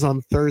that is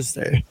on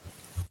Thursday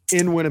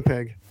in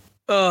Winnipeg.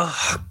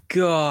 Oh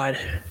God,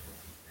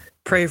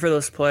 pray for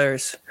those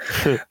players.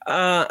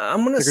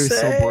 I'm gonna say.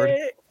 So bored.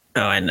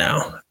 Oh, I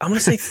know. I'm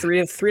gonna say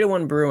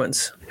 3-1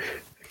 Bruins.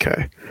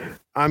 Okay.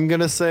 I'm going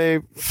to say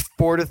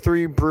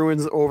 4-3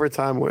 Bruins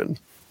overtime win.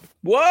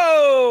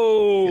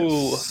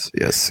 Whoa!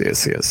 Yes.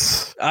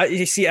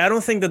 You see, I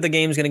don't think that the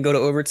game's going to go to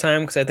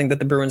overtime because I think that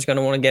the Bruins are going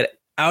to want to get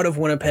out of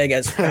Winnipeg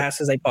as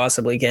fast as they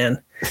possibly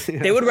can.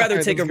 They would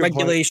rather take a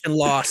regulation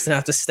loss than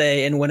have to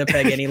stay in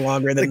Winnipeg any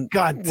longer than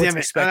God damn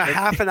it.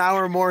 Half an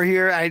hour more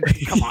here.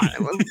 Come on.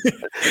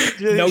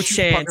 No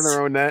chance. In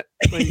their own net.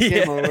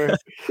 Game over.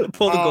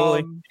 Pull the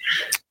goalie.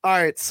 All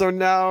right. So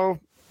now...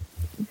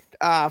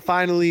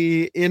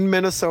 finally in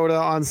Minnesota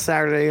on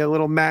Saturday, a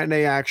little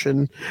matinee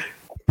action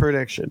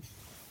prediction.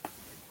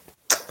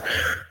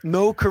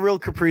 No Kirill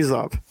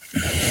Kaprizov.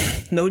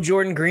 No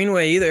Jordan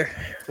Greenway either.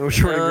 No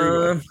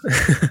Jordan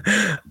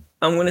Greenway.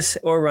 I'm going to say,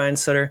 or Ryan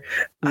Sutter.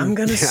 I'm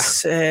going to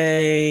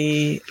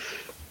say,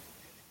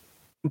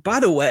 by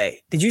the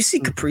way, did you see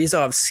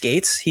Kaprizov's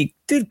skates? He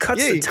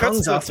cuts the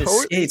tongues off his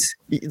skates.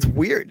 It's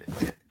weird.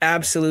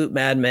 Absolute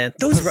madman.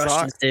 Those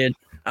Russians, dude.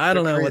 I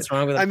don't know what's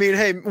wrong with them. I mean,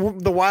 hey,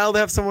 the Wild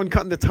have someone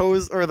cutting the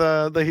toes or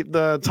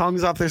the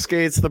tongues off their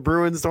skates. The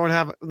Bruins don't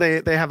have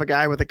they have a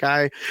guy with a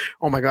guy.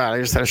 Oh my God, I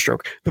just had a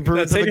stroke. The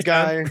Bruins have a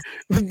guy.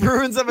 The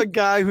Bruins have a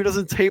guy who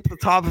doesn't tape the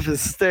top of his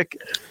stick.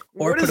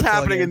 What is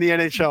happening in the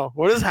NHL?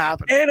 What is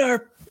happening? And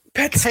our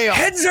pets'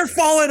 heads are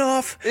falling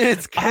off.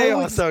 It's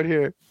chaos out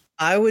here.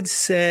 I would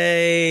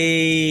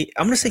say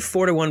I'm going to say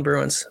 4-1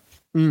 Bruins.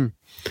 I'm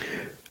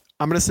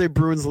going to say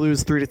Bruins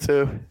lose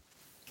 3-2.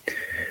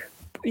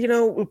 You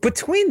know,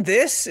 between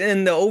this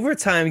and the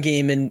overtime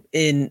game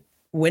in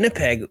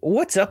Winnipeg,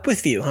 what's up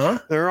with you, huh?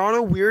 They're on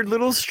a weird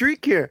little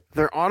streak here.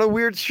 They're on a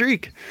weird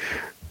streak.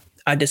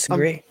 I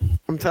disagree.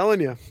 I'm telling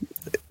you.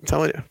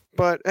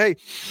 But hey,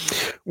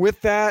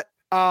 with that,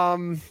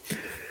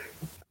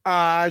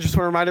 I just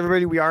want to remind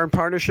everybody we are in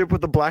partnership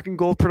with the Black and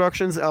Gold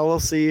Productions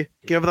LLC.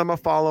 Give them a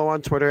follow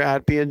on Twitter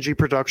at BNG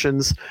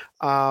Productions.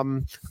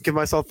 Give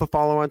myself a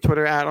follow on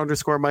Twitter at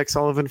 _Mike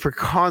Sullivan for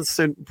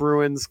constant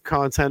Bruins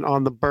content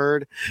on the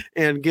Bird,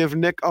 and give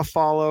Nick a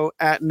follow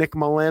at Nick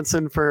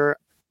Melanson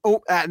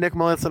at Nick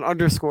Melanson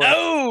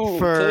 _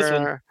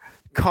 for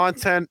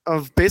content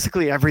of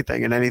basically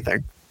everything and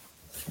anything.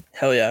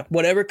 Hell yeah.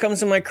 Whatever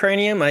comes in my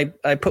cranium, I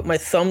put my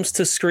thumbs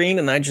to screen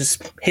and I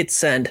just hit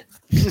send.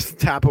 Just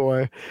tap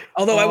away.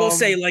 Although I will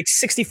say like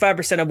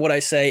 65% of what I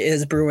say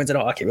is Bruins and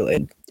hockey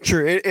related.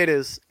 True, it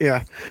is.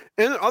 Yeah.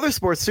 And other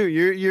sports too.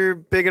 You're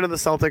big into the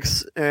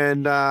Celtics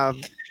and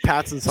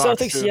Pats and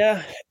Sox. Celtics, too.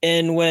 yeah.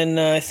 And when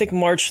I think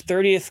March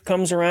 30th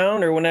comes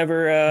around or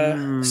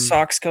whenever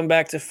Sox come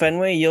back to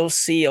Fenway, you'll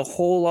see a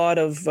whole lot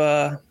of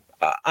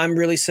I'm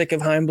really sick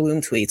of Heim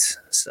Bloom tweets.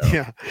 So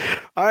yeah.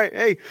 All right.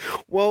 Hey,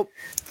 well,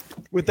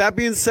 with that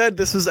being said,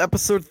 this was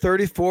episode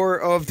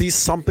 34 of the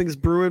Something's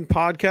Bruin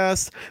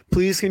podcast.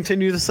 Please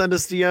continue to send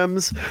us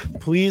DMs.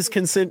 Please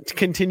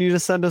continue to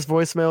send us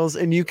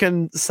voicemails, and you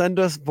can send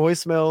us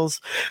voicemails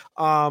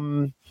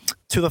to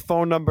the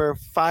phone number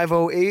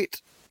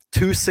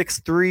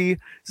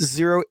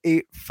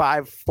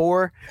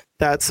 508-263-0854.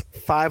 That's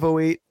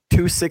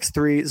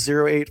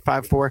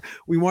 508-263-0854.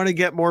 We want to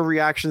get more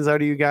reactions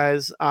out of you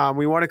guys.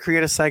 We want to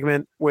create a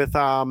segment with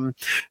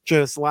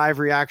just live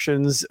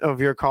reactions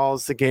of your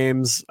calls to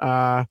games.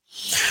 Help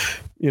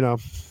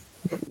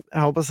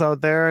us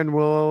out there and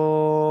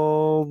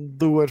we'll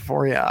do it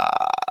for you.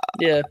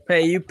 yeah.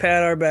 Hey, you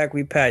pat our back,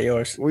 we pat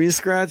yours. We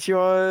scratch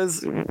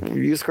yours,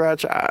 you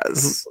scratch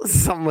ours.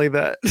 Something like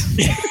that.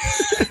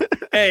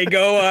 Hey,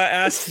 go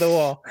ask the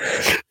wall.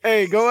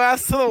 Hey, go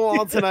ask to the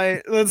wall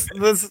tonight. Let's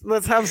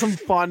have some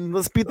fun.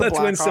 Let's beat the Let's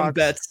win Blackhawks. some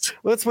bets.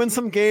 Let's win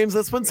some games.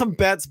 Let's win some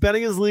bets.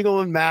 Betting is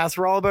legal in Mass.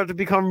 We're all about to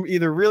become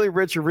either really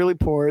rich or really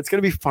poor. It's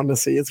gonna be fun to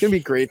see. It's gonna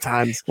be great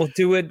times. We'll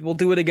do it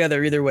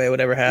together either way,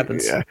 whatever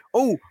happens. Yeah.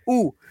 Oh,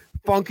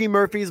 Funky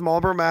Murphy's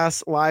Marlboro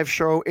Mass live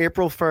show,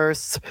 April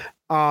 1st.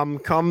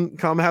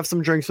 Come have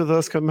some drinks with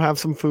us. Come have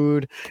some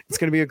food. It's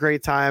going to be a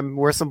great time.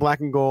 Wear some black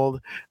and gold.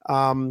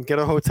 Get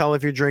a hotel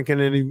if you're drinking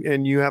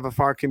and you have a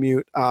far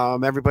commute.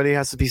 Everybody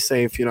has to be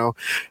safe. I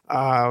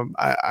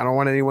don't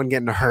want anyone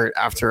getting hurt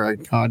after a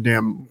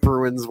goddamn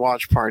Bruins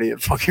watch party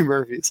at Funky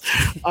Murphy's.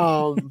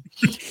 But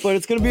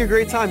it's going to be a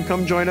great time.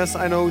 Come join us.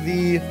 I know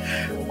the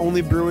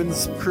Only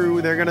Bruins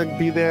crew, they're going to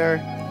be there.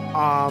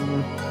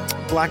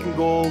 Black and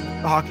Gold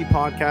Hockey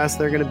Podcast,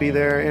 they're going to be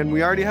there, and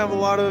we already have a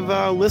lot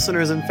of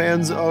listeners and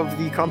fans of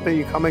the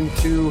company coming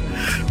to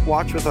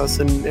watch with us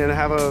and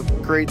have a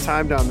great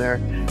time down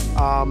there.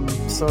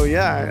 So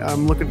yeah,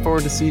 I'm looking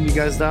forward to seeing you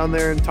guys down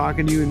there and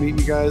talking to you and meeting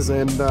you guys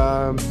and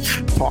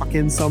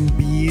talking some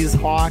bees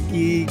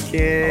hockey,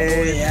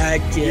 kid. Oh, yeah,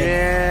 kid.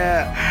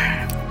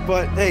 Yeah.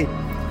 But hey,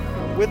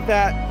 with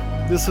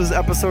that, this was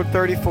episode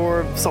 34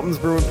 of Something's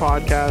Bruin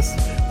podcast.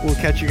 We'll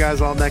catch you guys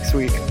all next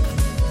week.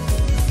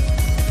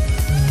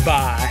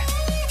 Bye.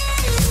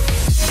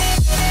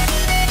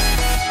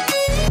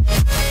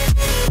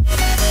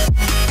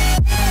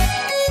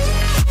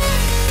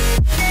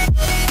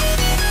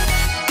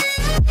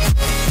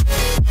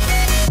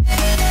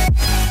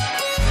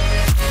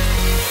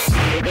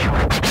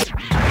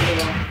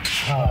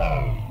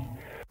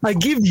 I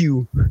give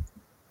you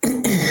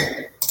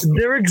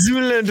Derek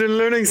Zoolander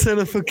Learning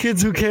Center for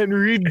kids who can't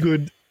read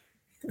good.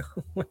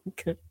 Oh my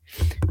God.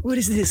 What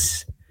is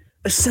this?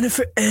 A center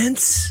for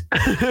ants?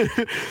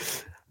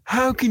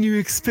 How can you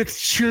expect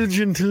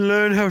children to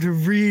learn how to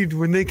read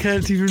when they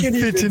can't even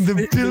fit in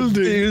the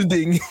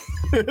building?